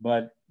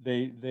 but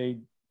they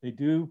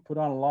do put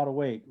on a lot of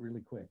weight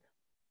really quick.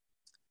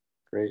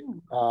 Great.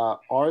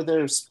 Are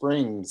there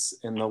springs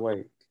in the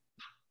lake?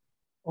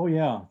 Oh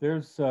yeah,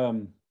 there's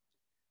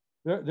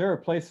there are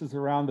places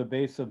around the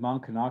base of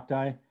Mount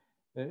Konocti.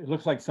 It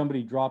looks like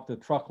somebody dropped a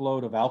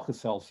truckload of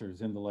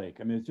Alka-Seltzers in the lake.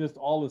 I mean, it's just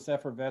all this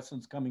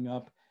effervescence coming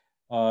up.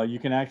 You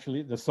can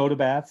actually, the soda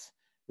baths,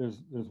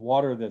 there's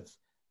water that's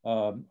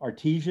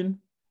artesian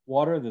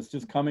water that's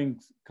just coming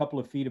a couple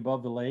of feet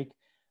above the lake.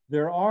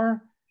 There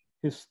are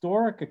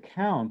historic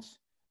accounts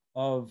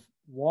of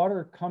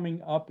water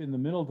coming up in the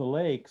middle of the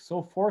lake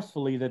so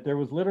forcefully that there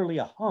was literally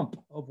a hump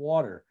of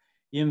water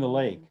in the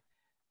lake.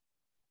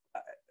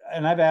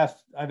 and I've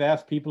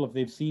asked people if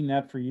they've seen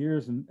that for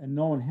years, and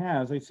no one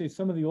has. I say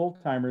some of the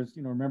old timers,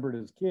 remember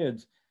it as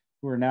kids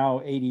who are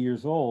now 80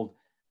 years old.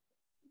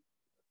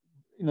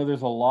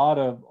 There's a lot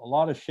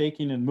of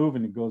shaking and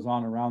moving that goes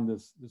on around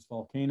this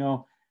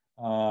volcano.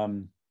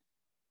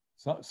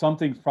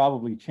 Something's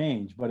probably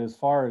changed, but as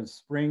far as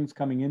springs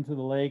coming into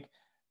the lake,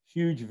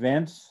 huge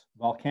vents,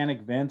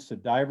 volcanic vents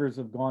that divers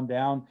have gone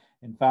down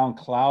and found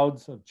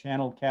clouds of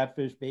channel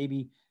catfish,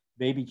 baby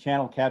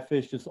channel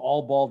catfish, just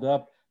all balled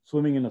up,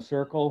 swimming in a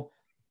circle.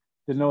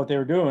 Didn't know what they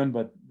were doing,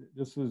 but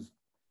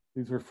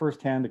these were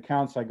firsthand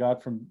accounts I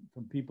got from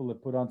people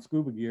that put on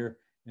scuba gear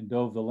and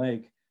dove the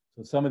lake.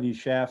 So some of these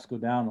shafts go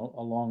down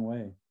a long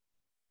way.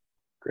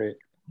 Great.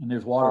 And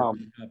there's water.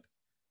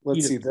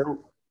 Let's see.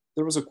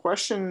 There was a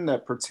question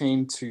that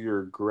pertained to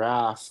your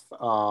graph.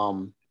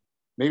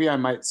 Maybe I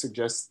might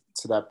suggest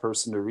to that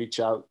person to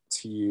reach out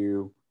to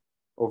you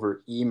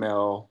over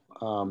email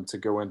to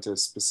go into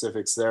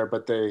specifics there.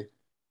 But they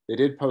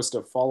did post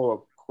a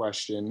follow-up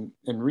question.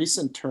 In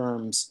recent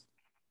terms,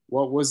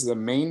 what was the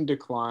main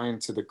decline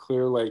to the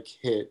Clear Lake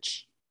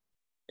hitch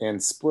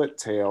and split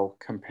tail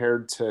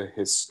compared to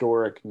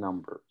historic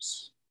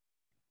numbers?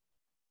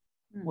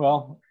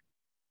 Well,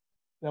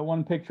 that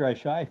one picture I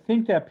shot, I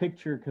think that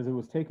picture, because it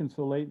was taken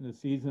so late in the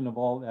season, of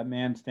all that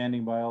man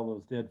standing by all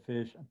those dead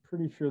fish, I'm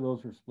pretty sure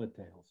those were split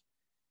tails.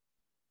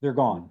 They're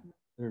gone.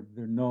 They're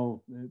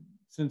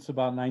since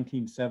about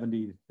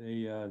 1970,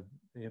 they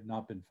have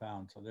not been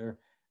found. So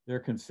they're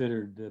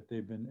considered that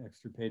they've been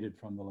extirpated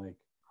from the lake.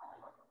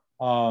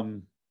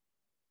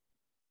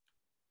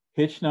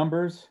 Hitch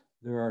numbers,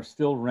 there are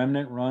still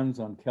remnant runs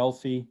on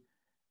Kelsey,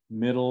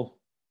 Middle,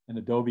 and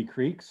Adobe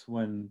Creeks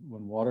when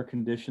water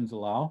conditions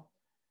allow.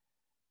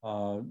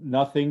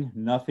 Nothing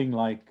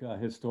like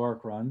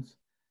historic runs.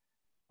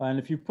 And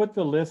if you put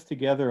the list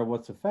together of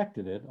what's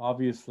affected it,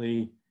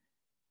 obviously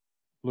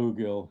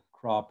bluegill,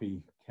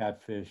 crappie,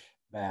 catfish,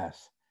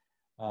 bass.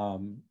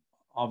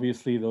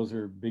 Obviously those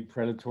are big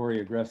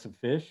predatory aggressive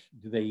fish.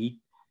 Do they eat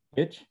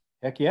hitch?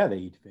 Heck yeah, they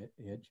eat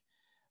hitch.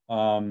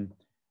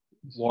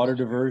 Water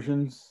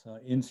diversions,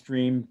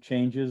 in-stream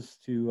changes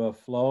to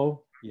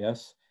flow,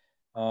 yes.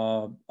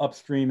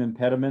 Upstream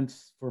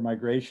impediments for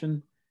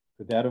migration,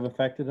 could that have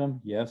affected them?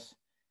 Yes.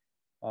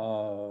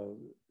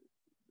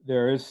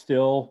 There is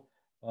still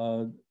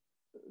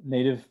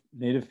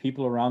native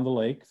people around the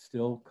lake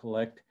still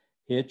collect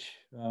hitch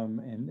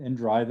and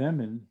dry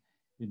them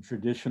in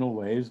traditional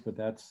ways, but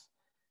that's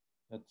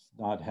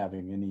not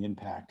having any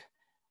impact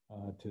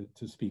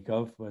to speak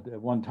of. But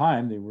at one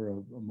time, they were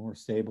a more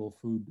stable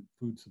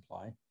food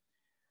supply.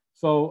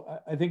 So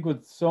I think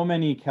with so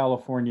many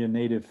California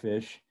native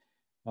fish,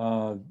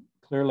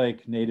 Clear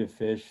Lake native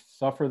fish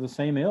suffer the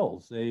same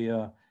ills.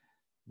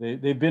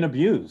 They've been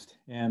abused,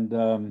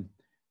 and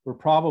we're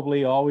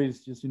probably always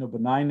just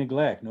benign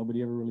neglect.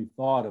 Nobody ever really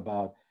thought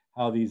about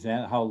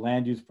how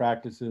land use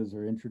practices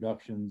or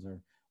introductions or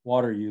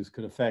water use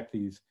could affect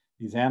these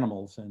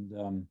animals,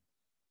 and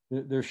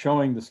they're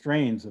showing the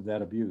strains of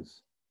that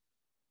abuse.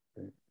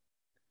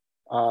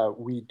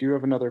 We do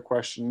have another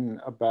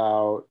question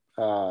about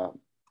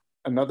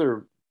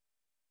another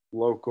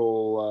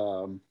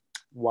local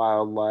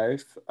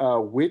wildlife.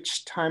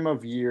 Which time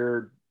of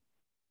year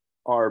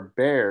are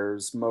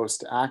bears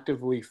most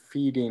actively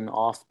feeding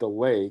off the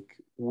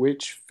lake?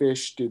 Which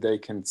fish do they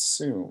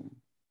consume?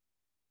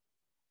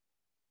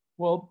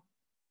 Well,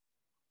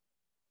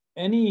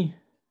 any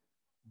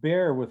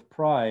bear with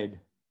pride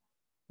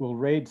will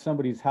raid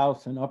somebody's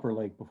house in Upper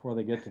Lake before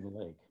they get to the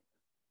lake.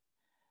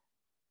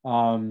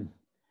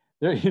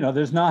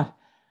 There's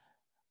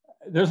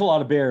a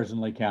lot of bears in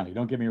Lake County.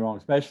 Don't get me wrong,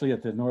 especially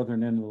at the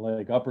northern end of the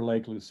lake, Upper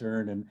Lake,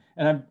 Lucerne,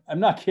 and I'm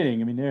not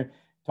kidding. I mean,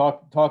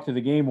 talk to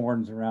the game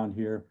wardens around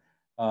here.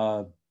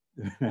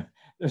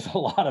 There's a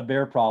lot of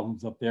bear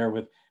problems up there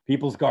with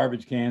people's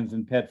garbage cans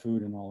and pet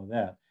food and all of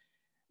that.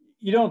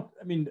 A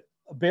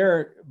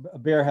bear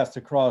has to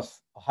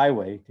cross a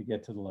highway to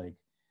get to the lake.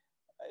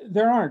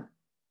 There aren't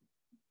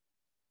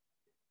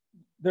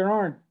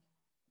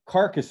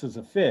carcasses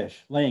of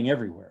fish laying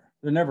everywhere.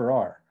 There never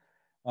are.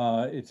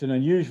 It's an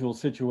unusual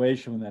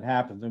situation when that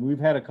happens. And we've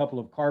had a couple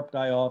of carp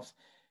die-offs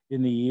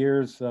in the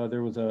years.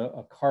 There was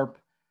a carp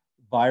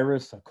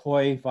virus, a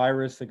koi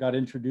virus that got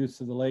introduced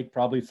to the lake,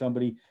 probably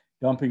somebody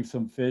dumping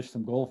some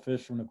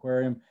goldfish from an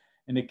aquarium,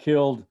 and it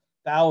killed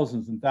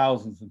thousands and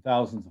thousands and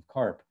thousands of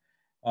carp.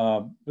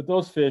 But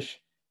those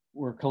fish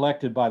were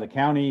collected by the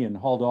county and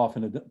hauled off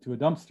to a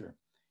dumpster.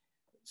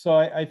 So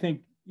I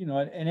think,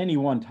 at any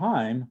one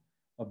time,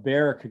 a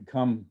bear could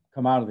come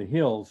out of the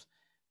hills,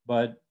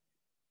 but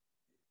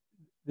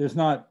there's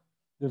not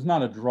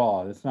a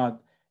draw. It's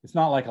not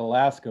like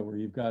Alaska where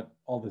you've got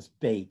all this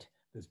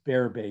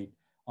bear bait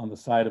on the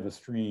side of a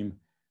stream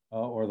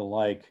or the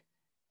like.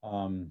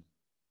 So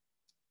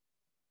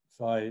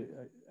I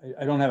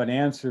don't have an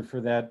answer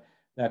for that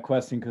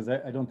question, because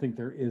I don't think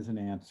there is an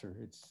answer.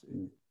 It's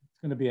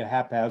going to be a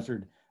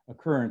haphazard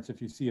occurrence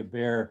if you see a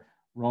bear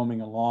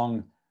roaming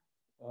along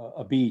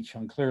a beach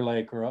on Clear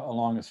Lake or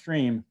along a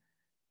stream.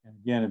 And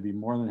again, I'd be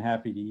more than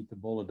happy to eat the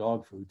bowl of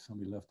dog food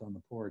somebody left on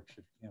the porch if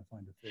you can't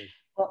find a fish.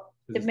 Well,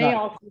 it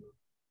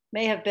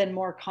may have been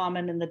more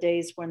common in the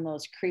days when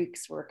those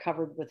creeks were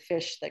covered with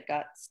fish that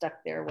got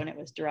stuck there when it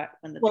was direct,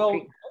 when the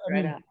creek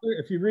dried out.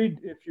 If you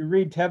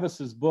read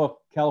Tevis's book,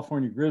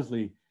 California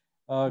Grizzly,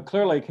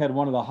 Clear Lake had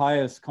one of the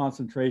highest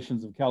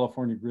concentrations of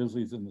California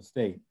grizzlies in the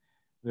state.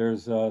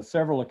 There's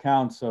several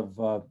accounts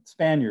of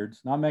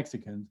Spaniards, not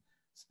Mexicans,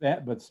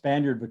 but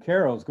Spaniard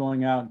vaqueros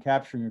going out and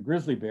capturing a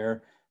grizzly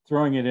bear,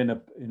 throwing it in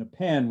a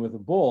pen with a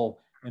bull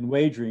and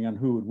wagering on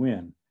who would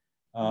win.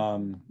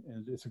 And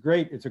it's a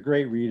great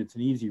read. It's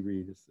an easy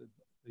read.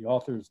 The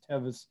author is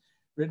Tevis,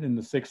 written in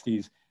the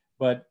 60s,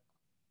 but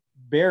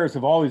bears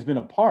have always been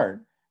a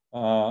part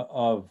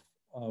of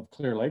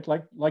Clear Lake,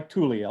 like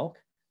Tule elk,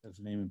 as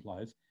the name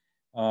implies.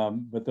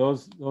 But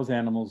those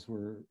animals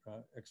were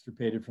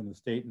extirpated from the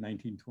state in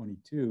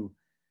 1922.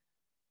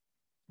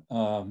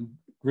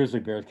 Grizzly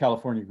bears,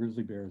 California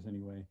grizzly bears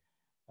anyway.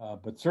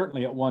 But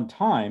certainly at one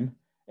time,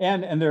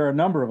 and there are a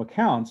number of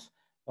accounts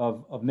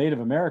of Native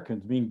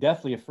Americans being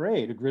deathly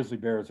afraid of grizzly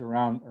bears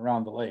around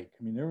the lake.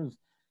 I mean, there was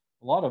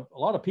a lot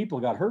of people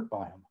got hurt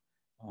by them.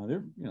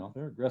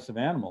 They're aggressive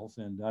animals,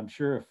 and I'm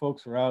sure if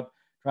folks were out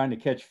trying to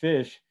catch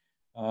fish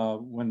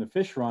when the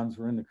fish runs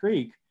were in the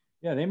creek,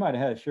 yeah, they might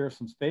have had to share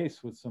some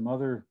space with some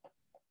other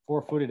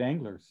four-footed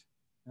anglers.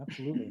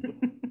 Absolutely.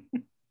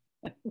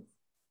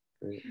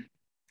 Great.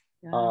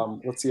 Yeah.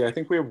 Let's see. I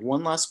think we have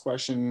one last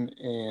question,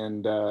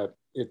 and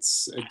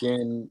it's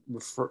again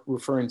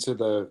referring to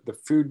the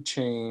food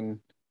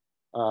chain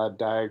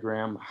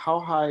diagram.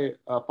 How high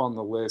up on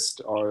the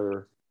list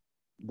are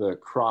the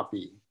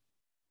crappie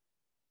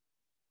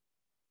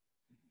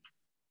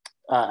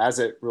as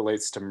it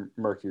relates to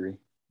mercury?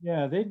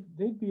 Yeah,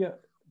 they'd be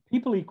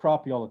people eat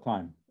crappie all the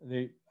time.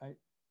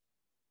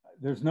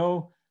 There's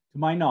no, to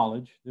my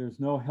knowledge, there's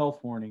no health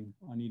warning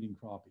on eating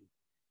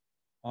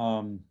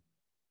crappie.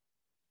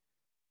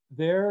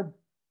 Their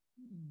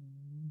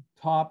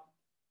top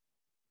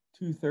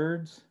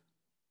 2/3,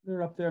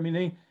 they're up there. I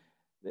mean,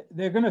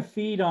 they're going to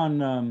feed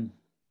on,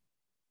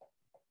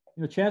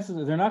 chances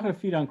are they're not going to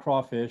feed on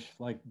crawfish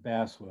like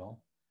bass will.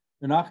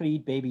 They're not going to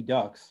eat baby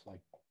ducks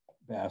like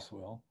bass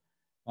will.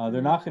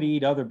 They're not going to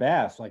eat other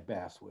bass like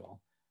bass will.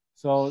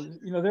 So,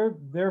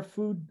 their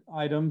food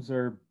items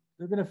they're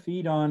going to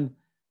feed on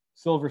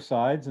silver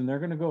sides, and they're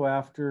going to go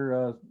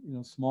after,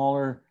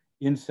 smaller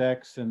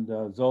insects and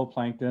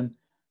zooplankton.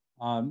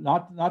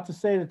 Not to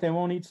say that they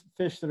won't eat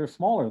fish that are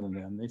smaller than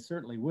them. They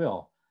certainly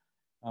will,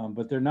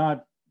 but they're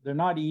not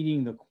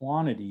eating the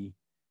quantity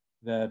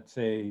that,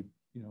 say,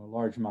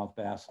 largemouth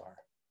bass are.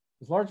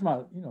 Because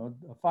largemouth,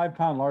 a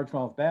 5-pound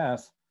largemouth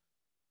bass,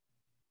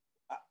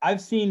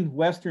 I've seen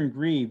Western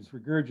grebes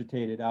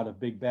regurgitated out of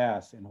big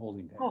bass in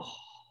holding tanks.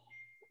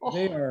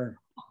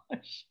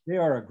 They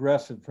are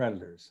aggressive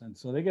predators, and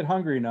so they get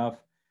hungry enough.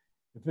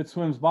 If it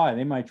swims by,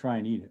 they might try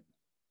and eat it.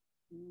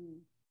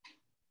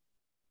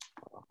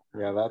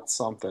 Yeah, that's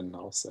something,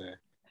 I'll say.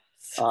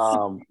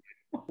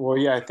 Well,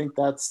 yeah, I think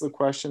that's the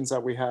questions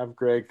that we have,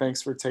 Greg.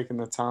 Thanks for taking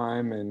the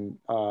time. And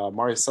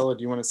Maricela,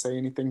 do you want to say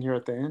anything here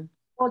at the end?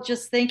 Well,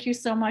 just thank you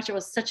so much. It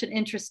was such an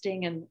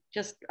interesting, and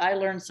I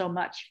learned so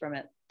much from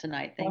it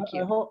tonight. Thank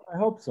you. I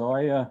hope so.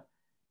 I'm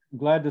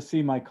glad to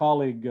see my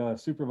colleague,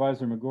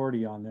 Supervisor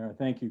McGordy, on there.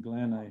 Thank you,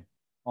 Glenn. I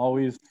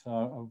always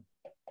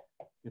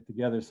get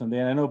together someday.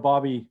 And I know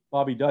Bobby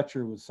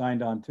Dutcher was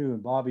signed on too.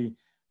 And Bobby,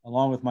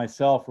 along with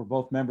myself, we're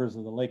both members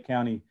of the Lake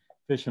County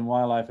Fish and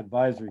Wildlife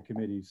Advisory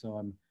Committee. So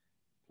I'm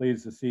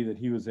pleased to see that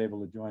he was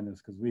able to join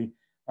us, because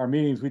our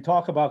meetings, we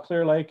talk about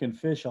Clear Lake and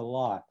fish a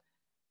lot.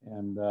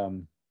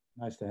 And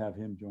nice to have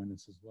him join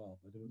us as well.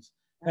 But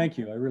thank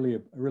you. I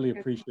really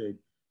appreciate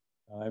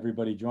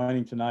everybody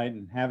joining tonight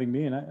and having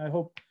me. And I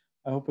hope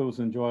it was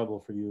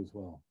enjoyable for you as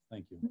well.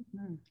 Thank you.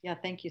 Mm-hmm. Yeah,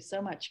 thank you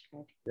so much,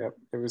 Greg. Yep,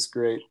 it was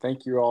great.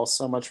 Thank you all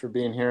so much for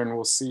being here, and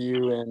we'll see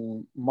you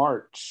in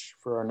March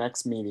for our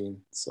next meeting.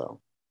 So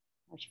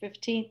March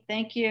 15th.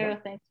 Thank you.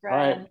 Yep. Thanks,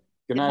 Ryan. All right.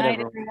 Good night,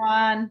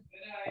 everyone.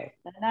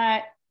 Good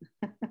night.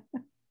 Good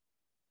night.